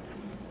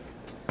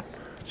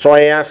 So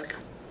I ask,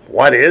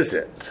 what is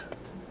it?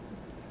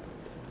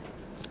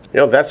 You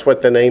know, that's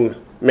what the name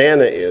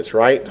manna is,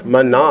 right?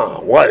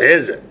 Manna. What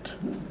is it?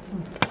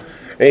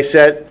 And he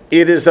said,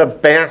 it is a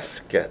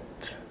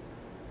basket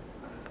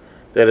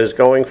that is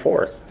going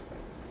forth.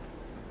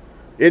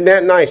 Isn't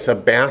that nice? A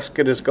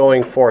basket is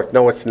going forth.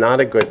 No, it's not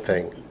a good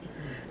thing.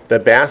 The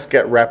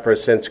basket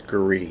represents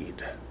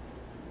greed.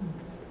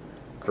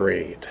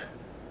 Greed.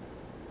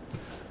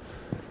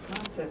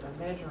 Mine says a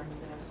measuring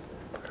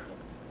basket.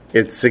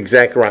 It's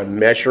exactly right.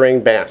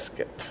 Measuring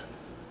basket.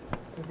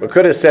 We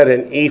could have said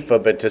an ephah,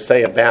 but to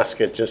say a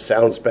basket just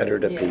sounds better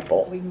to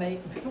people. We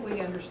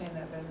understand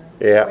that better.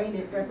 Yeah. Rain,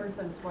 it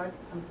represents what?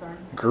 I'm sorry.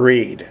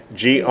 Greed.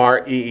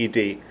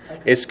 Greed.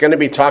 It's going to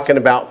be talking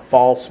about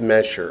false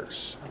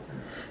measures.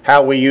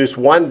 How we use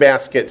one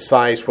basket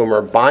size when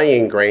we're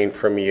buying grain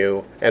from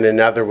you and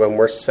another when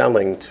we're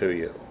selling to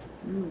you.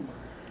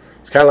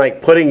 It's kind of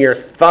like putting your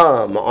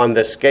thumb on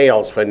the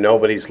scales when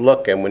nobody's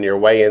looking, when you're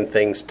weighing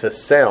things to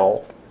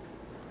sell.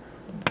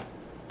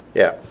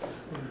 Yeah.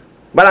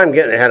 But I'm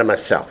getting ahead of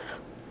myself.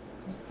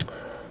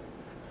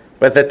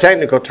 But the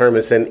technical term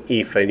is an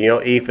ephah. You know,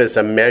 ephah is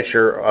a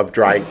measure of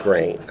dried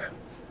grain.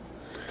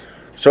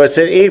 So it's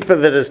an ephah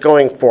that is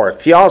going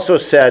forth. He also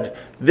said,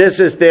 this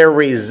is their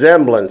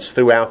resemblance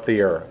throughout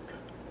the earth.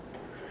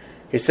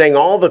 He's saying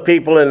all the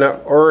people in the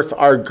earth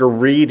are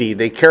greedy.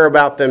 They care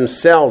about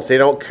themselves. They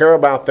don't care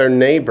about their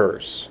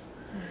neighbors.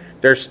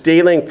 They're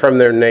stealing from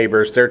their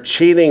neighbors. They're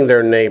cheating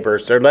their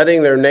neighbors. They're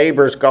letting their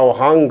neighbors go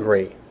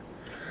hungry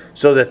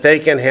so that they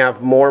can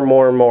have more,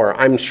 more, more.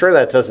 I'm sure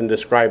that doesn't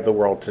describe the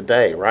world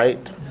today,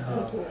 right?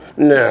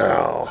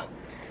 No.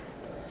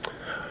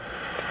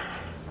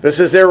 This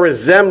is their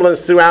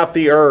resemblance throughout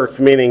the earth,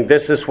 meaning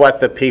this is what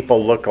the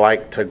people look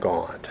like to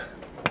God.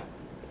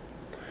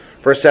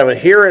 Verse 7,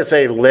 here is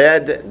a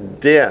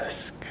lead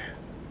disc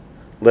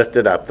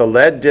lifted up. The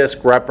lead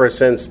disc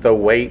represents the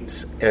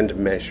weights and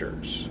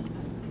measures.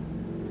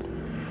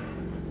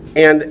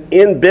 And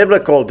in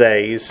biblical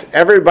days,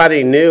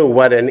 everybody knew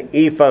what an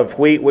ephah of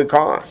wheat would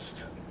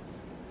cost.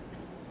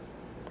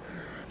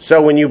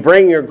 So when you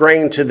bring your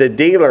grain to the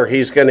dealer,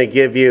 he's going to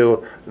give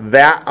you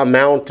that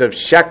amount of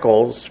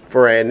shekels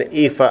for an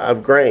ephah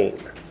of grain,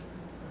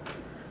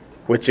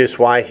 which is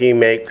why he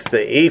makes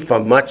the ephah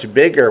much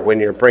bigger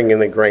when you're bringing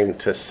the grain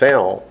to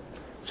sell,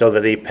 so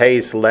that he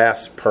pays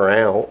less per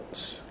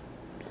ounce.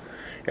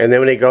 And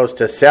then when he goes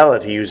to sell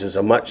it, he uses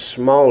a much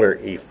smaller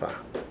ephah.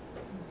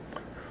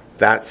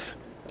 That's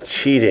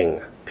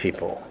cheating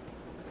people.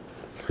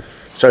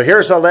 So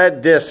here's a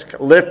lead disc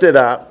lifted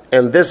up,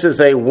 and this is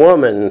a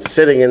woman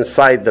sitting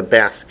inside the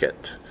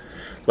basket.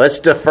 Let's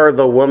defer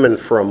the woman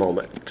for a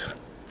moment.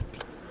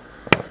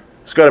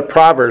 Let's go to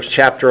Proverbs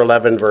chapter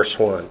 11, verse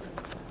 1.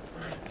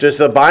 Does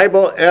the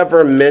Bible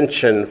ever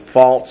mention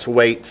false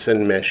weights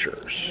and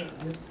measures?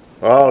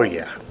 Oh,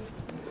 yeah.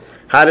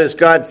 How does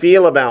God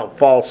feel about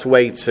false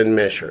weights and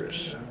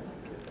measures?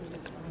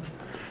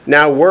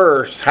 Now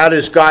worse, how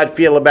does God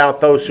feel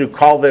about those who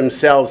call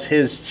themselves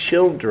his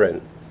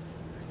children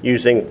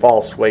using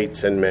false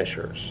weights and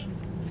measures?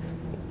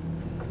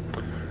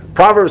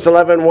 Proverbs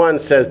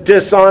 11:1 says,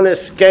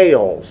 dishonest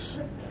scales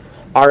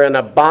are an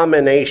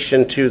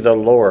abomination to the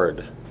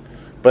Lord,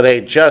 but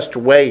a just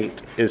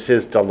weight is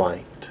his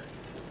delight.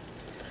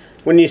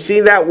 When you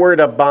see that word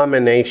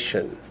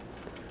abomination,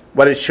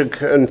 what it should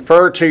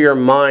confer to your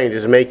mind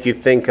is make you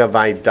think of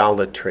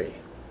idolatry.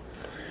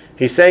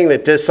 He's saying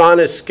that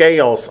dishonest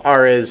scales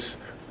are as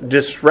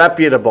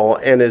disreputable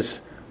and as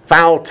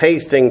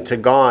foul-tasting to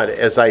God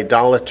as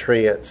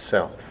idolatry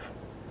itself.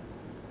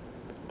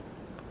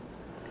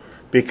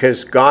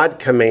 Because God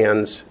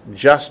commands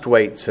just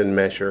weights and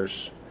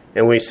measures,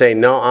 and we say,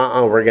 no,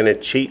 we're going to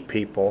cheat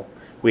people.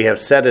 We have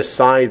set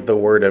aside the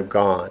Word of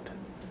God.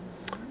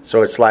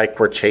 So it's like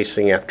we're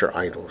chasing after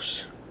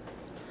idols.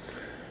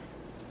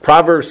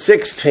 Proverbs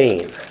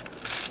 16,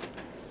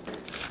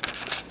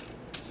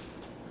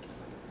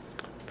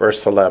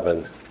 verse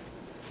 11.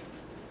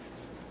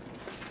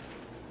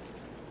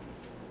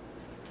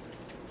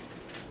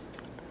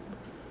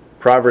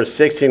 Proverbs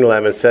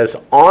 16:11 says,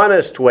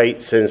 honest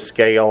weights and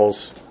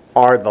scales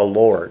are the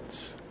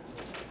Lord's.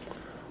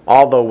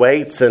 All the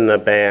weights in the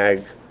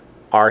bag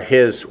are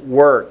his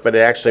work, but it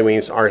actually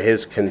means are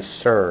his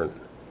concern.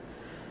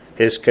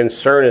 His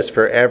concern is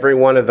for every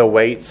one of the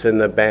weights in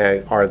the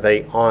bag. Are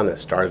they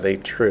honest? Are they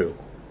true?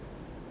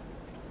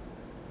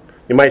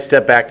 You might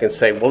step back and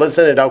say, well,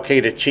 isn't it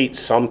okay to cheat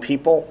some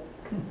people?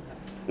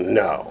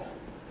 No,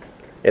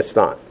 it's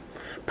not.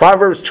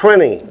 Proverbs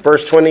 20,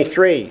 verse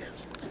 23.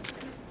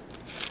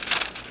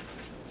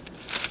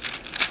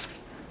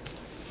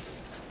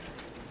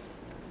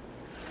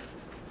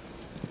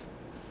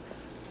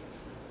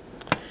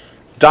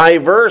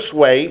 Diverse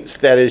weights,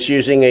 that is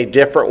using a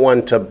different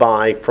one to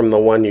buy from the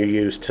one you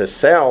use to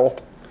sell,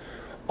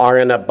 are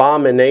an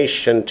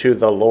abomination to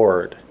the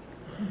Lord.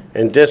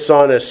 And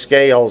dishonest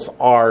scales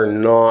are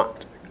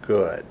not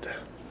good.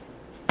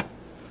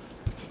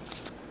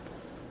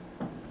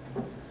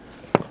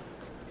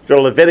 Go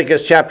to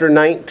Leviticus chapter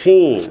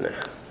 19.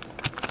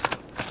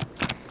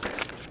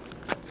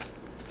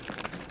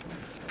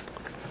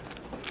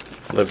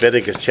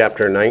 Leviticus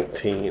chapter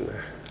 19.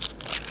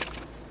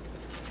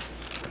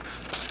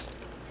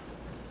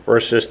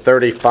 Verses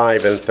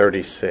 35 and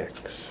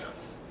 36.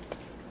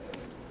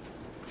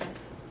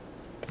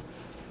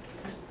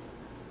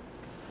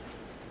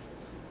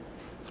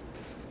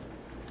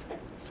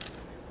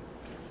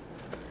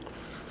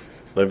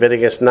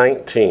 Leviticus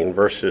 19,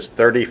 verses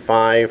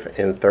 35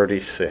 and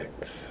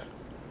 36.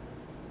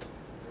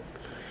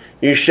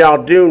 You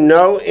shall do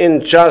no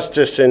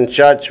injustice in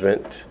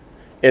judgment,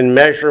 in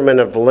measurement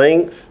of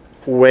length,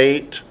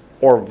 weight,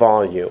 or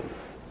volume.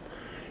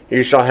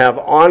 You shall have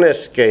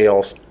honest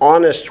scales,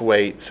 honest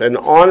weights, an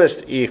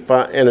honest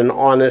ephah, and an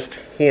honest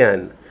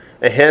hin.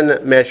 A hin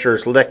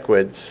measures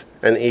liquids,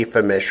 an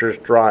ephah measures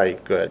dry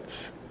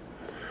goods.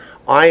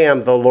 I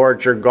am the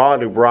Lord your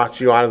God who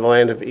brought you out of the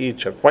land of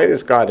Egypt. Why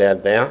does God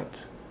add that?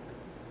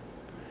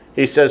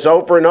 He says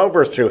over and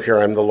over through here,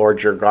 I'm the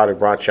Lord your God who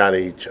brought you out of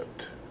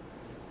Egypt.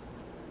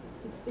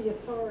 It's the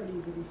authority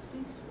that he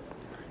speaks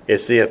with.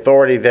 It's the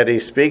authority that he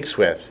speaks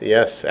with.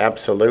 Yes,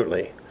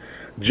 absolutely.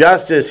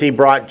 Just as he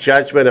brought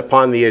judgment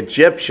upon the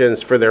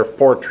Egyptians for their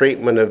poor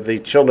treatment of the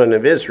children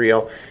of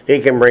Israel, he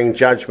can bring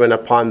judgment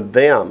upon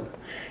them.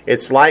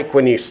 It's like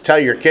when you tell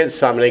your kids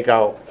something, they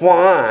go,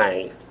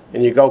 why?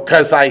 And you go,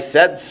 'cause I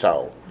said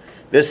so.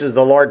 This is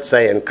the Lord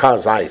saying,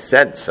 'cause I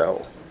said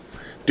so.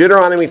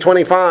 Deuteronomy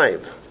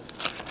 25.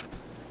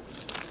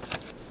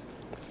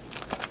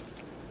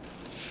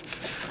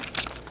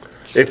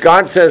 If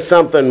God says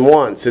something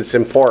once, it's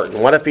important.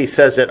 What if he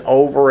says it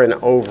over and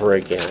over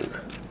again?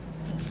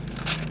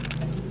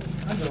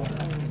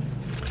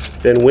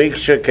 Then we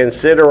should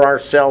consider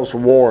ourselves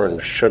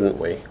warned, shouldn't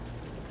we?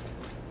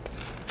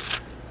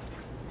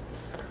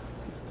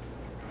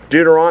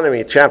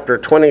 Deuteronomy chapter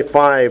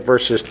 25,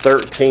 verses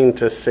 13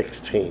 to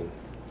 16.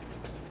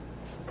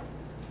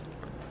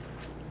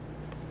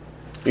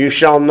 You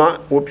shall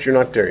not, whoops, you're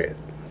not there yet.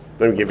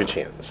 Let me give you a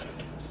chance.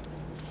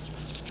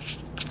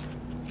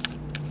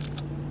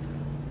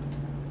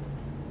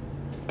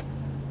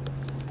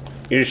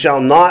 You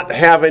shall not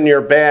have in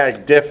your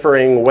bag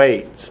differing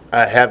weights,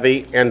 a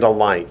heavy and a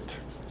light.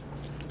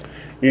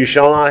 You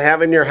shall not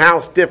have in your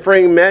house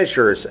differing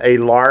measures, a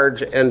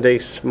large and a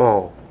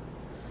small.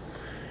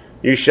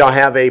 You shall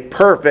have a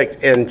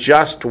perfect and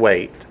just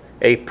weight,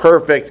 a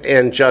perfect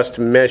and just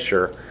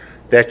measure,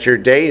 that your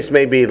days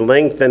may be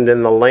lengthened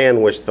in the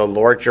land which the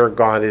Lord your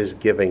God is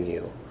giving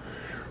you.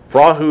 For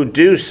all who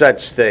do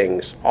such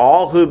things,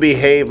 all who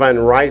behave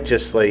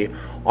unrighteously,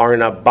 are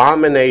an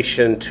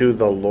abomination to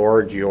the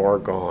Lord your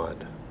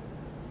God.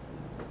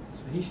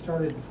 So he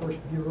started the first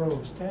Bureau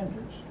of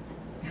Standards.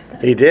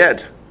 He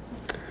did.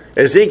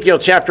 Ezekiel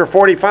chapter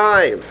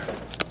 45.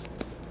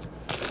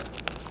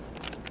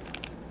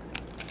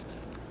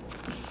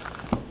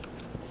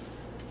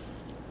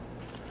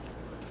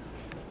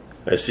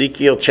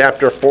 Ezekiel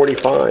chapter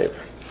 45,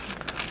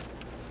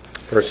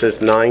 verses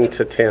 9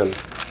 to 10.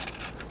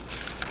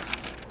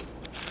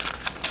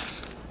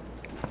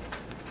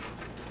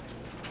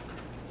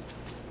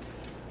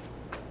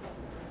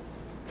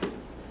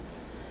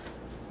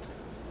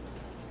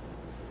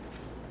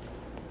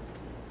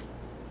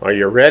 Are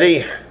you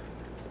ready?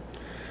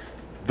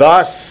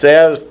 Thus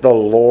says the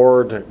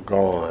Lord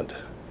God.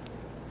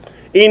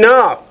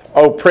 Enough,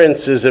 O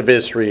princes of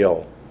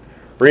Israel.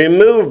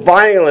 Remove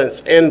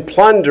violence and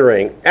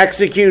plundering.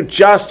 Execute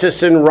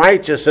justice and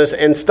righteousness,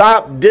 and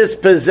stop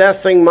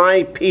dispossessing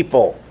my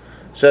people,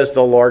 says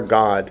the Lord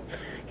God.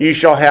 You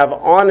shall have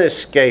honest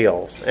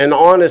scales, an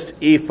honest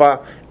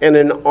ephah, and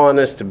an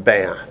honest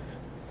bath.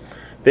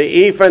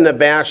 The ephah and the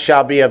bath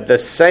shall be of the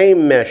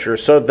same measure,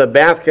 so the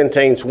bath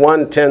contains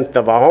 1/10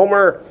 of a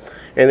homer,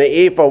 and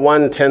the ephah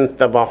 1/10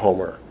 of a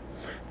homer.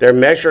 Their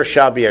measure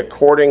shall be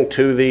according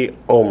to the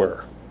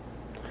omer.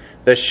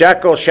 The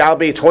shekel shall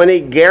be 20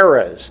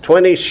 gerahs,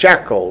 20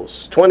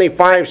 shekels,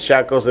 25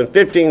 shekels, and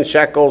 15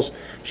 shekels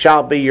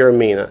shall be your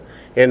mina.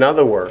 In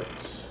other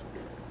words,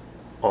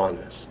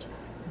 honest.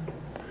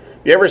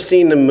 You ever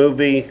seen the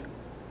movie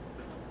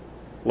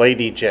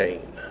Lady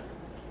Jane?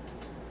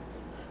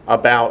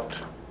 About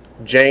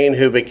Jane,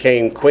 who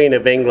became Queen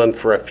of England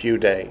for a few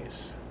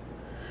days.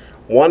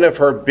 One of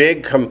her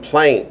big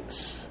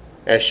complaints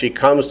as she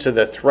comes to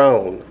the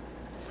throne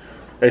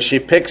is she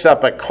picks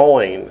up a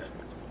coin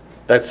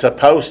that's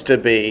supposed to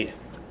be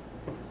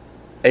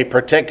a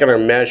particular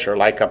measure,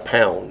 like a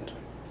pound.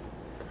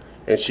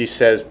 And she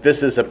says,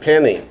 this is a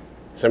penny.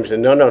 Somebody said,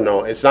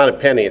 no, it's not a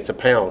penny, it's a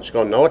pound. She's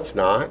going, no, it's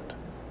not.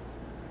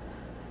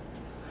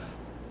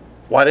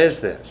 What is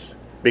this?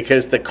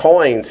 Because the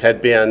coins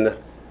had been,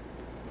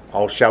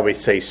 shall we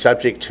say,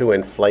 subject to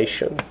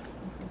inflation.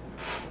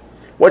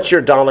 What's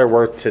your dollar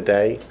worth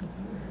today?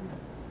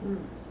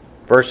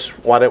 Versus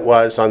what it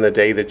was on the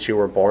day that you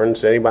were born.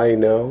 Does anybody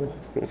know?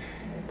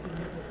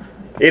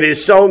 It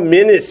is so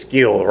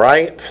minuscule,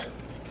 right?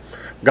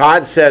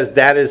 God says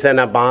that is an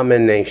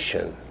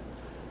abomination.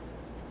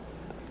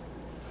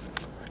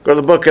 Go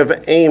to the book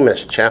of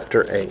Amos,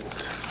 chapter 8.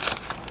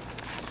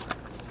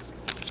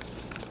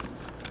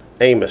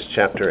 Amos,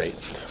 chapter 8.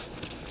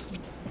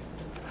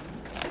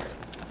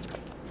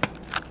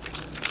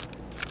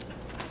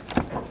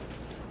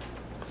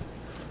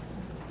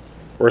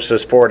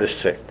 Verses 4 to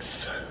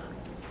 6.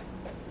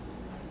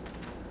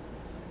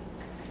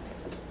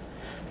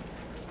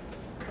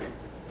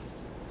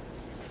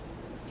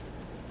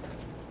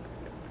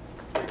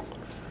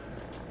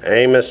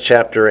 Amos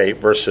chapter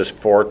 8, verses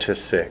 4 to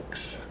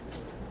 6.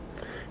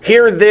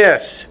 Hear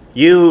this,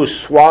 you who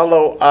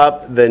swallow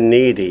up the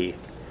needy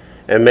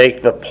and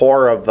make the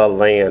poor of the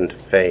land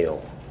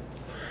fail,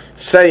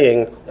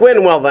 saying,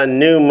 when will the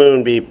new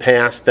moon be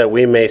passed that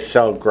we may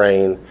sell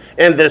grain,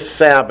 and the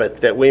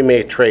Sabbath that we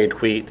may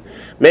trade wheat,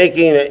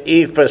 making the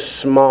ephah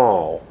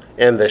small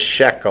and the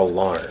shekel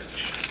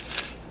large,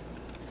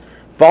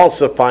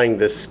 falsifying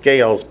the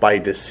scales by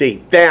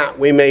deceit, that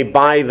we may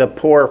buy the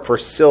poor for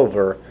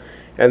silver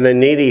and the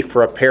needy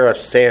for a pair of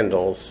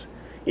sandals,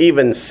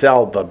 even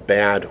sell the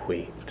bad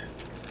wheat.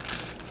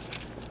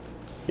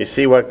 You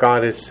see what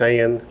God is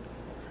saying?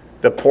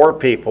 The poor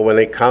people, when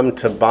they come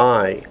to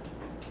buy,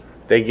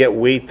 they get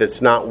wheat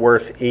that's not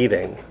worth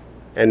eating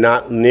and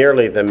not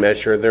nearly the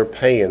measure they're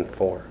paying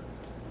for.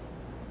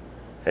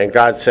 And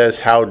God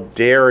says, how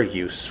dare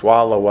you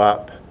swallow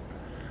up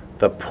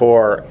the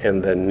poor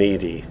and the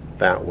needy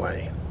that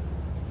way?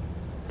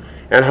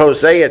 And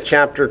Hosea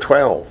chapter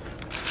 12.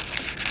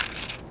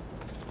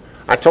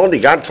 I told you,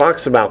 God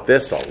talks about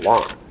this a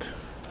lot.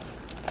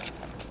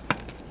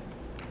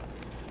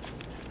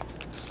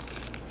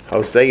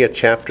 Hosea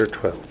chapter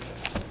 12.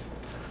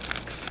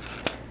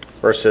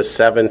 verses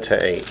 7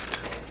 to 8.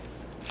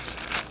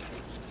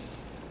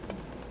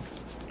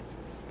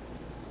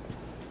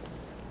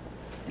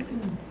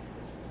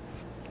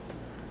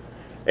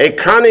 A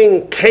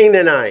cunning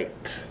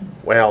Canaanite.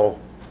 Well,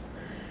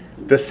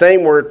 the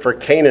same word for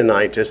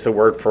Canaanite is the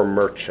word for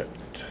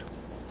merchant.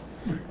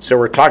 So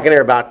we're talking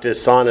here about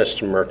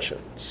dishonest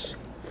merchants.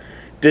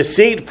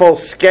 Deceitful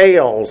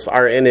scales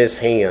are in his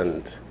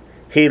hand.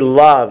 He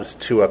loves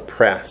to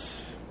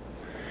oppress.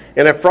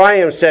 And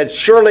Ephraim said,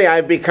 surely I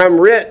have become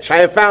rich. I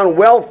have found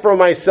wealth for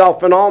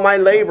myself in all my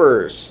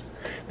labors.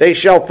 They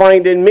shall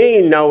find in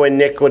me no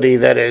iniquity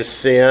that is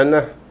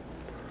sin.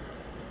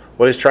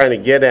 What he's trying to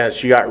get at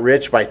is you got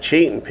rich by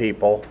cheating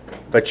people,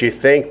 but you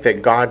think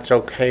that God's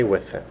okay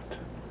with it.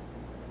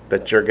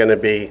 That you're going to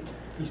be...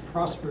 He's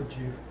prospered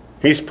you.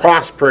 He's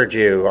prospered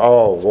you.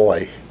 Oh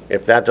boy,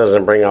 if that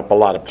doesn't bring up a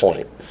lot of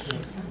points.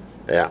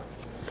 Yeah.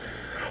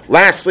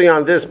 Lastly,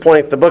 on this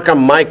point, the book of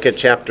Micah,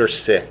 chapter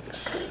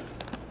 6.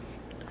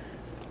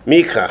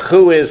 Micah,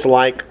 who is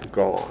like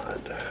God?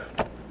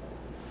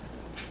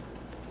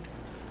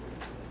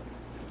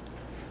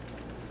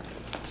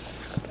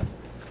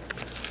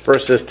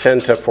 Verses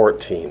 10 to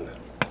 14.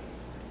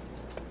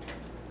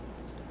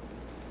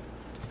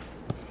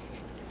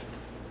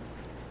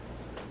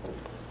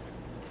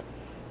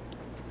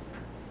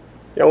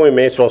 We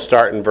may as well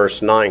start in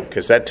verse 9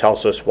 because that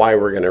tells us why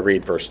we're going to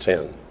read verse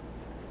 10.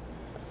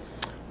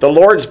 The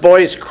Lord's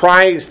voice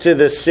cries to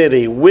the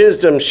city,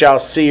 wisdom shall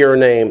see your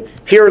name.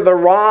 Hear the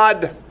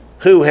rod,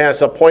 who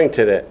has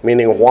appointed it?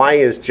 Meaning, why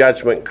is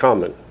judgment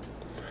coming?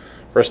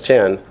 Verse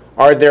 10,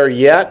 are there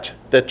yet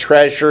the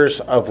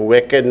treasures of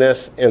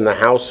wickedness in the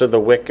house of the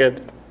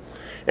wicked,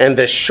 and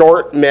the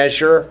short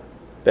measure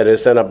that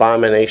is an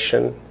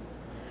abomination?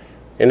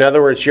 In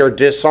other words, your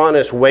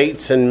dishonest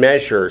weights and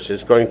measures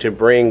is going to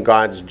bring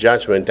God's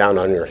judgment down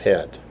on your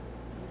head.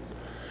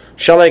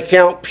 Shall I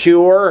count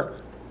pure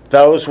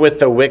those with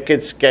the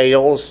wicked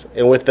scales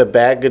and with the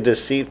bag of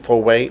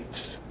deceitful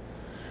weights?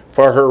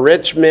 For her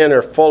rich men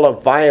are full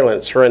of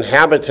violence, her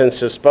inhabitants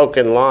have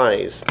spoken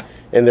lies,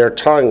 and their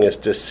tongue is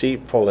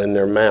deceitful in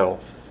their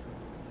mouth.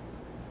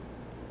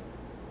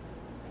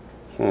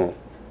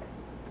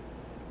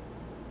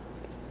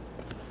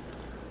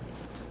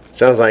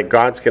 Sounds like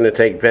God's going to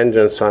take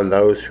vengeance on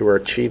those who are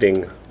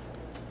cheating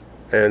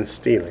and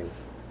stealing,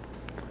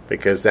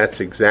 because that's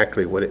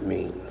exactly what it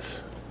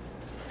means.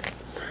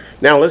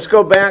 Now let's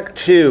go back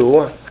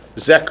to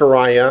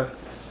Zechariah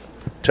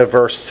to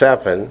verse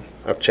 7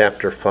 of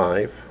chapter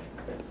 5,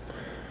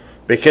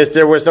 because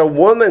there was a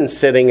woman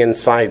sitting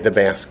inside the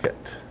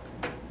basket.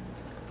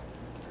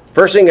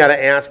 First thing you got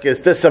to ask,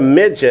 is this a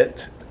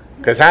midget?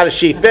 Because how does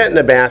she fit in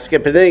the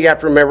basket? But then you have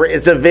to remember,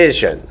 it's a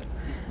vision.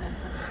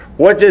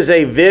 What does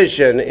a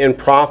vision in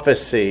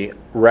prophecy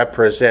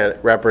represent?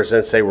 It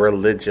represents a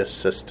religious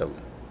system.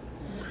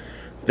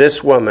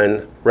 This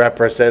woman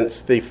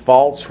represents the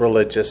false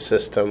religious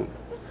system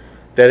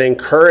that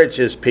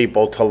encourages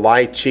people to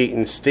lie, cheat,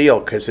 and steal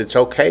because it's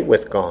okay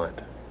with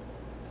God.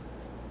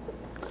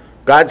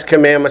 God's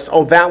commandments,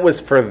 that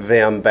was for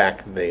them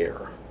back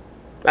there.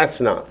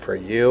 That's not for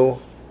you.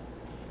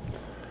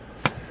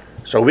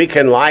 So we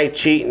can lie,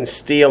 cheat, and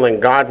steal,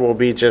 and God will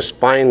be just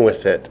fine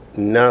with it.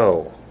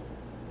 No.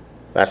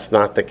 That's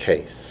not the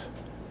case.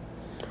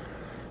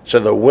 So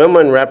the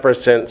woman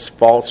represents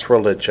false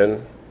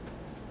religion,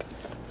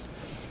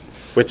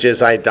 which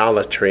is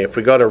idolatry. If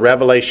we go to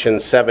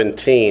Revelation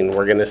 17,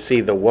 we're going to see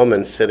the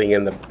woman sitting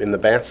in the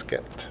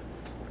basket.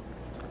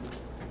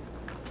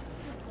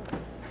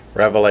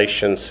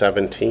 Revelation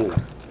 17.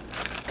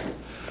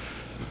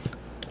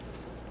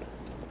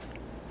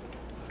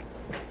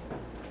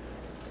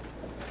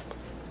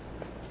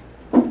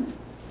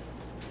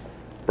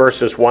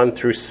 Verses 1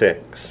 through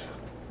 6.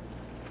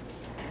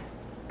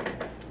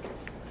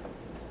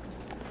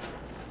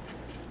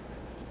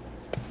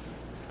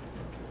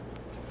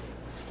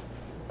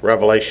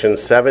 Revelation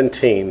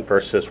 17,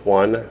 verses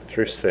 1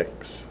 through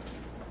 6.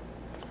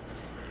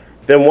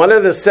 Then one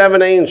of the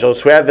seven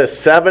angels who had the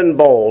seven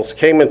bowls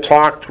came and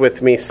talked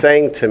with me,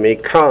 saying to me,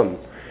 come,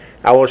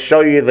 I will show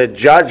you the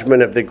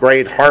judgment of the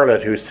great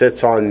harlot who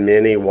sits on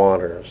many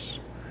waters.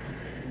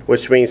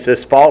 Which means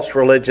this false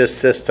religious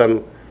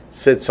system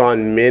sits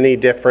on many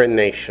different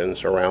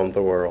nations around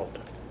the world,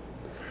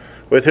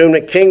 with whom the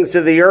kings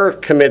of the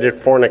earth committed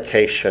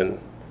fornication,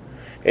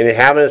 and the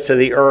inhabitants of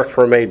the earth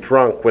were made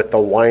drunk with the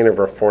wine of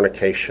her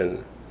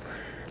fornication.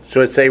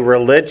 So it's a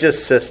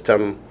religious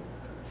system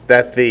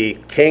that the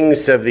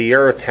kings of the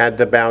earth had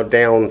to bow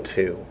down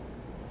to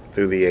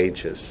through the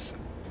ages.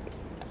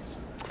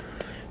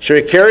 She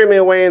would carry me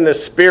away in the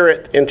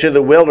spirit into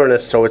the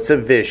wilderness, so it's a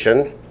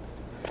vision.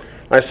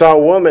 I saw a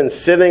woman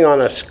sitting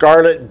on a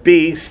scarlet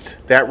beast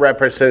that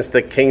represents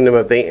the kingdom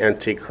of the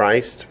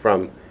Antichrist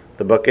from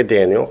the book of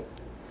Daniel,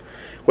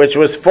 which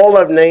was full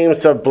of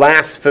names of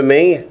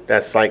blasphemy.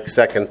 That's like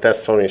 2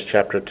 Thessalonians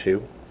chapter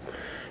 2.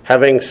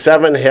 Having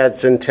 7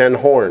 heads and 10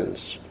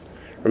 horns.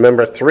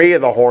 Remember, 3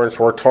 of the horns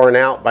were torn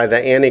out by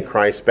the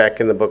Antichrist back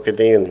in the book of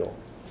Daniel.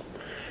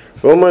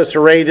 The woman was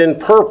arrayed in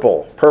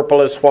purple.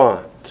 Purple is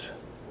what?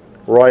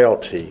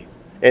 royalty.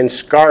 And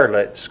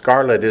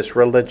scarlet is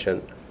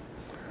religion.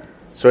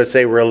 So it's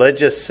a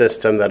religious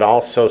system that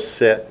also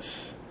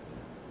sits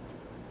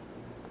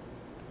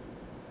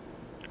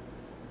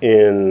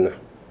in,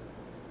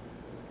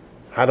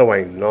 how do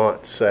I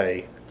not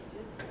say,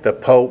 the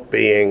Pope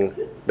being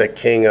the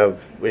king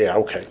of, yeah,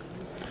 okay.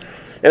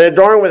 And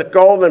adorned with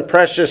gold and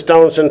precious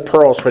stones and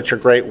pearls, which are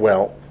great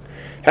wealth.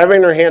 Having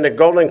in her hand a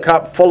golden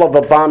cup full of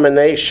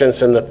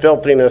abominations and the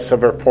filthiness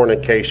of her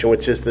fornication,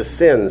 which is the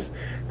sins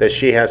that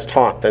she has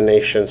taught the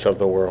nations of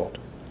the world.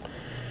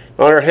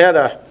 On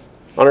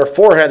her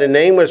forehead a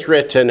name was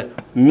written,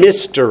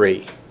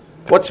 Mystery.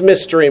 What's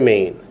mystery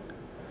mean?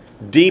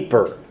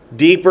 Deeper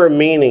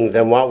meaning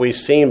than what we've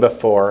seen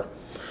before.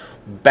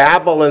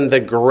 Babylon the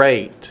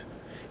Great,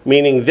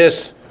 meaning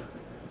this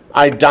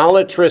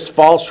idolatrous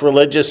false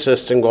religious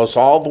system goes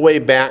all the way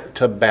back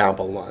to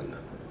Babylon.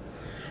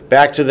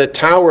 Back to the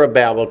Tower of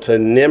Babel, to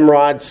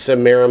Nimrod,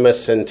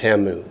 Semiramis, and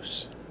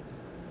Tammuz.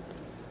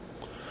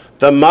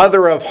 The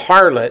mother of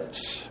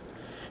harlots,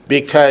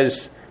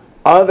 because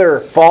other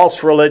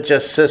false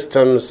religious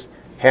systems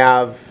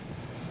have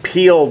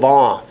peeled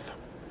off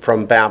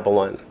from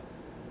Babylon.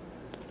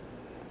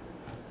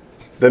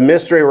 The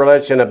mystery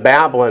religion of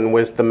Babylon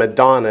was the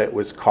Madonna, it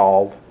was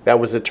called. That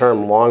was a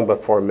term long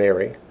before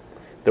Mary.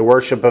 The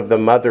worship of the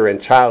mother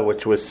and child,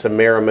 which was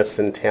Semiramis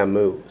and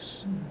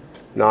Tammuz,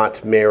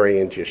 not Mary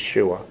and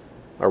Yeshua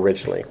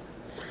originally.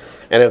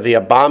 And of the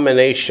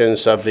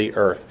abominations of the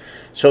earth.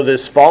 So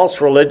this false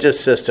religious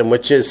system,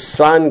 which is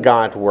sun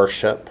god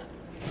worship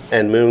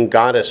and moon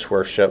goddess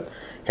worship,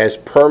 has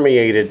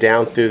permeated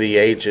down through the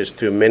ages,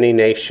 through many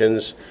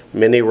nations,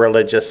 many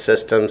religious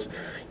systems.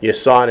 You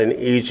saw it in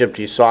Egypt,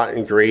 you saw it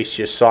in Greece,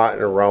 you saw it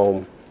in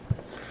Rome.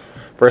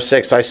 Verse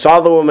 6, I saw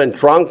the woman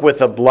drunk with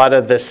the blood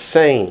of the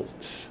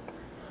saints.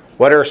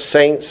 What are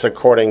saints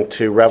according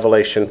to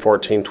Revelation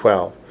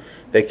 14:12?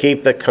 They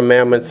keep the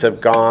commandments of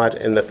God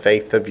and the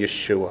faith of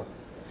Yeshua.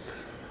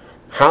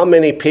 How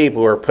many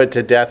people were put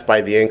to death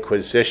by the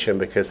Inquisition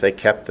because they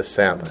kept the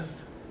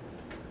Sabbath?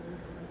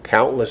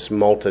 Countless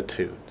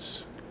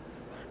multitudes.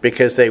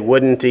 Because they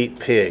wouldn't eat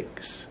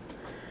pigs.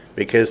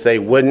 Because they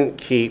wouldn't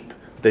keep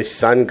the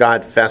sun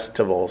god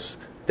festivals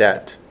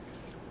that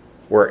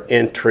were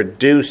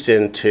introduced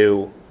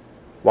into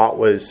what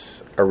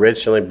was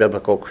originally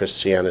biblical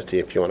Christianity,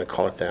 if you want to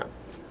call it that.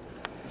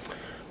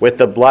 With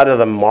the blood of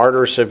the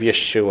martyrs of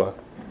Yeshua.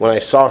 When I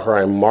saw her,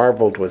 I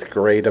marveled with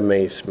great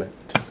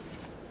amazement.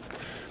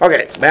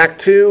 Okay, back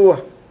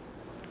to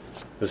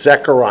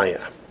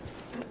Zechariah,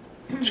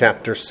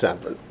 chapter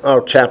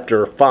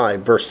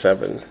 5, verse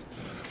 7.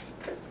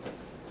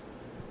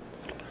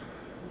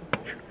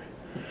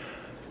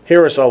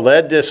 Here is a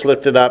lead dish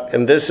lifted up,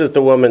 and this is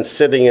the woman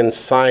sitting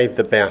inside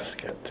the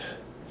basket.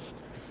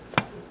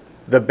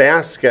 The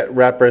basket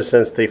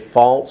represents the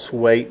false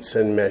weights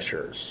and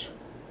measures.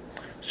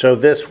 So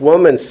this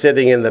woman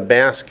sitting in the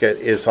basket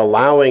is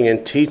allowing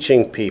and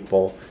teaching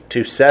people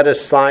to set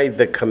aside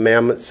the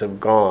commandments of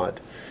God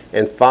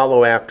and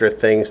follow after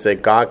things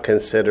that God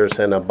considers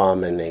an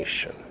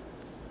abomination.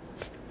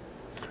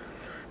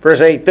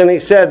 Verse 8, then he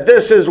said,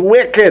 this is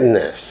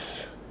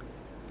wickedness.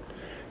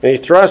 And he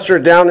thrust her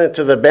down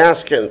into the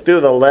basket and threw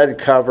the lead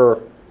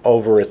cover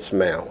over its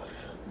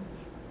mouth.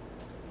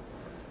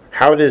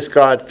 How does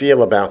God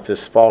feel about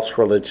this false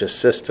religious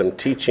system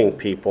teaching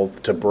people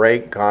to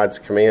break God's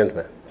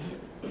commandments?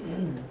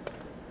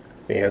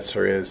 The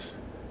answer is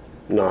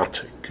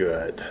not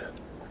good.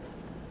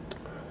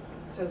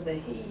 So the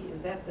he,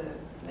 is that the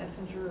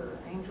messenger or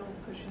angel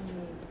pushing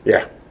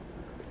Yeah,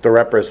 the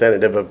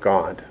representative of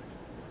God.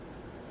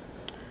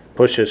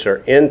 Pushes her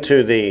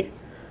into the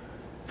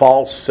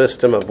false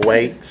system of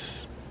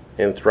weights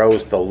and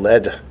throws the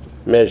lead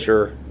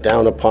measure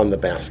down upon the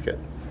basket.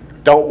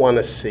 Don't want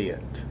to see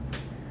it.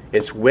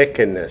 It's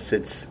wickedness.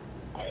 It's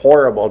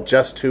horrible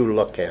just to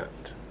look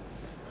at.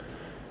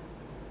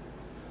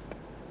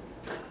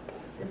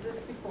 Is this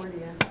before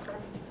the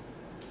Antichrist?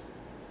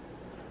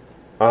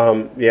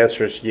 The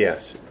answer is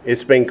yes.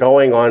 It's been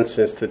going on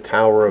since the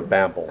Tower of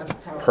Babel,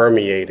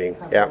 permeating.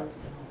 Yeah.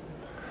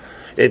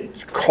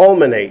 It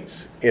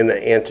culminates in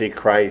the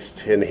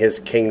Antichrist in his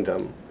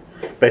kingdom,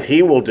 but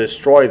he will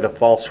destroy the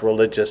false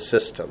religious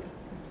system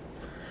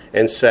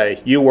and say,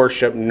 you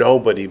worship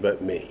nobody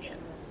but me.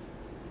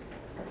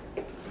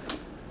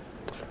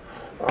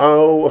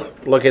 Oh,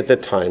 look at the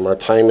time. Our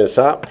time is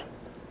up.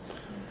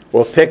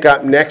 We'll pick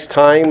up next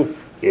time,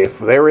 if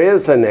there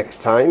is a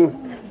next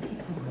time,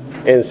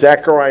 in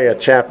Zechariah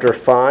chapter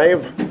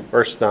 5,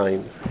 verse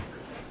 9.